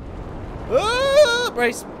 Oh,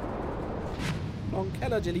 brace. Long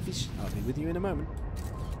hello, jellyfish. I'll be with you in a moment.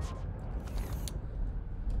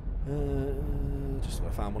 Just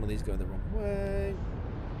gotta find one of these going the wrong way.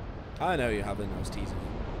 I know you haven't. I was teasing you.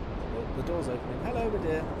 Oh, the door's opening. Hello, my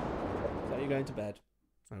dear. Is that you going to bed?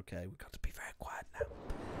 Okay, we've got to be very quiet now.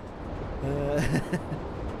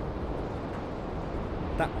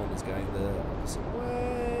 That one is going the opposite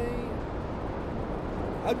way.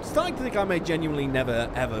 I'm starting to think I may genuinely never,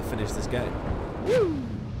 ever finish this game. Woo!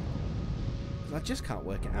 I just can't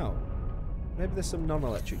work it out. Maybe there's some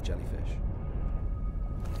non-electric jellyfish.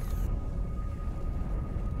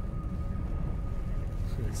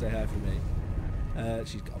 Say hi for me.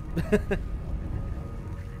 She's gone.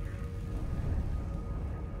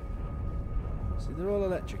 See, they're all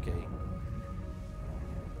electric-y.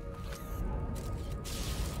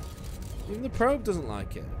 Even the probe doesn't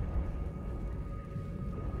like it.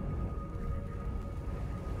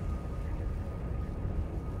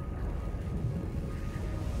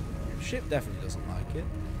 The ship definitely doesn't like it.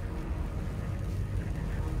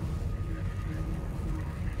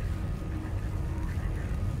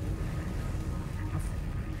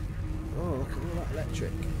 Oh, look at all that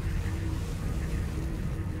electric.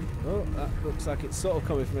 Oh, that looks like it's sort of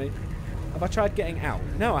coming for me. Have I tried getting out?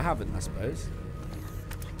 No, I haven't, I suppose.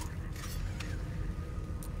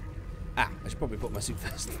 Ah, I should probably put my suit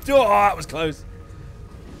first. Oh, that was close.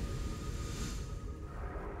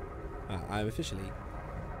 I'm officially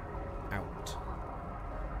out.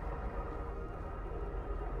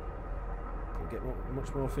 Can we get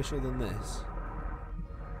much more official than this?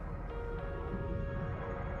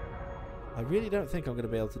 I really don't think I'm going to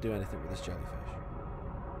be able to do anything with this jellyfish.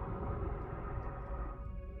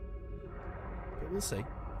 But we'll see.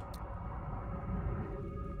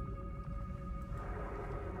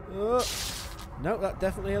 Oh. No, that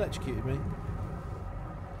definitely electrocuted me.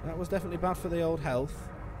 That was definitely bad for the old health.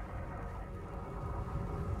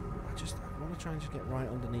 I want to try and just get right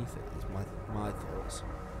underneath it. Is my thoughts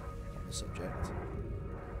on the subject.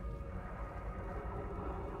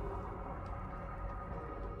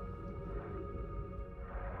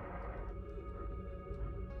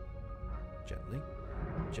 Gently.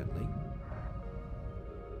 Gently.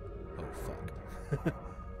 Oh, fuck.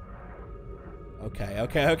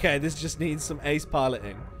 Okay. This just needs some ace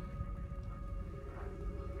piloting.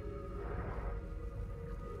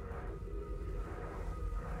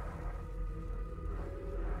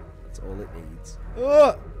 That's all it needs.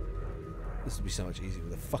 Oh! This would be so much easier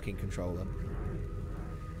with a fucking controller.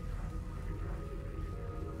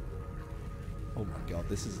 Oh my god,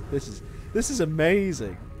 this is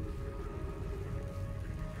amazing.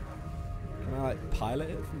 Can I like pilot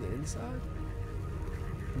it from the inside?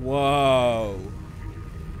 Whoa.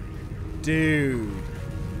 Dude.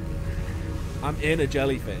 I'm in a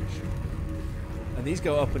jellyfish. And these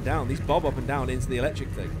go up and down. These bob up and down into the electric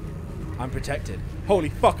thing. I'm protected. Holy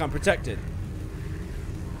fuck, I'm protected.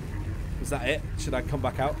 Was that it? Should I come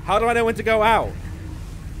back out? How do I know when to go out?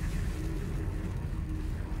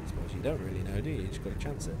 I suppose you don't really know, do you? You just gotta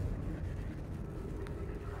chance it.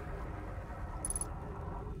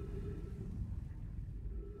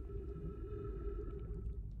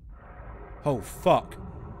 Oh, fuck.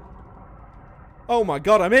 Oh my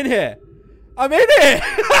god, I'm in here! I'm in here!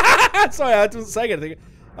 Sorry, I wasn't saying anything.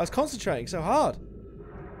 I was concentrating so hard.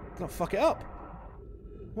 Not fuck it up.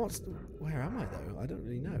 Where am I, though? I don't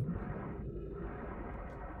really know.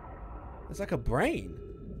 It's like a brain.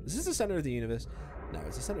 Is this the center of the universe? No,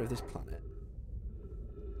 it's the center of this planet.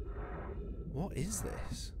 What is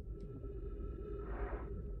this?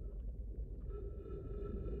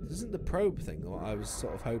 This isn't the probe thing that I was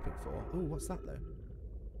sort of hoping for. Oh, what's that though?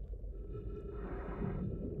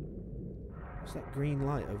 What's that green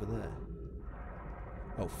light over there?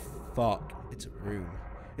 Oh, fuck. It's a room.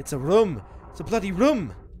 It's a room! It's a bloody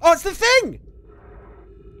room! Oh, it's the thing!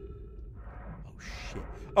 Oh, shit.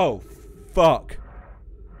 Oh, fuck.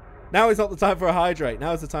 Now is not the time for a hydrate.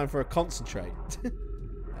 Now is the time for a concentrate.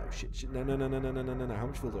 Oh, shit. No. How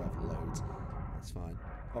much fuel do I have? Loads. That's fine.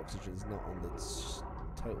 Oxygen's not on the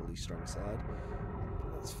totally strong side. But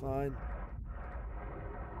that's fine.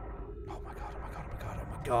 Oh my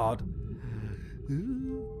god.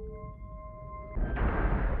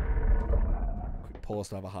 Quick pause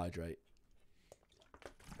to have a hydrate.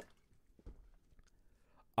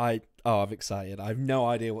 I'm excited. I have no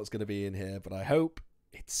idea what's going to be in here, but I hope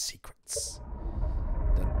it's secrets.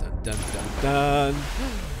 Dun dun dun dun dun.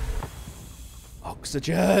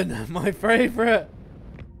 Oxygen, my favourite.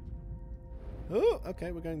 Oh,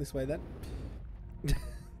 okay, we're going this way then.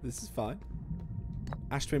 This is fine.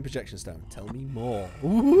 Ash Twin Projection Stone. Tell me more.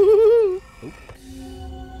 Ooh. Oh.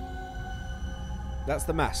 That's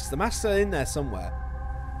the masks. The masks are in there somewhere.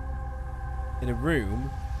 In a room.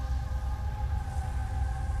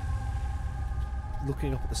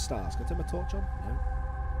 Looking up at the stars. Can I turn my torch on? No.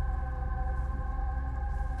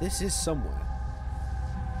 This is somewhere.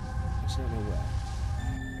 I just don't know where.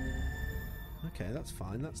 Okay, that's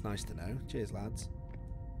fine. That's nice to know. Cheers, lads.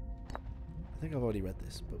 I think I've already read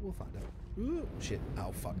this, but we'll find out. Ooh, shit.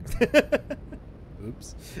 Oh, fuck.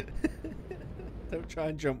 Oops. Don't try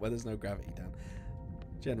and jump where there's no gravity, Dan.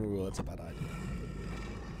 General rule, it's a bad idea.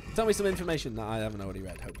 Tell me some information that I haven't already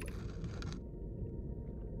read, hopefully.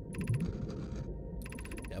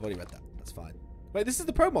 Yeah, I've already read that. That's fine. Wait, this is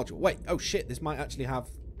the pro module. Wait, oh shit, this might actually have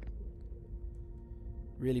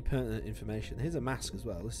really pertinent information. Here's a mask as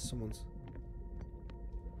well. This is someone's...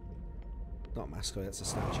 Not a mask, that's a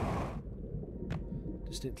statue.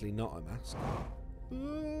 Distinctly not a mask.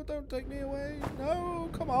 Oh, don't take me away. No,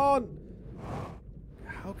 come on.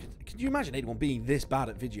 How could you imagine anyone being this bad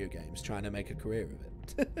at video games trying to make a career of it?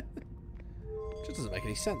 Just doesn't make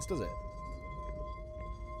any sense, does it?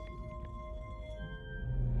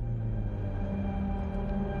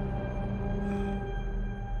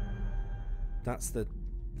 That's the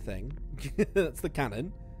thing. That's the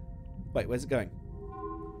cannon. Wait, where's it going?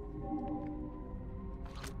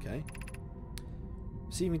 Okay.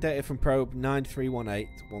 Receiving data from probe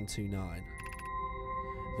 9318129.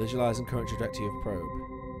 Visualizing current trajectory of probe.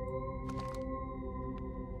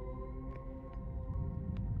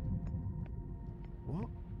 What?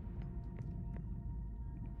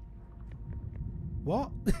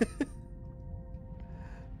 What?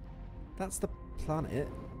 That's the planet,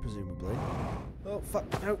 presumably. Oh, fuck.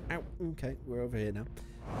 Ow, ow. Okay, we're over here now.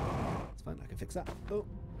 It's fine, I can fix that. Oh.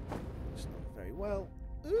 It's not very well.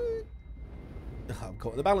 I'm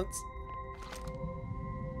caught in the balance.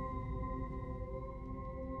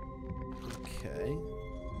 Okay.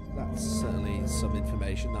 That's certainly some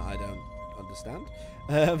information that I don't understand.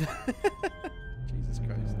 Jesus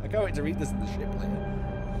Christ. I can't wait to read this in the ship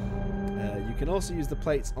later. You can also use the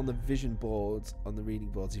plates on the vision boards, on the reading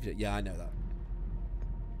boards. If you, yeah, I know that.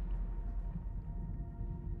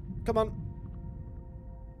 Come on.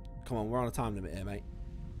 Come on, we're on a time limit here, mate.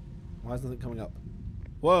 Why is nothing coming up?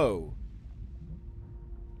 Whoa.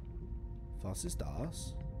 Was ist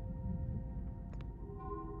das?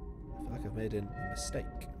 I feel like I've made a mistake.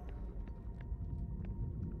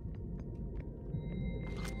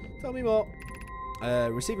 Tell me more.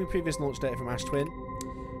 Receiving previous launch data from Ash Twin.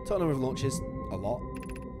 Total number of launches, a lot.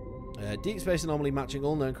 Deep space anomaly matching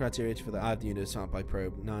all known criteria for the eye of the universe found by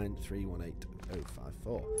probe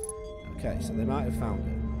 9318054. Okay, so they might have found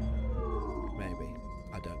it. Maybe.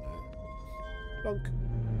 I don't know. Bonk.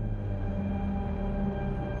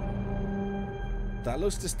 That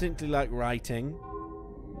looks distinctly like writing.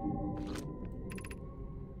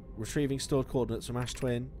 Retrieving stored coordinates from Ash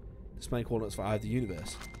Twin. Displaying coordinates for Eye of the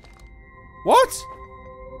Universe. What?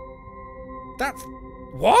 That's...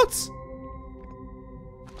 What?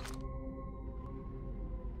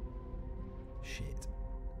 Shit.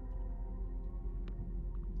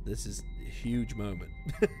 This is a huge moment.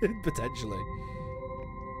 Potentially.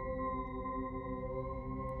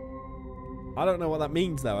 I don't know what that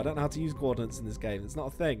means, though. I don't know how to use coordinates in this game. It's not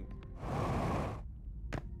a thing.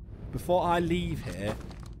 Before I leave here,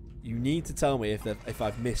 you need to tell me if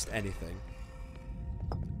I've missed anything.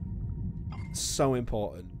 So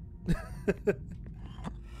important.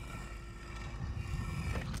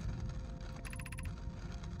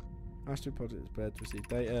 Astro project is prepared to receive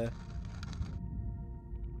data.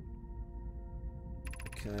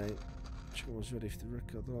 Okay. Chicken was ready for the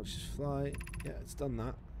record the launch's flight. Yeah, it's done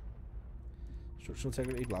that. Structural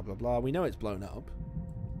integrity, blah blah blah. We know it's blown up.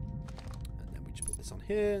 And then we just put this on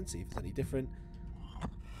here and see if it's any different.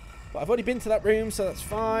 But I've already been to that room, so that's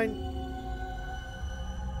fine.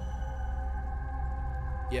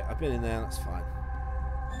 Yeah, I've been in there, that's fine.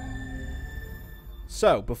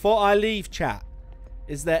 So, before I leave, chat,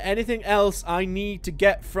 is there anything else I need to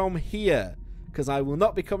get from here? Because I will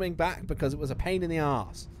not be coming back because it was a pain in the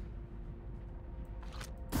arse.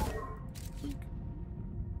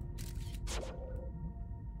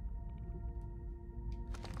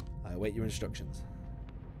 I await your instructions.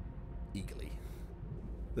 Eagerly.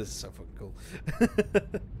 This is so fucking cool.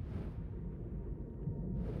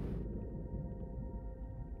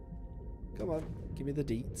 Come on, give me the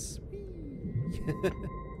deets.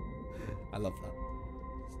 I love that.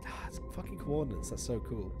 It's fucking coordinates, that's so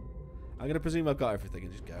cool. I'm going to presume I've got everything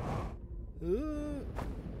and just go.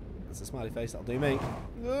 That's a smiley face, that'll do me.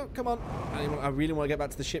 Come on. I really want to get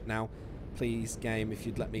back to the ship now. Please, game, if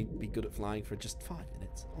you'd let me be good at flying for just 5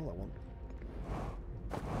 minutes. All I want.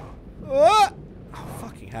 Oh,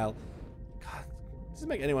 fucking hell. God, does it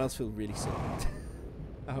make anyone else feel really sick?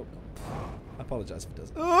 I hope not. I apologise if it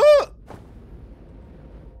does.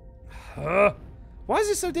 Why is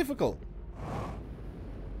this so difficult?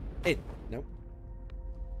 In. Nope.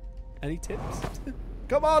 Any tips?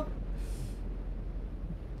 Come on!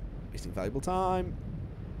 Wasting valuable time.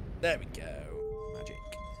 There we go. Magic.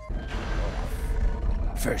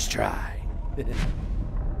 First try.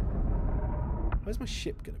 Where's my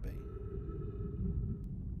ship going to be?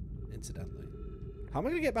 Incidentally. How am I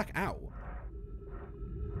going to get back out?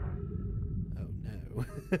 Oh, no.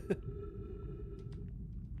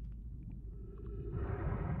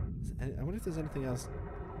 I wonder if there's anything else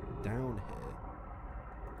down here.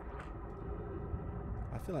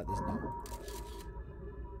 I feel like there's not.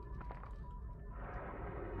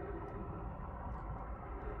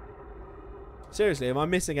 Seriously, am I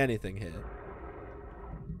missing anything here?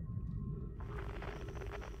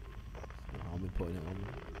 I'm putting it on.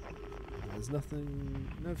 There's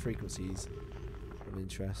nothing, no frequencies of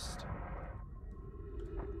interest.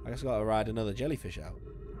 I guess I gotta ride another jellyfish out.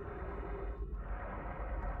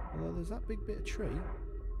 Although there's that big bit of tree.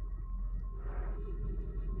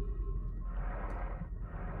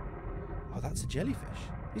 Oh, that's a jellyfish.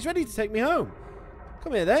 He's ready to take me home.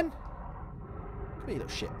 Come here then. Come here, you little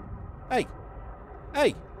shit. Hey.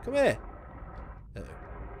 Hey, come here.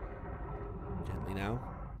 Uh-oh. Gently now.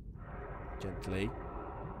 Gently.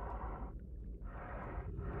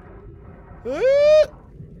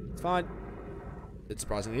 It's fine. It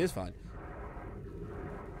surprisingly is fine.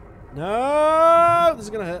 No! This is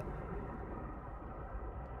going to hurt.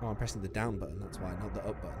 Oh, I'm pressing the down button. That's why, not the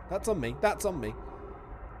up button. That's on me. That's on me.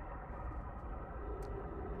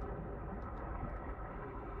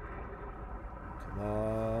 Come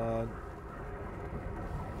on.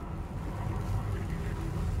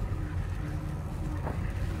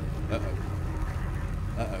 Uh-oh.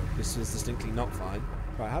 Uh-oh. This was distinctly not fine.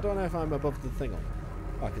 Right, how do I know if I'm above the thing on it?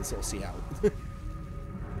 Oh, I can sort of see out.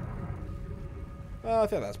 I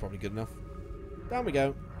think that's probably good enough. Down we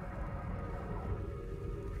go.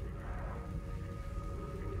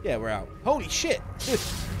 Yeah, we're out. Holy shit!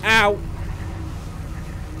 Ow!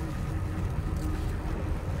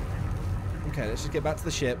 Okay, let's just get back to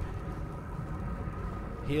the ship.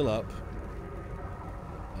 Heal up.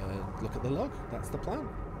 And look at the log. That's the plan.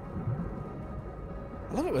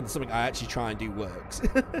 I love it when something I actually try and do works.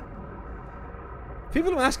 People have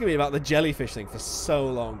been asking me about the jellyfish thing for so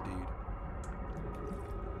long, dude.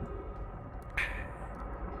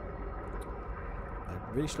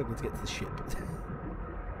 I'm really struggling to get to the ship.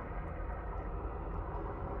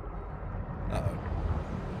 Uh-oh.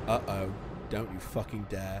 Uh-oh. Don't you fucking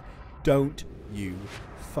dare. Don't you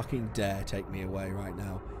fucking dare take me away right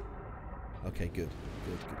now. Okay, good.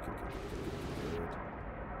 Good, good, good, good, good, good.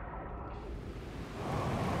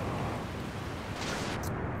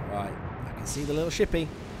 Right. I can see the little shippy.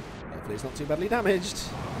 Hopefully it's not too badly damaged.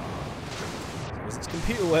 As long as its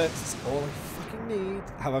computer works, it's all I fucking need.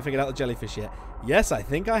 Have I figured out the jellyfish yet? Yes, I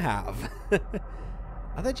think I have.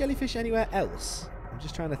 Are there jellyfish anywhere else? I'm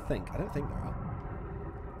just trying to think. I don't think there are.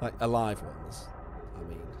 Like, alive ones. I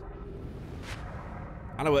mean...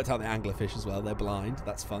 And I worked out the anglerfish as well. They're blind.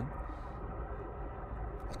 That's fun.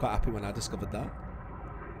 I was quite happy when I discovered that.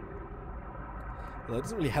 Although it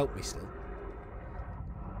doesn't really help me still.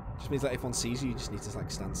 It just means that if one sees you, you just need to, like,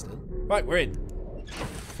 stand still. Right, we're in.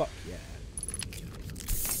 Fuck yeah.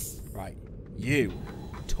 Right. You.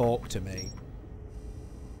 Talk to me.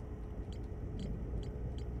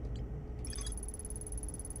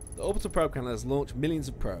 The orbital probe cannon has launched millions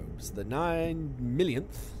of probes. The 9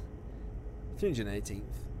 millionth, 318th,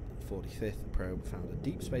 45th probe found a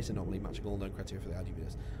deep space anomaly matching all known criteria for the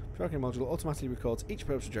IDVS. The tracking module automatically records each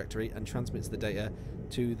probe's trajectory and transmits the data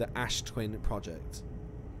to the Ash Twin project.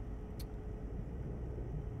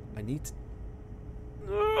 I need to...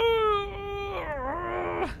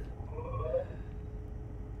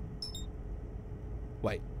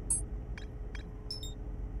 Wait.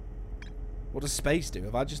 What does space do?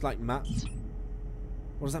 Have I just like mapped?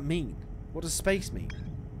 What does that mean? What does space mean?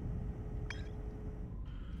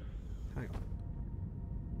 Hang on.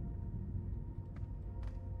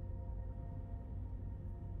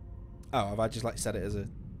 Oh, have I just like set it as a...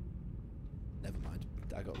 Never mind.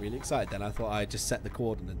 I got really excited then. I thought I just set the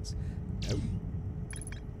coordinates. Nope.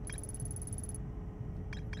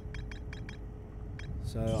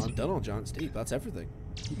 So I'm done on Giant's Deep. That's everything.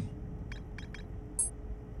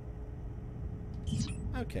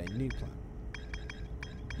 Okay, new plan.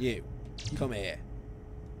 You, come here.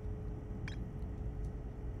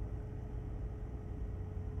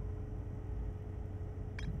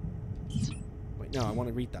 Wait, no, I want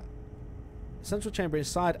to read that. The central chamber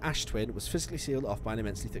inside Ash Twin was physically sealed off by an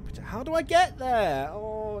immensely thick protector. How do I get there?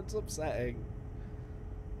 Oh, it's upsetting.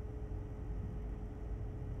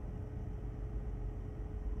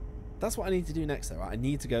 That's what I need to do next, though, right? I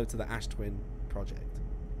need to go to the Ash Twin project.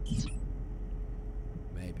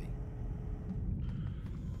 Maybe.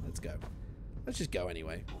 Let's go. Let's just go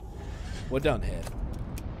anyway. We're done here.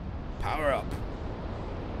 Power up.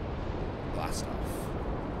 Blast off.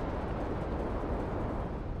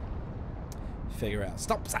 figure out.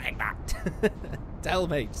 Stop saying that! Tell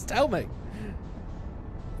me, just tell me!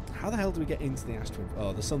 How the hell do we get into the ash twin?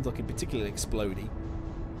 Oh, the sun's looking particularly explodey,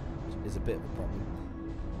 which is a bit of a problem.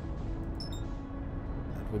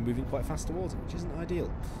 And we're moving quite fast towards it, which isn't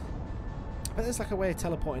ideal. I bet there's like a way of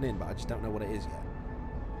teleporting in, but I just don't know what it is yet.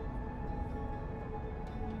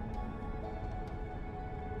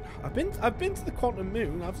 I've been to the Quantum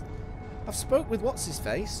Moon. I've spoke with what's his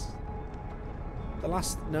face. The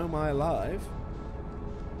last Nomai alive.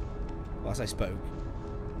 Well, as I spoke.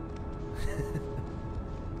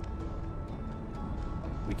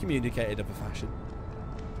 We communicated of a fashion.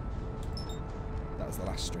 That was the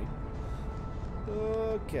last stream.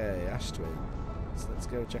 Okay, ash twins. Let's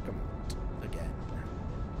go check them out again.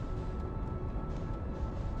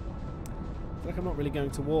 I feel like I'm not really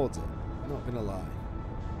going towards it. I'm not gonna lie.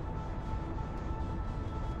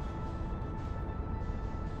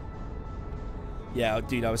 Yeah,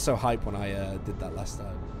 dude, I was so hyped when I did that last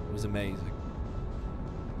time. It was amazing.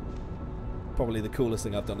 Probably the coolest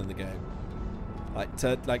thing I've done in the game.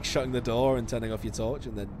 Like shutting the door and turning off your torch,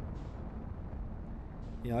 and then...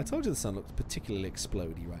 Yeah, I told you the sun looks particularly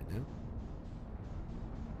explodey right now.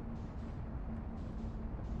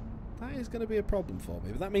 That is going to be a problem for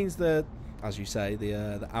me, but that means that, as you say,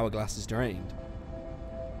 the hourglass is drained.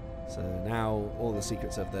 So now all the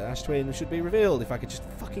secrets of the ash twin should be revealed if I could just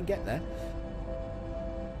fucking get there.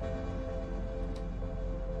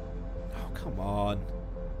 Oh, come on.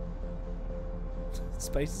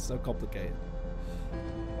 Space is so complicated.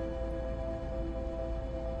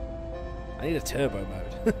 I need a turbo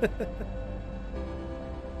mode.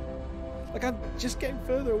 Like, I'm just getting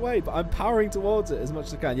further away, but I'm powering towards it as much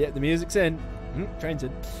as I can. Yeah, the music's in. Train's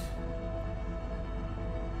in.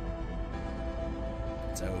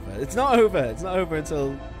 It's over. It's not over. It's not over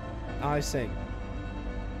until I sing.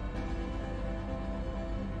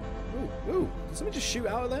 Ooh, ooh. Did somebody just shoot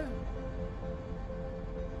out of there?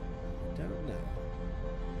 Don't know.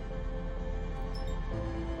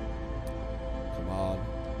 Come on.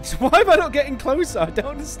 Why am I not getting closer? I don't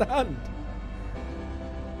understand.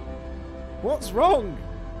 What's wrong?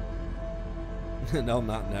 No, on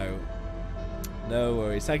that note. No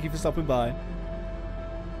worries. Thank you for stopping by.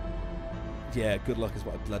 Yeah, good luck is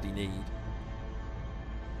what I bloody need.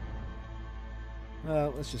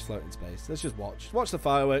 Well, let's just float in space. Let's just watch. Watch the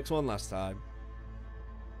fireworks one last time.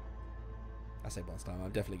 I say one last time. I'm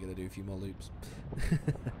definitely going to do a few more loops.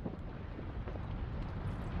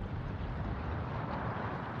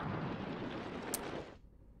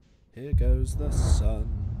 Here goes the sun.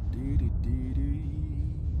 Doo -doo -doo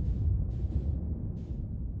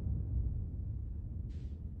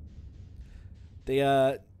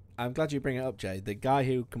 -doo. I'm glad you bring it up, Jay. The guy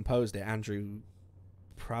who composed it, Andrew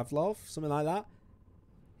Pavlov, something like that.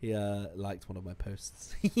 He liked one of my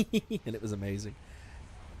posts, and it was amazing.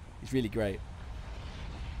 He's really great.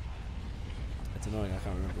 It's annoying I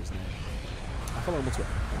can't remember his name. I follow him on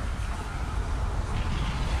Twitter.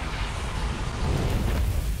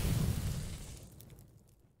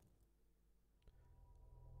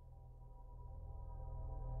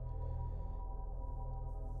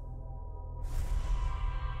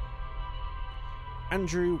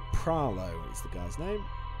 Andrew Pralo is the guy's name.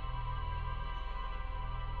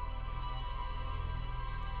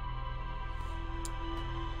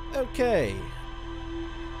 Okay.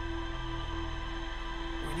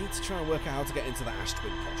 We need to try and work out how to get into the Ash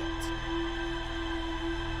Twin project.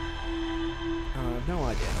 I have no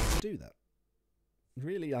idea how to do that.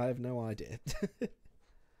 Really, I have no idea. It's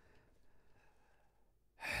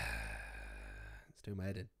doing my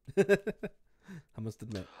head in. I must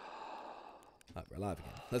admit. Right, we're alive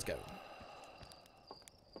again. Let's go.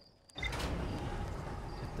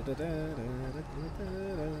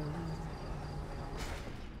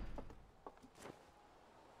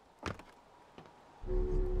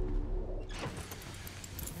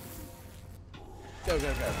 Go, go,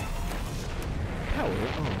 go. How are we?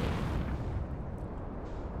 Oh.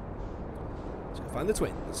 Let's go find the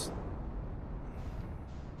twins.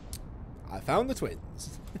 I found the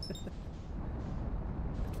twins. It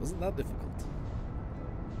wasn't that difficult.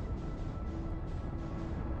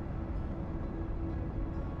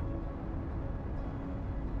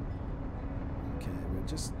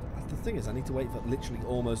 Just the thing is, I need to wait for literally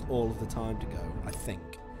almost all of the time to go, I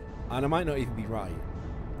think, and I might not even be right.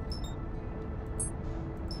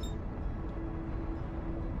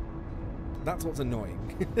 That's what's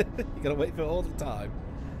annoying. You gotta wait for it all the time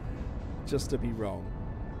just to be wrong.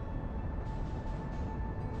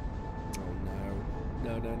 Oh no!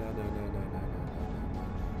 No! No! No! No! No! No! No! No! No!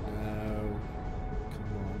 No! No!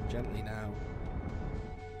 Come on, gently now.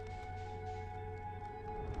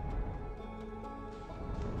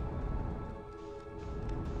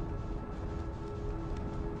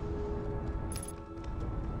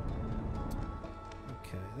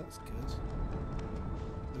 that's good.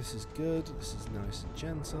 This is good. This is nice and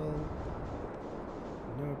gentle.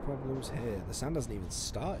 No problems here. The sand hasn't even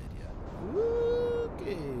started yet.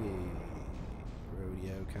 Okay.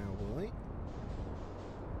 Rodeo cowboy.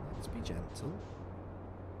 Let's be gentle.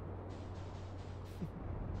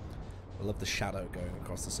 I love the shadow going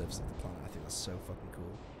across the surface of the planet. I think that's so fucking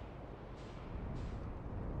cool.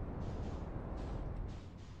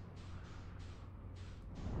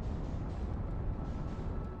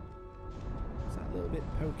 Is that a little bit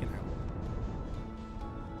poking out?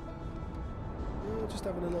 Oh, just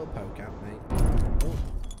having a little poke out, mate.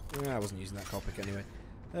 Oh, yeah, I wasn't using that Copic anyway.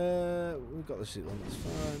 We've got the suit on, that's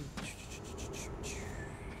fine.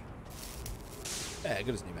 Yeah,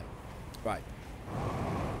 good as new, mate. Right.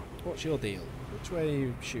 What's your deal? Which way are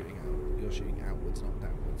you shooting out? You're shooting outwards, not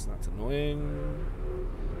downwards. That's annoying.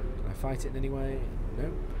 Can I fight it in any way?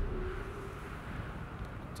 No.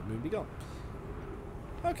 To moon be gone.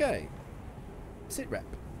 Okay. Sit rep.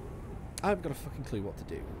 I haven't got a fucking clue what to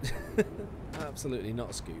do. Absolutely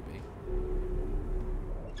not a Scooby.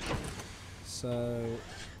 So,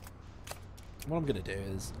 what I'm going to do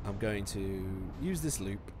is I'm going to use this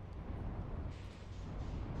loop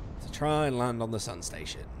to try and land on the sun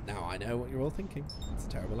station. Now, I know what you're all thinking. It's a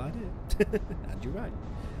terrible idea. And you're right.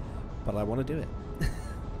 But I want to do it.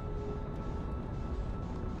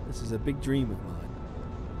 This is a big dream of mine.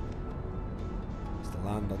 Is to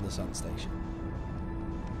land on the sun station.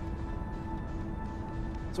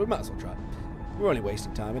 So we might as well try. We're only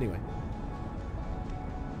wasting time anyway.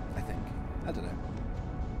 I think. I don't know.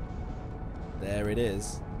 There it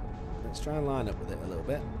is. Let's try and line up with it a little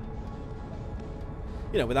bit.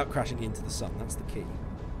 You know, without crashing into the sun. That's the key.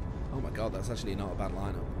 Oh my god, that's actually not a bad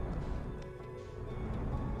lineup.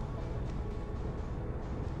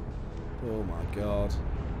 Oh my god.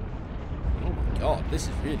 Oh my god, this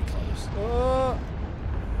is really close. Oh!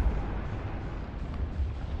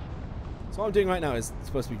 So what I'm doing right now is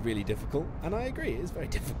supposed to be really difficult, and I agree, it is very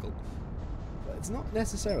difficult. But it's not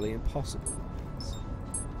necessarily impossible, that means.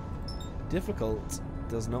 Difficult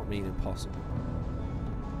does not mean impossible.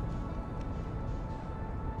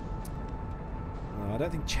 No, I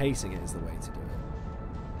don't think chasing it is the way to do it.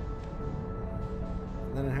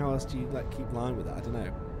 And then how else do you like keep line with that? I don't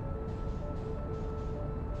know.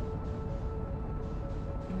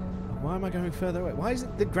 Why am I going further away? Why is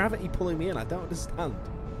it the gravity pulling me in? I don't understand.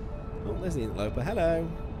 Oh, there's the interloper. Hello.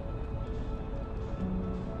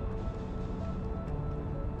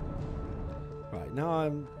 Right, now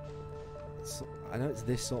I'm... I know it's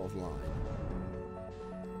this sort of line.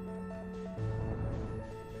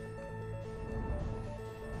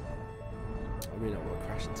 I really don't want to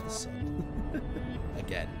crash into the sun.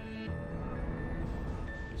 Again.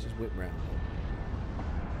 Let's just whip round.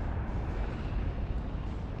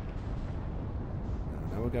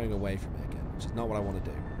 Now we're going away from it again, which is not what I want to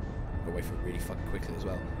do. Go away from it really fucking quickly as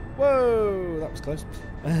well. Whoa! That was close.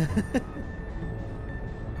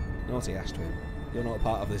 Naughty Ashtray. You're not a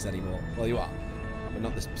part of this anymore. Well, you are, but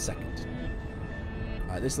not this second.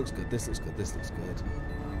 Alright, this looks good, this looks good, this looks good.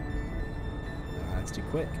 No, that's too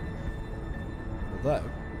quick. Although...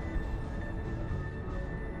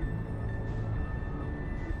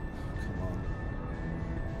 Come on.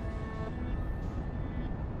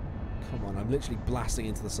 Come on, I'm literally blasting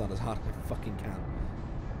into the sun as hard as I fucking can.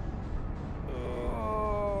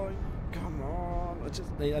 Oh, come on. I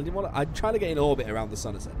didn't want to, I'm trying to get in orbit around the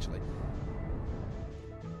sun, essentially.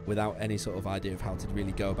 Without any sort of idea of how to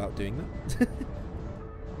really go about doing that.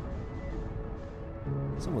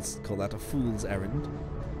 Someone's called that a fool's errand.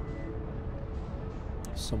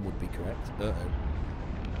 Some would be correct. Uh-oh.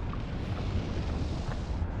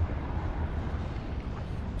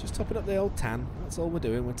 Just topping up the old tan. That's all we're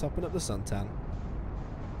doing. We're topping up the suntan.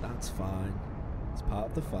 That's fine. It's part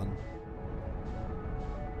of the fun.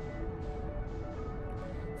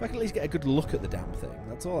 If I can at least get a good look at the damn thing,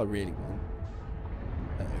 that's all I really want.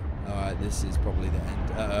 Uh-oh. Alright, this is probably the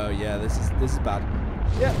end. Uh-oh, yeah, this is bad.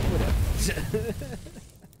 Yeah, whatever.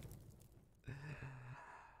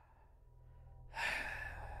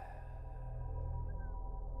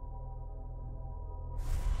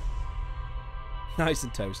 Nice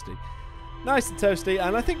and toasty. Nice and toasty,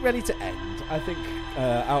 and I think ready to end. I think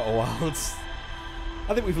Outer Wilds.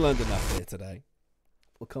 I think we've learned enough here today.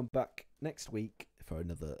 We'll come back next week for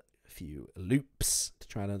another few loops to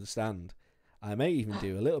try and understand. I may even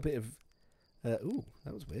do a little bit of... ooh,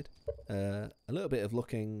 that was weird. A little bit of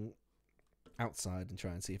looking outside and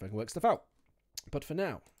try and see if I can work stuff out. But for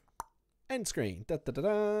now, end screen. Da, da, da,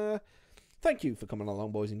 da. Thank you for coming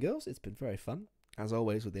along, boys and girls. It's been very fun, as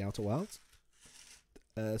always, with the Outer Wilds.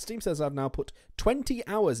 Steam says I've now put 20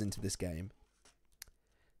 hours into this game.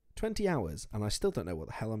 20 hours, and I still don't know what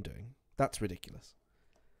the hell I'm doing. That's ridiculous.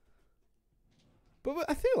 But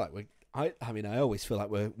I feel like I mean, I always feel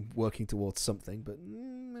like we're working towards something, but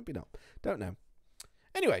maybe not. Don't know.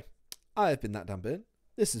 Anyway, I have been That Damn Burn.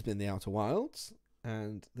 This has been The Outer Wilds,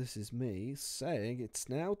 and this is me saying it's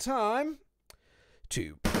now time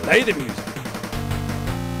to play the music.